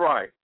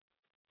Fry.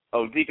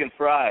 Oh, Deacon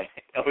Fry.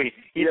 Oh,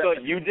 he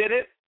thought you did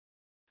it?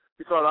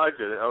 He thought I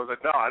did it. I was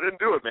like, no, I didn't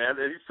do it, man.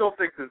 And he still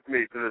thinks it's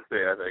me to this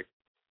day, I think.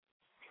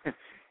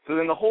 So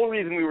then the whole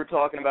reason we were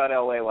talking about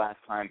L.A. last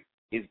time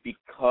is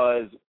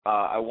because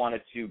I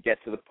wanted to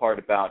get to the part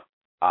about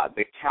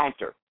the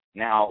counter.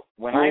 Now,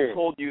 when I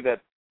told you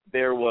that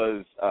there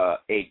was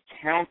a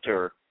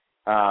counter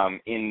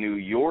in New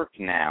York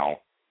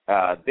now,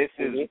 this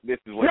is what you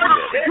did.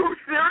 Are you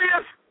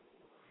serious?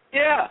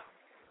 Yeah.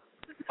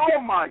 Oh,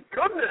 my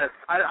goodness.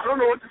 I don't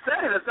know what to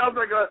say. That sounds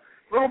like a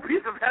little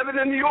piece of heaven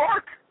in New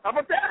York. How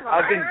about that?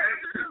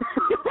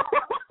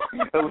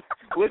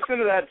 Listen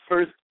to that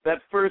first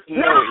note here.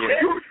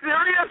 Are you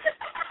serious?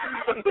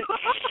 Are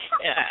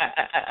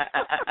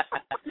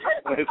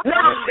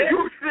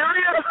you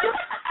serious?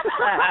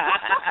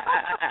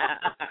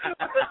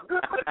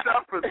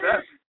 Not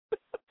possessed.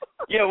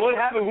 Yeah, what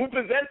happened? Who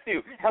possessed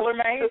you?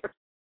 Hellerman?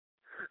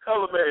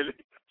 Hellerman.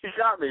 He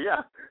got me,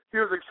 yeah. He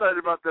was excited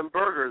about them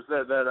burgers,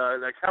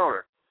 that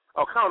counter.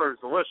 Oh, counter is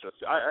delicious.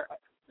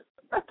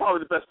 That's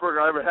probably the best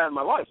burger I ever had in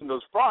my life, and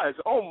those fries.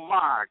 Oh,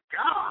 my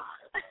God.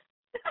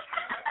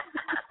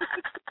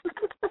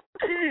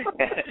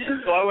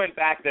 So I went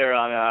back there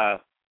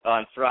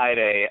on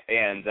Friday,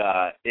 and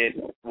it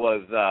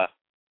was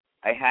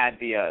I had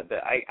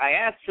I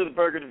asked for the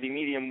burger to be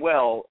medium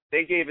well.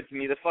 They gave it to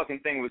me. The fucking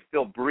thing was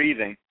still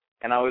breathing,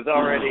 and I was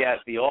already at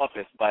the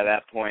office by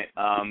that point.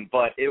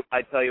 But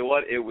I tell you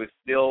what, it was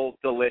still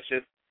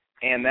delicious.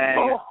 And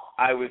then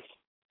I was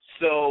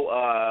so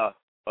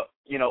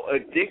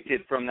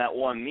addicted from that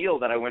one meal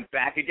that I went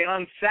back again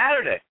on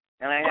Saturday,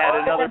 and I had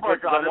another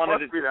burger. God, it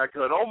must be that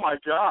good. Oh my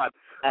God!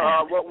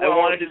 I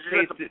wanted to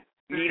taste it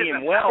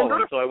medium well,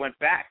 and so I went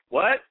back.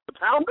 What? The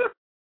pounder?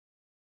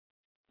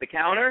 The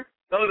counter?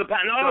 No,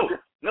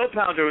 no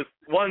pounder. It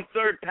was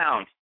 1/3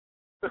 pound.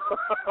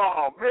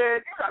 Oh man,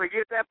 you gotta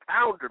get that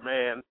pounder,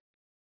 man.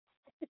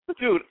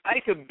 Dude, I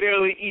could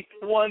barely eat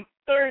 1/3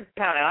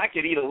 pound, and I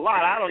could eat a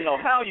lot. I don't know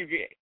how you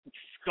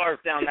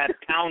scarf down that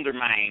pounder,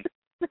 man.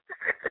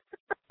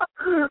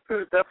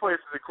 That place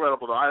is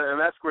incredible, though, and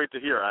that's great to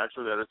hear,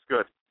 actually, that it's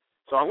good.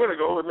 So I'm going to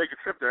go and make a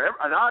trip there,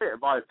 and I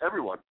advise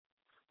everyone,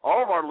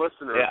 all of our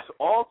listeners,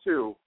 all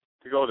two,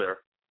 to go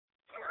there.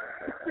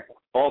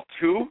 All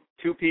two?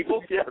 2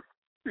 people? Yes.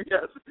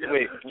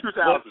 Wait,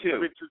 2,000. What 2? I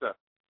mean,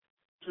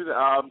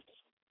 2,000.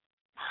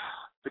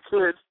 The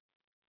kid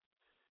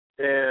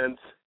and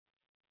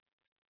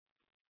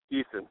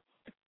Ethan.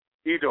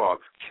 E-Dog.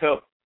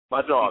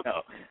 My dog.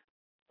 No.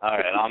 All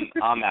right,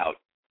 I'm out.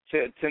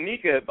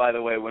 Tamika, by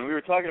the way, when we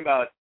were talking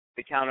about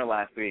the counter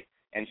last week,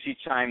 and she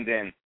chimed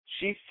in,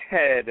 she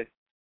said,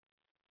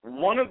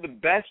 one of the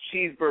best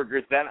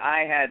cheeseburgers that I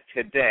had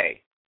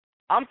today.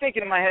 I'm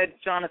thinking in my head,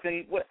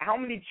 Jonathan, how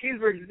many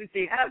cheeseburgers did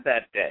she have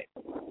that day?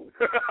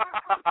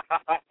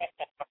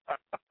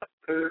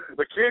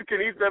 The kid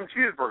can eat them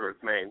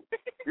cheeseburgers, man.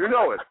 You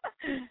know it.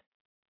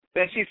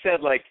 Then she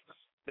said,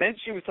 then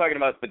she was talking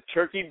about the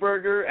turkey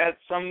burger at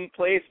some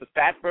place, the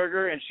fat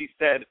burger, and she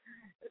said,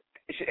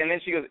 and then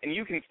she goes, and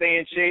you can stay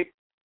in shape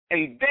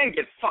and then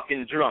get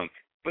fucking drunk.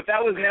 But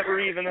that was never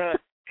even a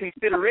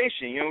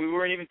consideration. We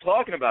weren't even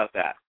talking about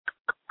that.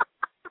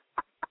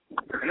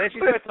 And then she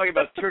started talking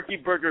about turkey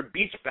burger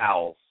beach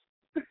bowels.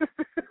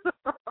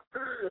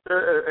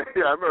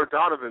 Yeah, I remember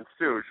Donovan's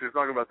too. She was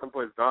talking about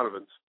someplace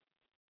Donovan's.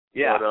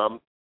 Yeah.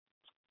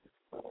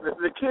 But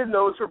the kid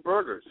knows her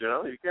burgers. You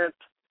know, you can't.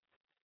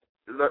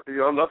 You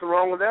know, nothing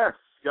wrong with that.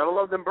 You gotta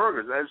love them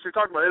burgers. And she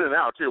talked about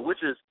In-N-Out too,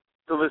 which is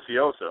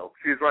delicioso.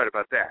 She's right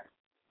about that.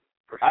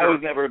 For sure. I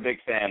was never a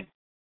big fan.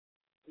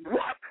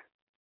 What?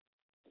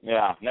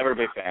 Yeah, never a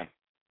big fan.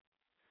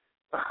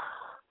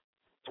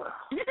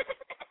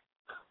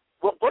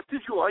 What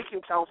did you like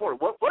in California?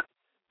 What?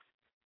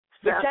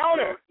 The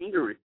counter.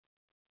 Eatery.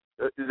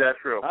 Is that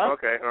true? Huh?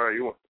 Okay. All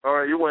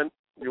right. You win.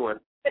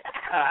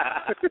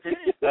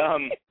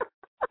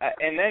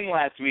 And then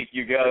last week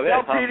you go.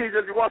 Tell Petey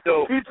that you want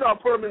the pizza. I'll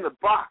put him in the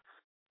box.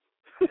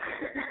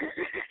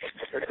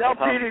 Tell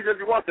Petey that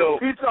you want the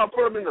pizza. I'll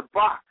put him in the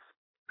box.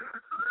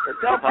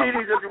 Tell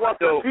Petey that you want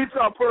the pizza.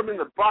 I'll put him in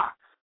the box.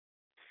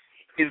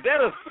 Is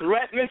that a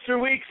threat, Mr.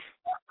 Weeks?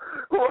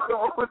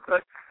 What was I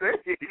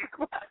saying?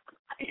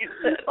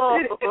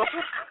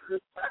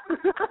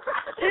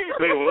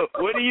 Wait,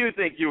 what do you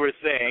think you were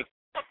saying?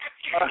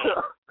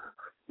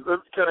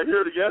 Can I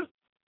hear it again?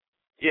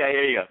 Yeah,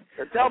 here you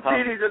go. Tell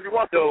Petey that you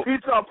want the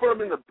pizza. I'll put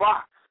him in the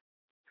box.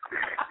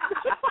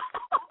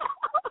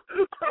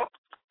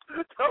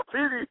 Tell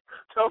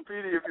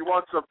Petey if he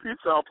wants some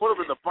pizza, I'll put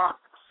him in the box.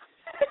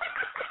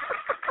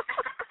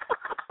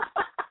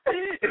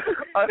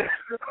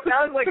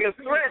 Sounds like a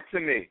threat to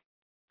me.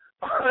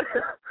 I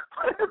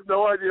have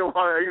no idea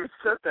why I even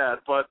said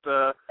that, but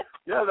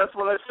yeah, that's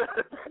what I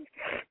said.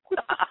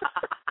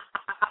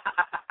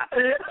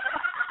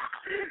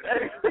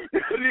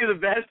 It would be the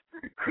best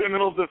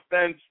criminal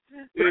defense.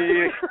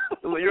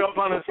 You're up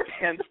on a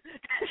stand.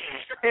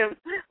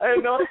 I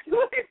have no idea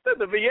what I said,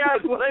 but yeah,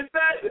 that's what I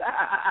said.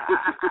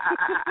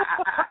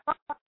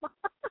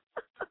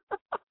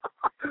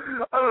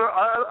 I don't know.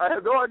 I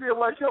have no idea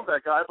why I killed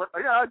that guy, but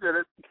yeah, I did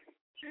it.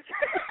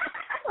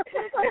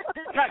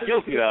 Not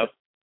guilty, though.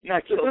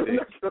 Not guilty.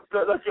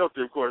 Not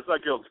guilty, of course.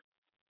 Not guilty.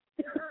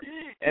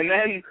 And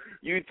then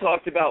you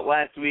talked about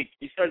last week,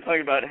 you started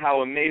talking about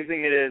how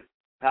amazing it is,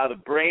 how the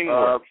brain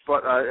works.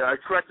 But I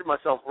corrected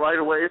myself right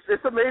away.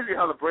 It's amazing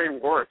how the brain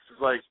works.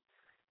 It's like,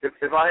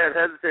 if I had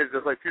hesitated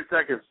just like 2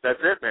 seconds, that's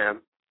it,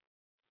 man.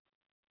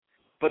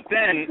 But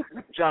then,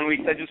 John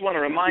Weeks, I just want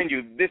to remind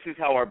you, this is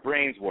how our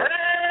brains work.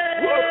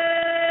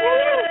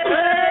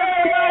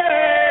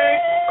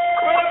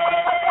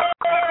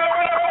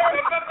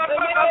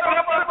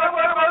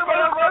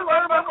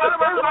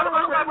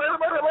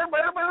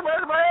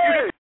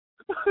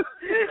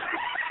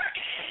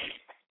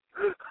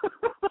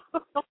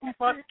 Oh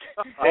my God.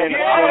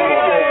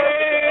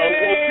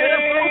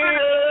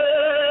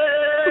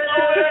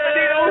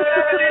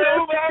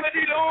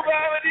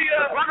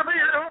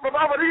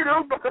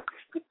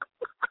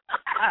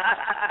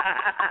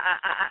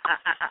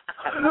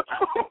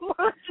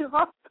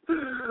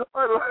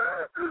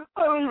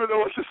 I don't even know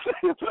what to say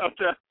about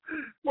that.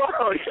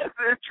 Wow,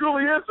 it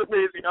truly is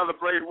amazing how the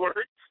brain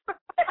works.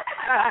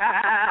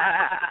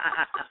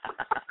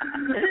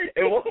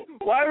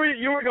 Why were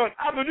you were going?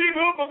 I don't even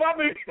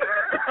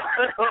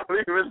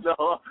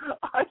know.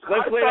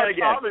 Let's play that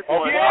again.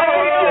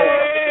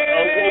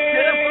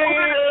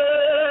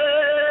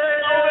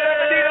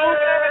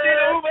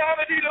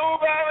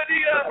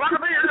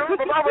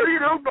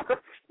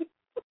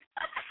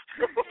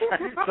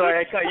 Sorry,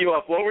 I cut you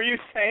off. What were you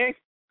saying?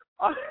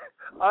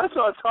 I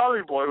thought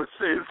Tommy Boy was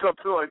saying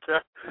something like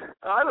that.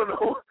 I don't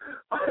know.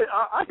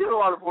 I get a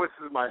lot of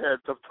voices in my head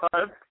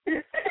sometimes.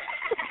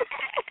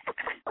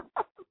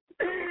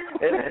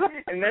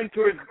 And then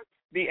towards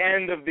the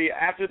end of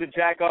after the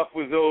jack off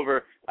was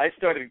over, I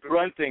started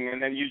grunting,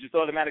 and then you just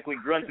automatically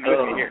grunted with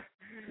me here.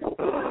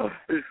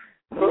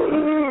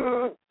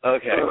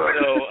 Okay,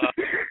 so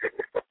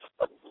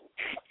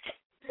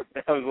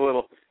that was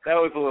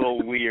a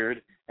little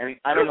weird, and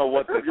I don't know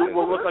what to do. You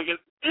will look like an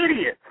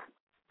idiot.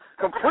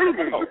 Complete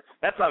idiot. Oh,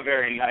 that's not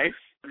very nice.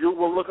 You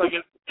will look like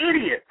an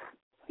idiot.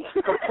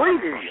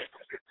 Complete idiot.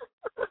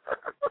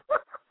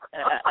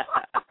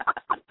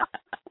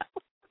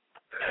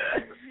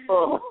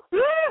 Oh.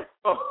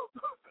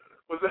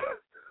 Was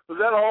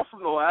that all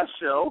from the last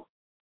show?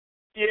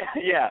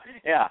 Yeah.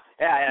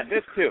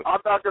 This too. I'm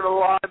not gonna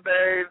lie,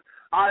 man.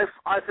 I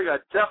think I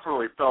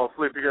definitely fell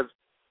asleep because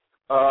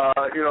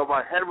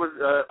my head was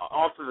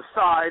off to the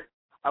side.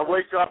 I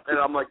wake up and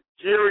I'm like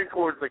gearing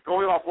towards like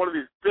going off one of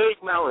these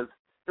big mountains.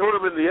 It would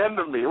have been the end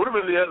of me. It would have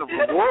been the end of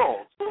the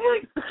world.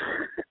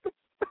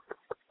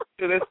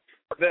 So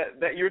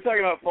that you were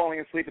talking about falling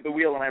asleep at the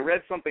wheel, and I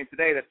read something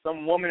today that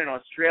some woman in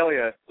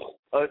Australia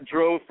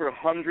drove for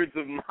hundreds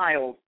of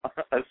miles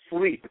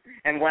asleep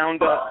and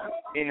wound up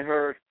in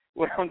her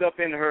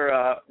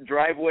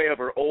driveway of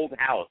her old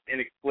house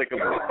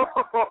inexplicably.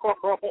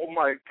 Oh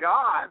my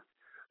God,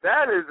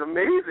 that is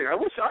amazing! I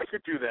wish I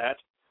could do that.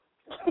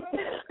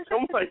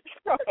 Oh my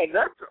God,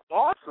 that's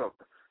awesome!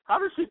 How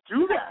does she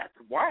do that?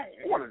 Wow,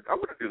 I'm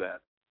gonna do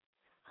that.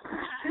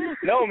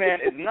 No, man,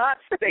 it's not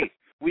safe.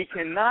 We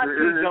cannot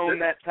condone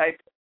that type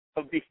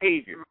of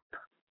behavior.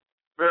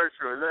 Very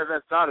true.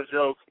 That's not a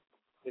joke.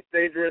 It's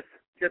dangerous.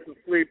 Get some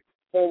sleep.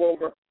 Pull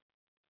over.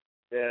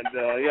 And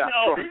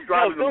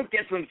don't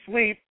get some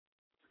sleep.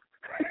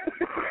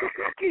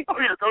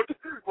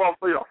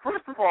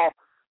 First of all,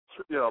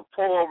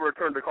 pull over,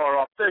 turn the car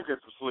off, then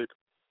get some sleep,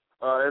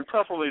 and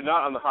preferably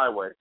not on the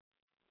highway.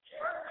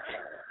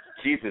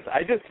 Jesus,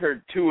 I just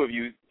heard two of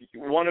you.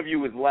 One of you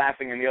was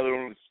laughing and the other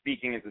one was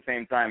speaking at the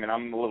same time, and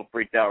I'm a little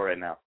freaked out right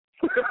now.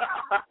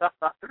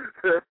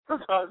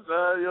 Sometimes,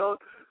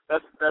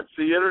 that's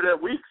the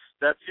internet weeks.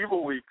 That's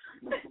evil weeks.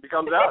 He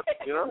comes out,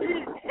 He's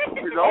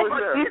always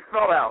there. My teeth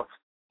fell out.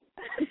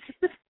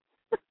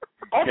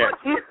 All my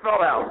teeth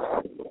fell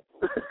out.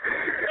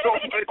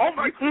 All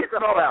my teeth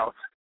fell out.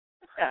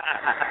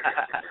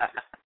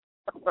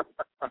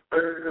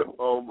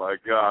 Oh my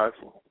gosh.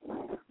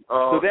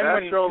 So then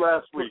that show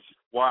last week.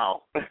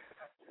 Wow.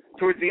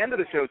 Towards the end of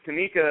the show,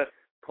 Tanika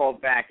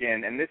called back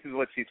in, and this is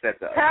what she said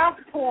to us. Half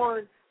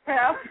porn,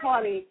 half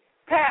funny,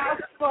 half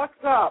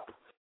fucked up.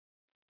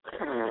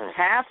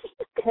 Half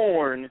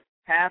porn,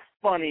 half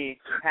funny,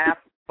 half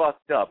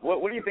fucked up.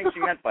 What do you think she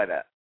meant by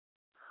that?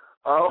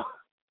 Oh,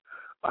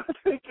 I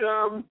think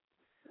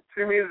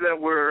she means that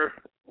we're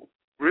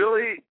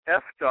really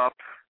effed up,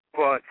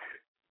 but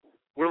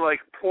we're like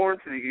porn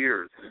to the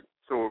ears,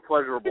 so we're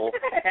pleasurable,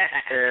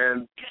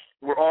 and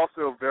we're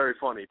also very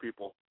funny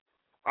people.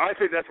 I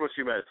think that's what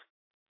she meant.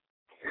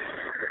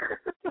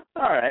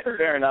 All right,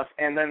 fair enough.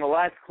 And then the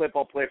last clip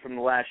I'll play from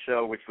the last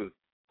show, which was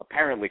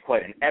apparently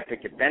quite an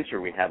epic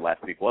adventure we had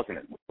last week, wasn't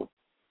it?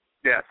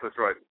 Yes, that's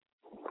right.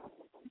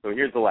 So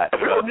here's the last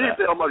show. We don't need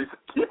somebody to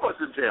keep us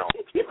in jail.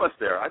 Keep us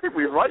there. I think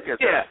we like it.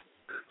 Yeah.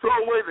 Throw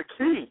away the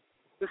key.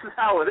 This is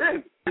how it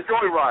is. We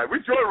joyride. We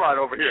joyride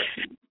over here.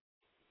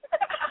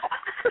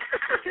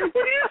 What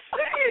are you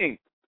saying?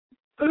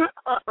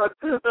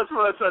 That's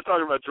when I started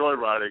talking about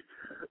joyriding.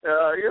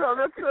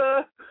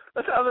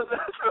 That's how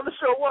the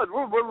show was.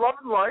 We're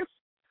loving life,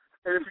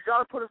 and if you got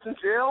to put us in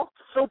jail,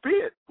 so be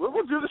it.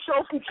 We'll do the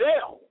show from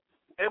jail,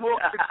 and we'll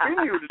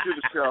continue to do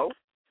the show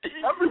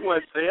every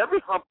Wednesday, every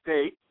hump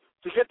day,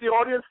 to get the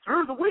audience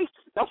through the week.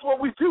 That's what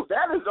we do.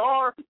 That is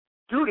our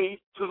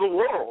duty to the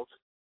world,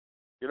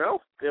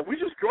 And we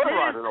just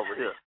joyriding over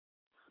here.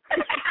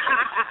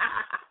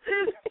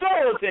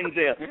 Throw us in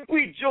jail.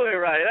 We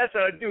joyride. That's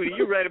our duty.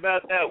 You're right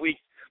about that week.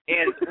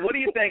 And what do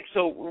you think?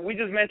 So we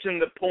just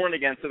mentioned the porn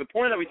again. So the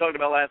porn that we talked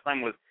about last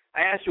time was,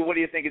 I asked you, what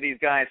do you think of these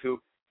guys who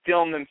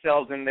film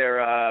themselves and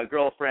their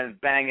girlfriends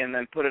banging and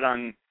then put it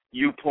on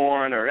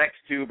YouPorn or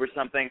XTube or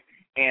something?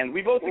 And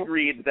we both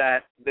agreed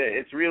that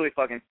it's really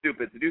fucking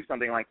stupid to do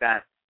something like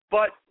that.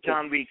 But,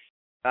 John Weeks,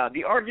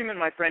 the argument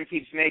my friend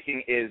keeps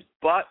making is,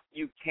 but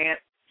you can't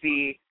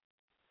see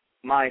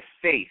my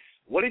face.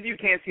 What if you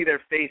can't see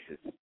their faces?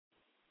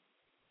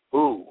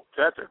 Ooh,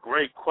 that's a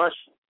great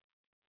question.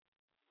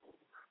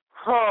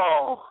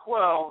 Oh,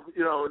 well,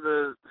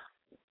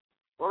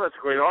 that's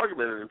a great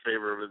argument in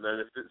favor of it.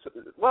 Then,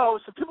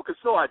 so people can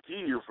still ID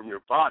you from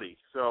your body.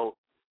 So,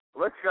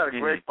 unless you got a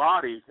great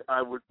body,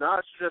 I would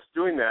not suggest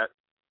doing that.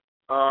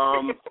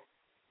 And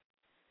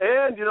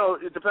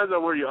it depends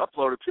on where you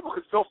upload it. People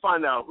can still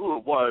find out who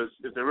it was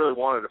if they really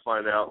wanted to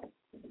find out.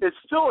 It's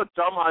still a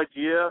dumb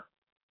idea.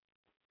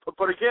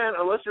 But again,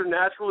 unless you're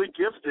naturally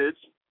gifted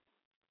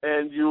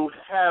and you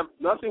have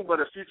nothing but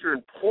a future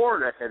in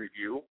porn ahead of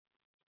you,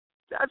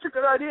 that's a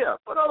good idea.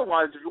 But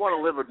otherwise, if you want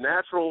to live a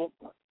natural,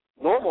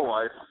 normal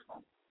life,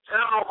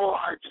 terrible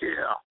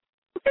idea.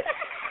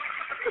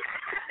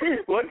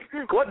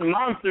 What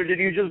monster did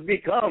you just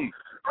become?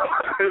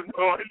 I have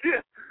no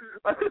idea.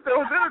 I think that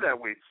was Internet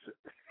Weeks.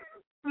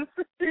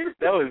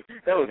 that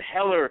was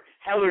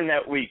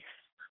Hellernet Weeks.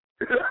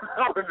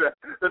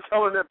 That's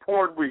Hellernet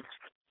Porn Weeks.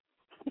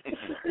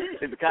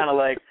 It's kind of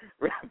like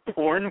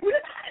porn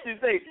weeks. Did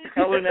you say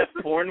Hellernet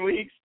Porn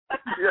Weeks?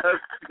 Yes.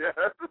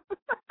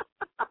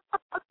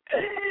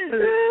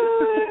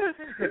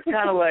 It's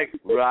kind of like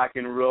rock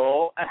and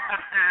roll. I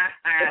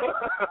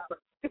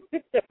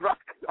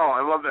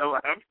love that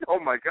laugh. Oh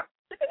my God.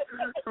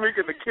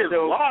 Making the kids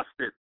lost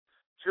it.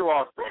 She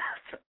lost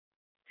it.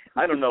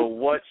 I don't know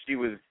what she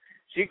was.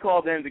 She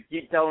called in to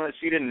keep telling us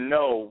she didn't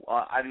know.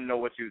 I didn't know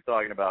what she was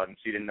talking about, and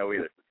she didn't know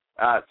either.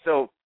 I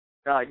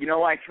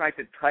tried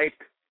to type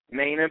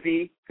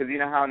Mainaby, because you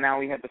know how now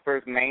we have the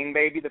first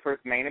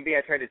Mainaby.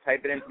 I tried to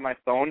type it into my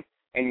phone,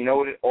 and you know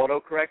what it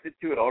auto-corrected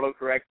to? It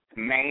auto-corrected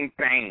to Main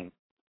Bane.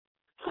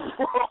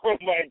 Oh,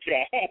 my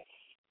God.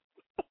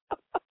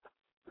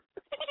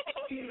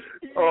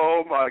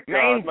 Oh, my God.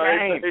 Main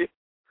Bane.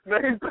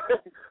 Main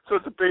Bane. So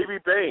it's a baby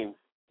Bane.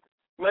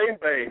 Main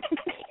Bane.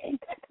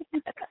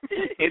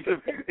 It's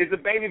a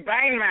baby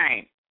Bane,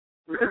 man.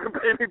 It's a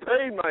baby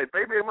Bane, mate.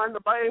 Baby, I'm on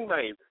the Bane,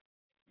 mate.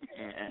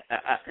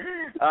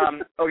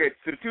 Okay,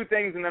 so two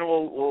things, and then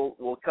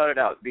we'll cut it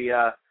out.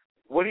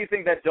 What do you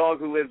think that dog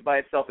who lives by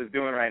itself is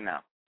doing right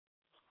now?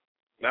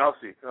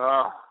 Mousy.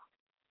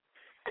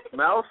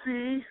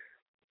 Mousy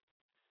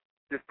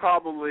is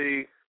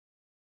probably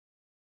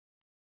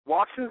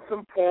watching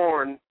some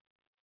porn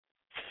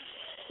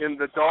in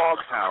the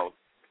doghouse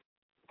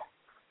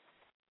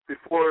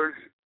before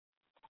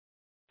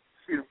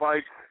she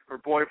invites her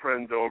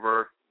boyfriends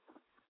over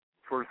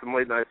for some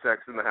late night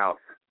sex in the house.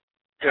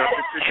 You know,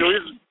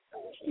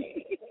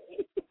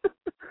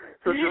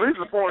 so she leaves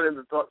the porn in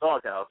the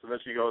doghouse, and then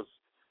she goes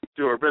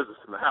do her business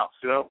in the house.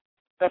 You know,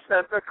 that's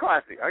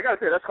classy. I gotta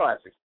say, that's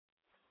classy.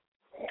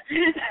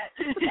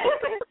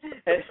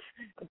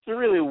 It's a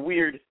really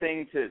weird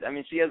thing to. I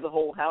mean, she has the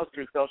whole house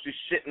to herself. She's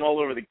shitting all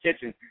over the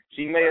kitchen.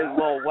 She may as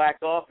well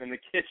whack off in the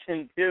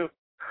kitchen too.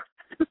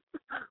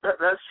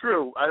 That's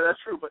true. That's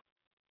true. But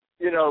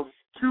you know,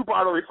 2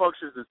 bodily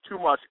functions is too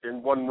much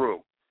in one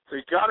room. So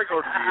you got to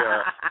go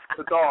to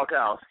the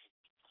doghouse.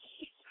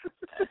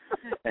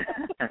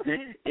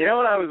 You know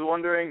what I was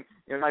wondering?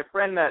 You know, my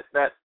friend that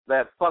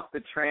fucked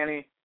the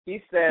tranny.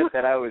 He said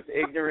that I was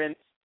ignorant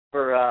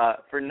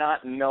for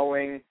not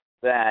knowing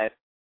that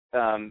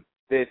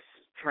this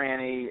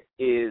tranny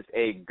is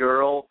a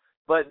girl.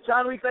 But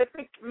John Weeks, I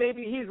think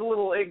maybe he's a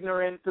little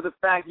ignorant to the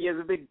fact he has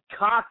a big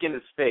cock in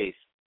his face.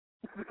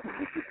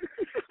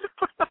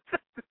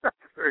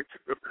 That's very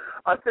true.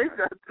 I think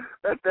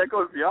that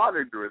goes beyond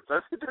ignorance. I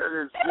think that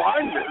is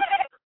blindness.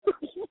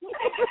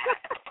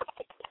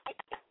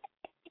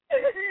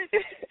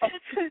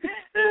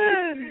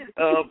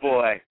 Oh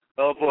boy.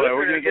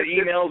 We're gonna get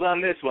emails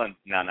on this one.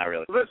 No, not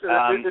really. Listen,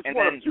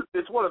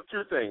 it's one of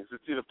two things.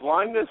 It's either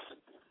blindness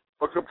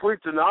or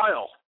complete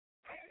denial.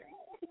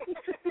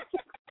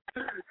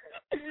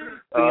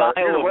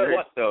 Denial of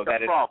what, though?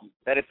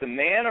 That it's a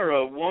man or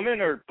a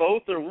woman or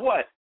both or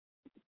what?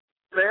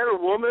 Man or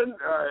woman,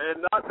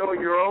 and not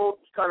knowing your own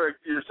kind of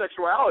your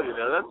sexuality.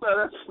 There,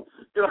 that's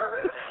you know.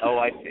 Oh,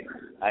 I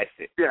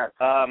see. Yeah.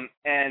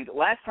 And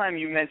last time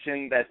you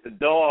mentioned that the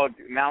dog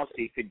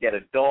Mousy could get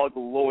a dog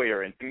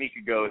lawyer, and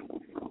Tamika goes,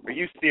 "Are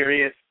you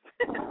serious?"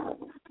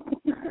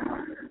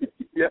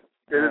 Yeah,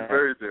 it is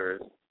very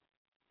serious.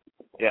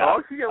 Yeah.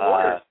 Dogs can get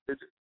lawyers.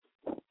 It's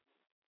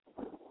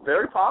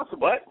very possible.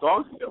 What?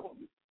 Dogs can get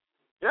lawyers.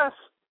 Yes.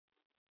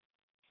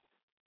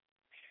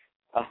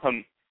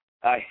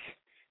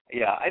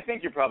 I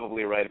think you're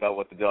probably right about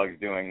what the dog is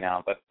doing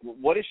now, but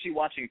what is she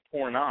watching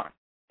porn on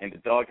in the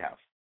doghouse?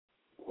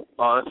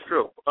 Oh, that's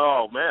true.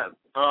 Oh, man.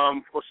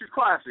 Well, she's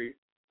classy,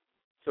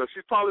 so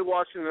she's probably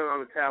watching it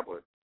on a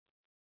tablet.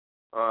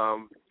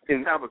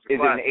 Is it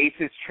an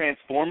Asus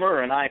Transformer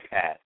or an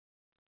iPad?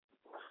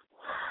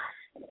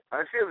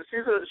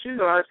 She's an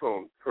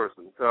iPhone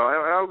person, so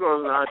I'll go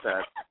with an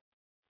iPad.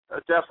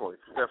 Definitely.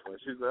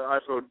 She's an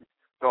iPhone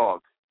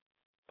dog.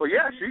 But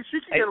yeah, she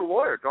can get a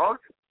lawyer.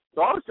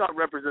 Dogs got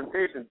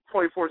representation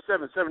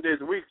 24/7, 7 days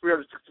a week,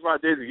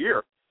 365 days a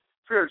year,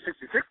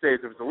 366 days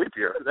if it's a leap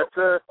year. That's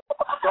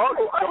dogs.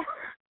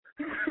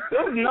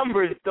 Those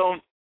numbers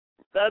don't.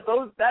 That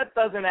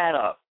doesn't add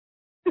up.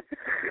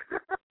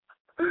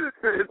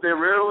 They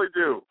rarely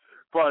do.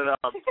 But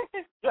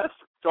yes,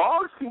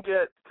 dogs can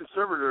get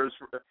conservators.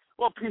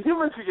 Well,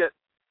 humans can get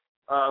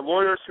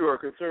lawyers who are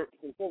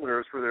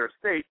conservators for their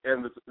estate,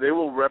 and they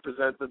will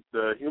represent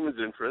the human's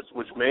interests,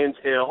 which may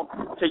entail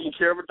taking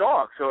care of a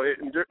dog. So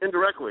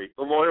indirectly,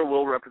 the lawyer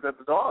will represent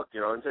the dog,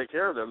 and take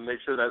care of them, make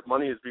sure that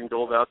money is being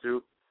doled out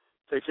to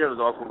take care of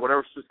the dog for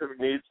whatever specific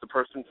needs the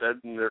person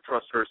said in their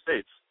trust or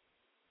estates.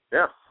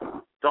 Yeah,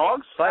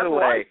 dogs. By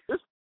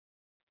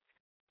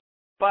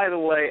the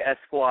way,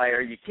 Esquire,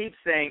 you keep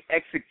saying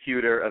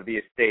executor of the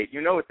estate.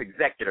 You know it's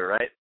executor,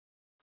 right?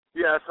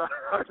 Yes,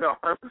 I know.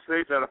 I'm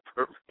saying that on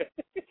purpose.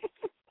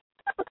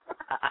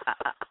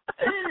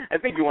 I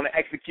think you want to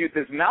execute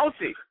this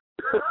Mousy.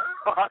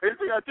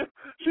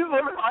 She's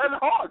living high in the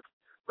hog.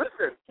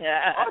 Listen,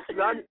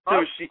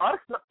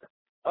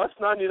 us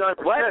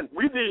 99%. What?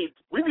 We need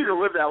to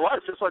live that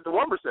life just like the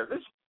 1%.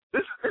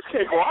 This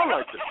can't go on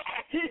like this.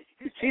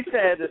 She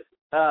said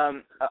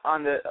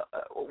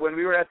when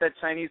we were at that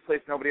Chinese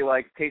place nobody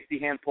liked, tasty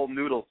hand pulled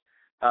noodles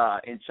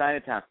in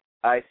Chinatown.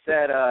 I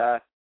said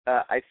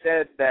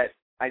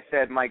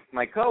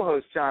my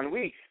co-host John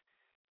Weeks,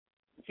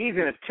 he's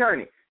an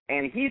attorney,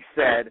 and he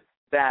said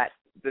that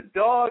the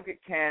dog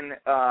can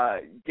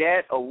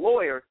get a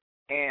lawyer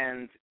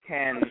and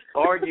can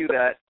argue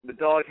that the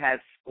dog has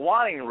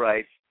squatting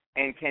rights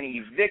and can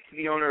evict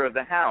the owner of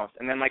the house.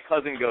 And then my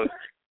cousin goes,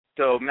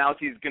 so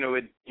Mousy's going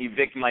to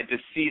evict my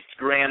deceased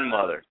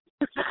grandmother.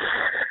 It's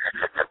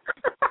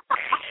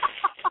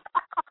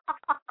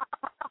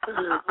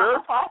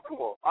very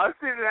possible. I've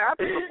seen it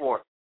happen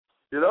before.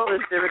 In a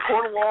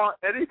court of law,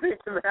 anything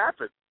can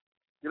happen.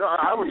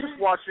 I was just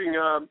watching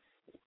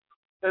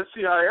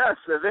NCIS,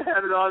 and they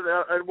had it on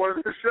at one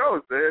of their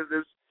shows.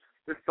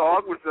 This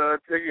dog was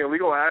taking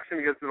illegal action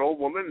against an old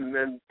woman and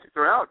then kicked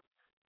her out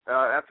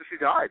after she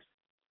died.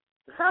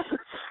 It happens.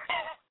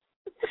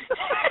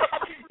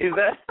 Is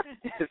that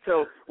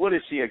so? What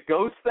is she, a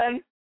ghost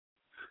then?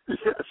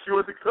 Yeah, she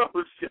was a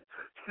ghost.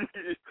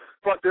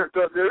 But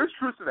there is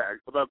truth to that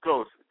about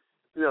ghosts.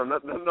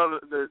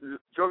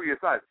 Joking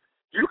aside,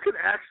 you can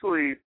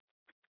actually,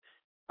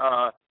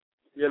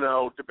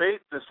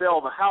 debate the sale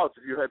of a house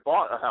if you had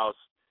bought a house,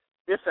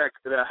 if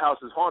that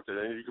house is haunted,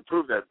 and you can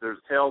prove that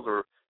there's tales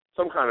or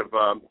some kind of,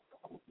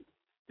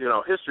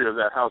 history of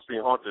that house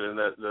being haunted, and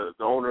that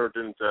the owner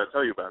didn't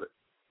tell you about it.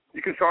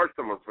 You can charge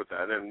someone for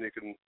that, and you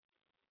can,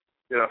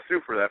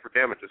 sue for that for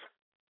damages.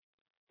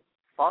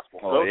 Possible.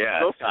 Oh,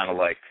 it's kind of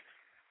like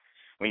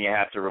when you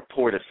have to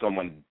report if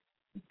someone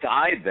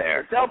died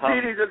there. Tell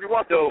Petey that if you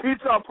want the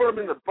pizza, I'll put him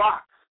in the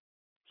box.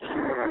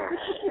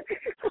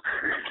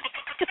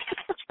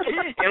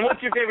 And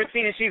what's your favorite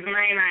scene in She's the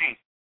Main Man?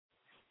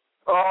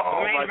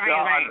 Oh, my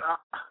God.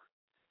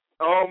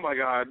 Oh, my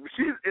God.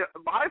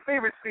 My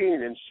favorite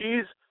scene in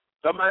She's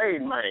the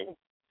Main Man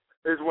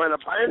is when a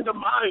band of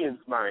Mayans,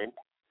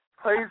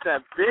 plays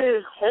that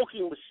big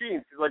hulking machine.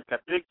 It's like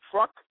that big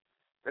truck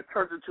that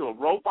turns into a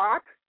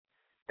robot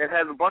and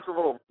has a bunch of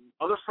little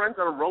other friends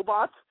that are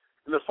robots,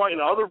 and they're fighting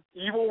other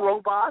evil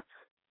robots.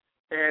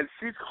 And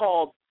she's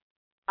called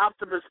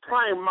Optimus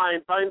Prime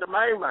Band of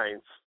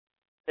Mayans.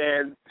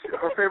 And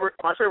my favorite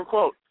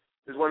quote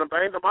is when a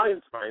band of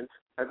Mayans,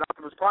 as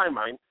Optimus Prime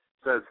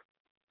says,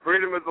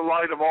 "Freedom is the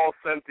light of all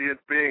sentient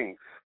beings."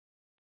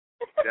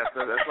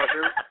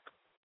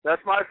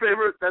 That's my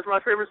favorite. That's my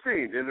favorite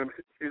scene in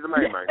She's the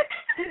Main Man.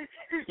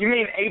 You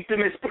mean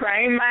Optimus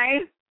Prime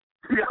Man?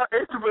 Yeah,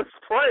 Optimus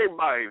Prime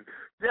Man.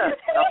 Yes,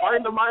 I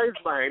find the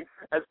Mayans Man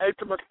as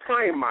Optimus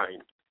Prime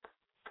Man.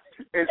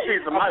 And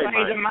She's the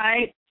Main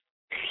Man.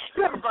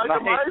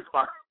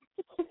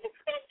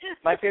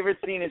 My favorite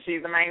scene in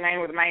She's the Main Man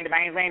with the Man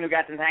who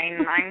got the main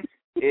man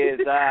is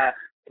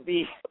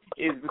the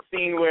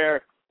scene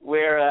where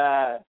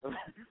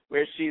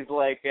she's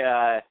like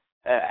at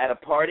a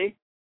party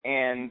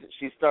and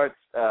she starts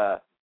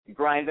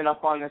grinding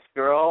up on this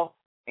girl,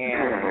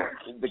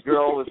 and the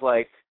girl was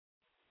like,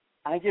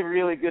 "I give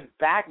really good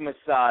back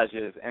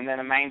massages," and then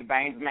a man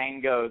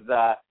goes,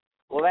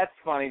 "Well, that's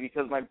funny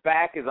because my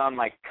back is on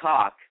my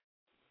cock."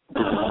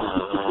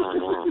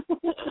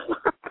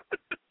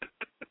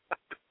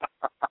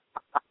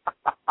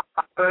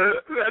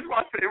 That's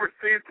my favorite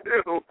scene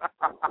too.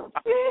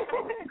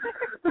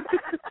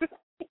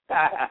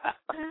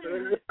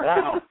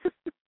 Wow.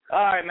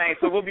 All right, man.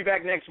 So we'll be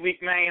back next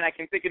week, man. I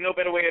can think of no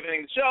better way of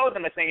ending the show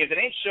than by saying, if it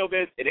ain't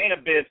showbiz, it ain't a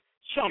biz.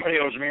 Somebody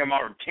owes me a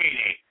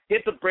martini.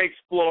 Hit the brakes,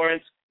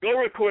 Florence. Go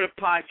record a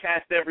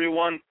podcast,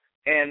 everyone,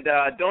 and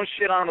don't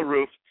shit on the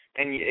roof.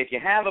 And if you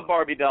have a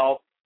Barbie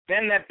doll,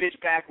 bend that bitch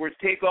backwards,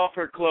 take off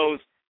her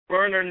clothes,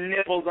 burn her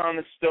nipples on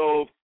the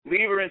stove,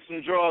 leave her in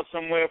some drawers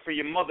somewhere for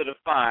your mother to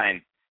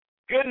find.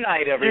 Good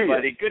night,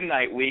 everybody. Yeah. Good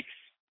night, Weeks.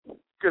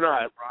 Good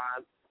night,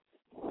 Ron.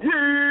 Yeah.